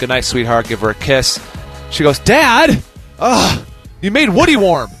up, good night, sweetheart, give her a kiss. She goes, Dad, you made Woody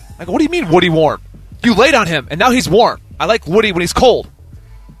warm. I go, what do you mean Woody warm? You laid on him, and now he's warm. I like Woody when he's cold.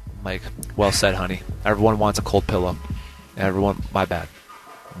 I'm like, well said, honey. Everyone wants a cold pillow. Everyone, my bad.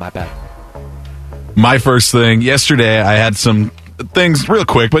 My first thing, yesterday I had some things real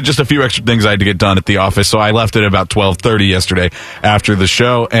quick, but just a few extra things I had to get done at the office, so I left at about 12:30 yesterday after the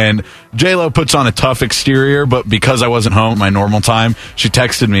show, and J-Lo puts on a tough exterior, but because I wasn't home at my normal time, she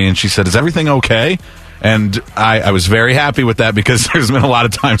texted me and she said, is everything okay? And I was very happy with that because there's been a lot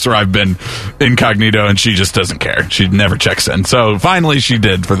of times where I've been incognito and she just doesn't care. She never checks in. So finally she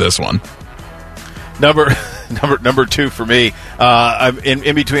did for this one. Number 2 for me. I'm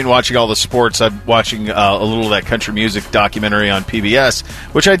in between watching all the sports. I'm watching a little of that country music documentary on PBS,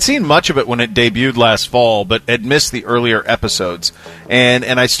 which I'd seen much of it when it debuted last fall, but had missed the earlier episodes. And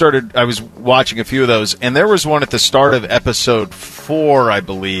I was watching a few of those, and there was one at the start of episode 4, I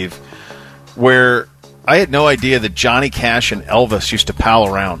believe, where I had no idea that Johnny Cash and Elvis used to pal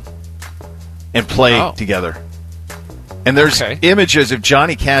around and play together. And there's images of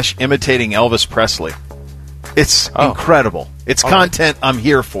Johnny Cash imitating Elvis Presley. It's incredible. It's content I'm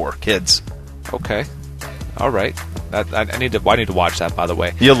here for, kids. Okay. All right. I need to watch that, by the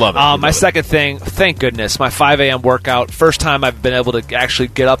way. You'll love it. My second thing, thank goodness, my 5 a.m. workout. First time I've been able to actually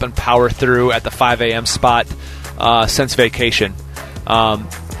get up and power through at the 5 a.m. spot since vacation.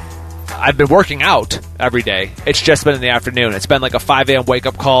 I've been working out every day. It's just been in the afternoon. It's been like a 5 a.m.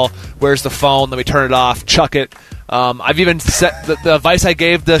 wake-up call. Where's the phone? Let me turn it off. Chuck it. I've even set the advice I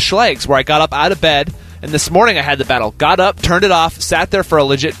gave the Schlegs, where I got up out of bed, and this morning I had the battle. Got up, turned it off, sat there for a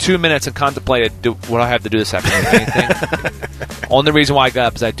legit 2 minutes and contemplated, what do I have to do this afternoon? Anything? Only reason why I got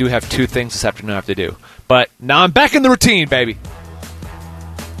up is I do have 2 things this afternoon I have to do. But now I'm back in the routine, baby.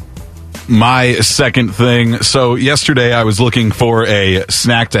 My second thing, so yesterday I was looking for a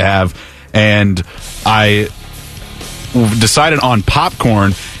snack to have, and I decided on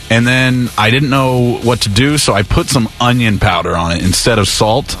popcorn, and then I didn't know what to do, so I put some onion powder on it instead of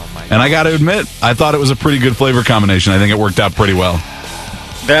salt. And I got to admit, I thought it was a pretty good flavor combination. I think it worked out pretty well.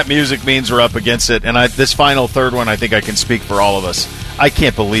 That music means we're up against it, and this final third one, I think I can speak for all of us. I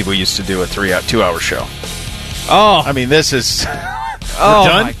can't believe we used to do a 2-hour show. Oh, I mean, this is. Oh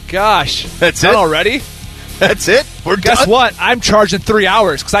my gosh! That's Not it already. That's it? We're done? Guess what? I'm charging 3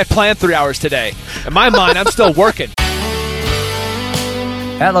 hours because I planned 3 hours today. In my mind, I'm still working.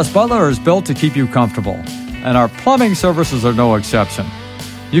 Atlas Butler is built to keep you comfortable, and our plumbing services are no exception.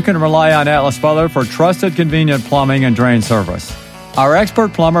 You can rely on Atlas Butler for trusted, convenient plumbing and drain service. Our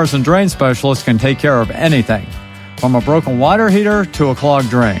expert plumbers and drain specialists can take care of anything, from a broken water heater to a clogged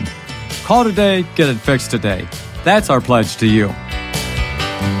drain. Call today, get it fixed today. That's our pledge to you.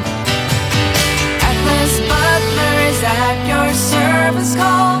 Atlas Butler is at your service.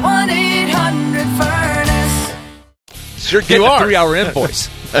 Call 1-800-FURNACE. Sure, Get you the are. 3-hour invoice.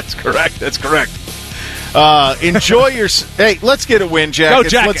 That's correct. Enjoy your... Hey, let's get a win, Jackets. Go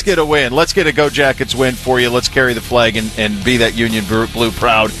Jackets. Let's get a win. Let's get a Go Jackets win for you. Let's carry the flag and be that Union Blue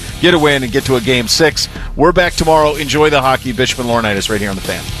proud. Get a win and get to a Game 6. We're back tomorrow. Enjoy the hockey. Bishop and Laurinaitis right here on The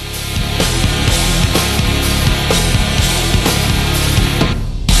Fan.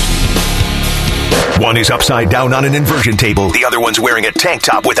 One is upside down on an inversion table. The other one's wearing a tank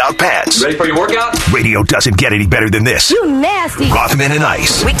top without pants. Ready for your workout? Radio doesn't get any better than this. You nasty. Rothman and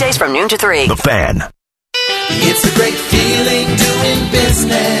Ice. Weekdays from noon to 3. The Fan. It's a great feeling doing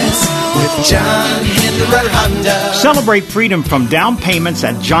business with John Hinderer Honda. Celebrate freedom from down payments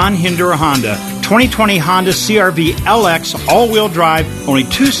at John Hinderer Honda. 2020 Honda CR-V LX all-wheel drive, only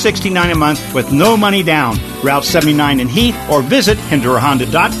 $269 a month with no money down. Route 79 in Heath or visit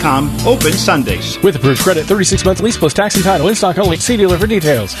HindererHonda.com. Open Sundays. With approved credit, 36-month lease plus tax and title. In stock only. See dealer for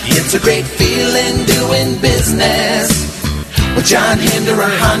details. It's a great feeling doing business with John Hinderer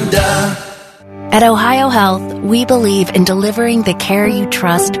Honda. At Ohio Health, we believe in delivering the care you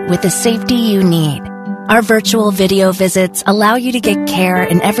trust with the safety you need. Our virtual video visits allow you to get care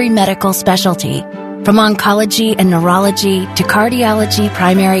in every medical specialty, from oncology and neurology to cardiology,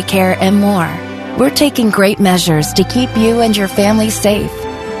 primary care, and more. We're taking great measures to keep you and your family safe.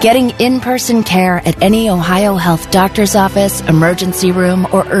 Getting in-person care at any Ohio Health doctor's office, emergency room,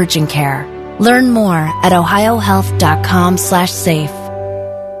 or urgent care. Learn more at ohiohealth.com/safe.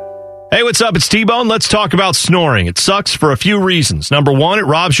 Hey, what's up? It's T-Bone. Let's talk about snoring. It sucks for a few reasons. Number one, it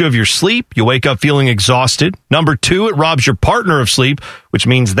robs you of your sleep. You wake up feeling exhausted. Number two, it robs your partner of sleep, which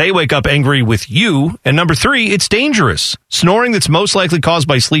means they wake up angry with you. And number three, it's dangerous. Snoring that's most likely caused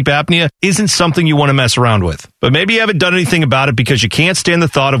by sleep apnea isn't something you want to mess around with. But maybe you haven't done anything about it because you can't stand the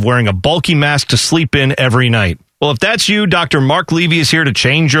thought of wearing a bulky mask to sleep in every night. Well, if that's you, Dr. Mark Levy is here to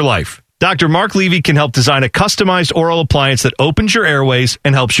change your life. Dr. Mark Levy can help design a customized oral appliance that opens your airways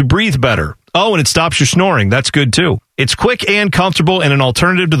and helps you breathe better. Oh, and it stops your snoring. That's good, too. It's quick and comfortable and an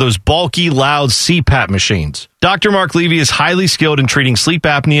alternative to those bulky, loud CPAP machines. Dr. Mark Levy is highly skilled in treating sleep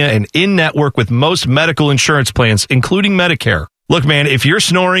apnea and in-network with most medical insurance plans, including Medicare. Look, man, if you're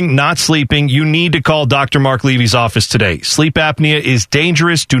snoring, not sleeping, you need to call Dr. Mark Levy's office today. Sleep apnea is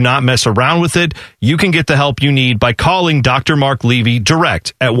dangerous. Do not mess around with it. You can get the help you need by calling Dr. Mark Levy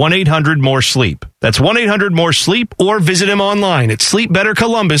direct at 1-800-MORE-SLEEP. That's 1-800-MORE-SLEEP or visit him online at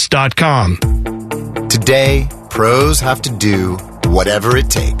sleepbettercolumbus.com. Today, pros have to do whatever it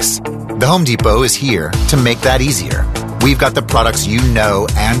takes. The Home Depot is here to make that easier. We've got the products you know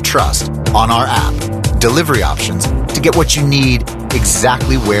and trust on our app, delivery options to get what you need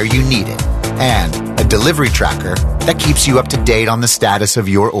exactly where you need it, and a delivery tracker that keeps you up to date on the status of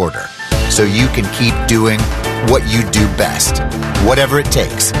your order so you can keep doing what you do best, whatever it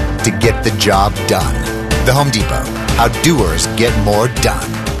takes to get the job done. The Home Depot, how doers get more done.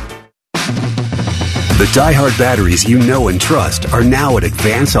 The Die-Hard batteries you know and trust are now at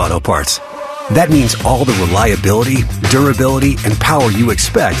Advance Auto Parts. That means all the reliability, durability, and power you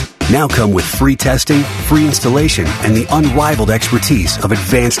expect now come with free testing, free installation, and the unrivaled expertise of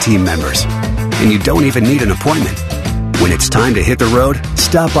Advance team members. And you don't even need an appointment. When it's time to hit the road,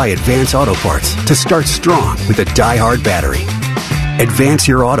 stop by Advance Auto Parts to start strong with a Die-Hard battery. Advance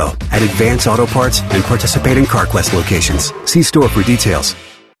your auto at Advance Auto Parts and participating CarQuest locations. See store for details.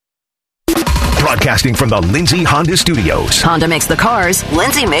 Broadcasting from the Lindsay Honda Studios. Honda makes the cars.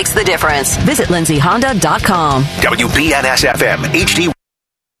 Lindsay makes the difference. Visit lindsayhonda.com. WBNS-FM, HD.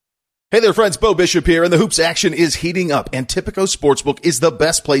 Hey there, friends. Bo Bishop here, and the hoops action is heating up, and Tipico Sportsbook is the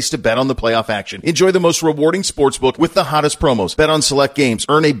best place to bet on the playoff action. Enjoy the most rewarding sportsbook with the hottest promos. Bet on select games.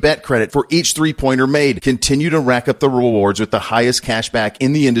 Earn a bet credit for each three-pointer made. Continue to rack up the rewards with the highest cash back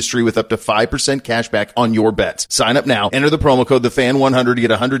in the industry with up to 5% cash back on your bets. Sign up now. Enter the promo code TheFan100 to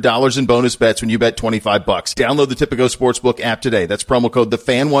get $100 in bonus bets when you bet $25. Download the Tipico Sportsbook app today. That's promo code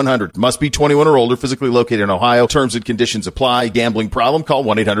TheFan100. Must be 21 or older, physically located in Ohio. Terms and conditions apply. Gambling problem? Call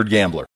 1-800-GAMBLER.